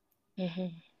target.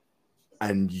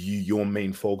 And your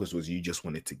main focus was you just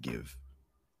wanted to give.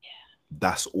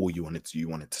 That's all you wanted to. You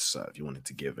wanted to serve. You wanted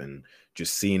to give. And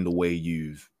just seeing the way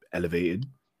you've elevated,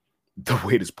 the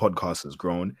way this podcast has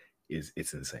grown, it's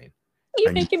insane.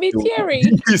 You're making me teary.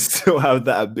 You still have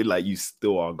that bit, like you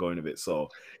still are going a bit. So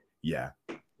yeah,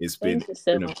 it's been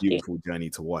a beautiful journey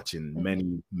to watch, and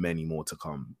many more to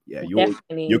come. Yeah,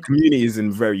 your community is in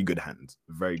very good hands.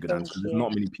 Very good hands. There's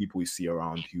not many people we see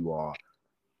around who are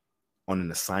on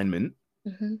an assignment,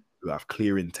 who have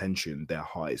clear intention, their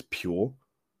heart is pure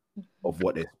of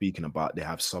what they're speaking about, they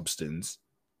have substance,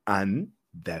 and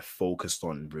they're focused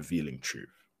on revealing truth.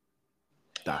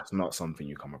 That's not something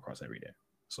you come across every day.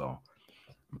 So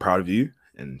I'm proud of you.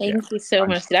 And thank you so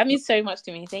much. That means so much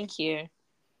to me. Thank you.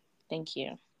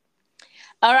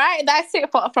 All right, that's it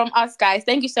from us, guys.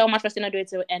 Thank you so much for staying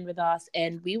to the end with us,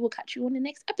 and we will catch you on the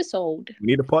next episode. We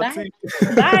need a part 2.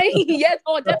 Bye. Yes,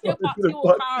 definitely a part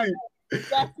 2.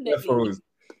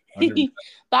 Definitely.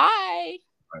 Bye.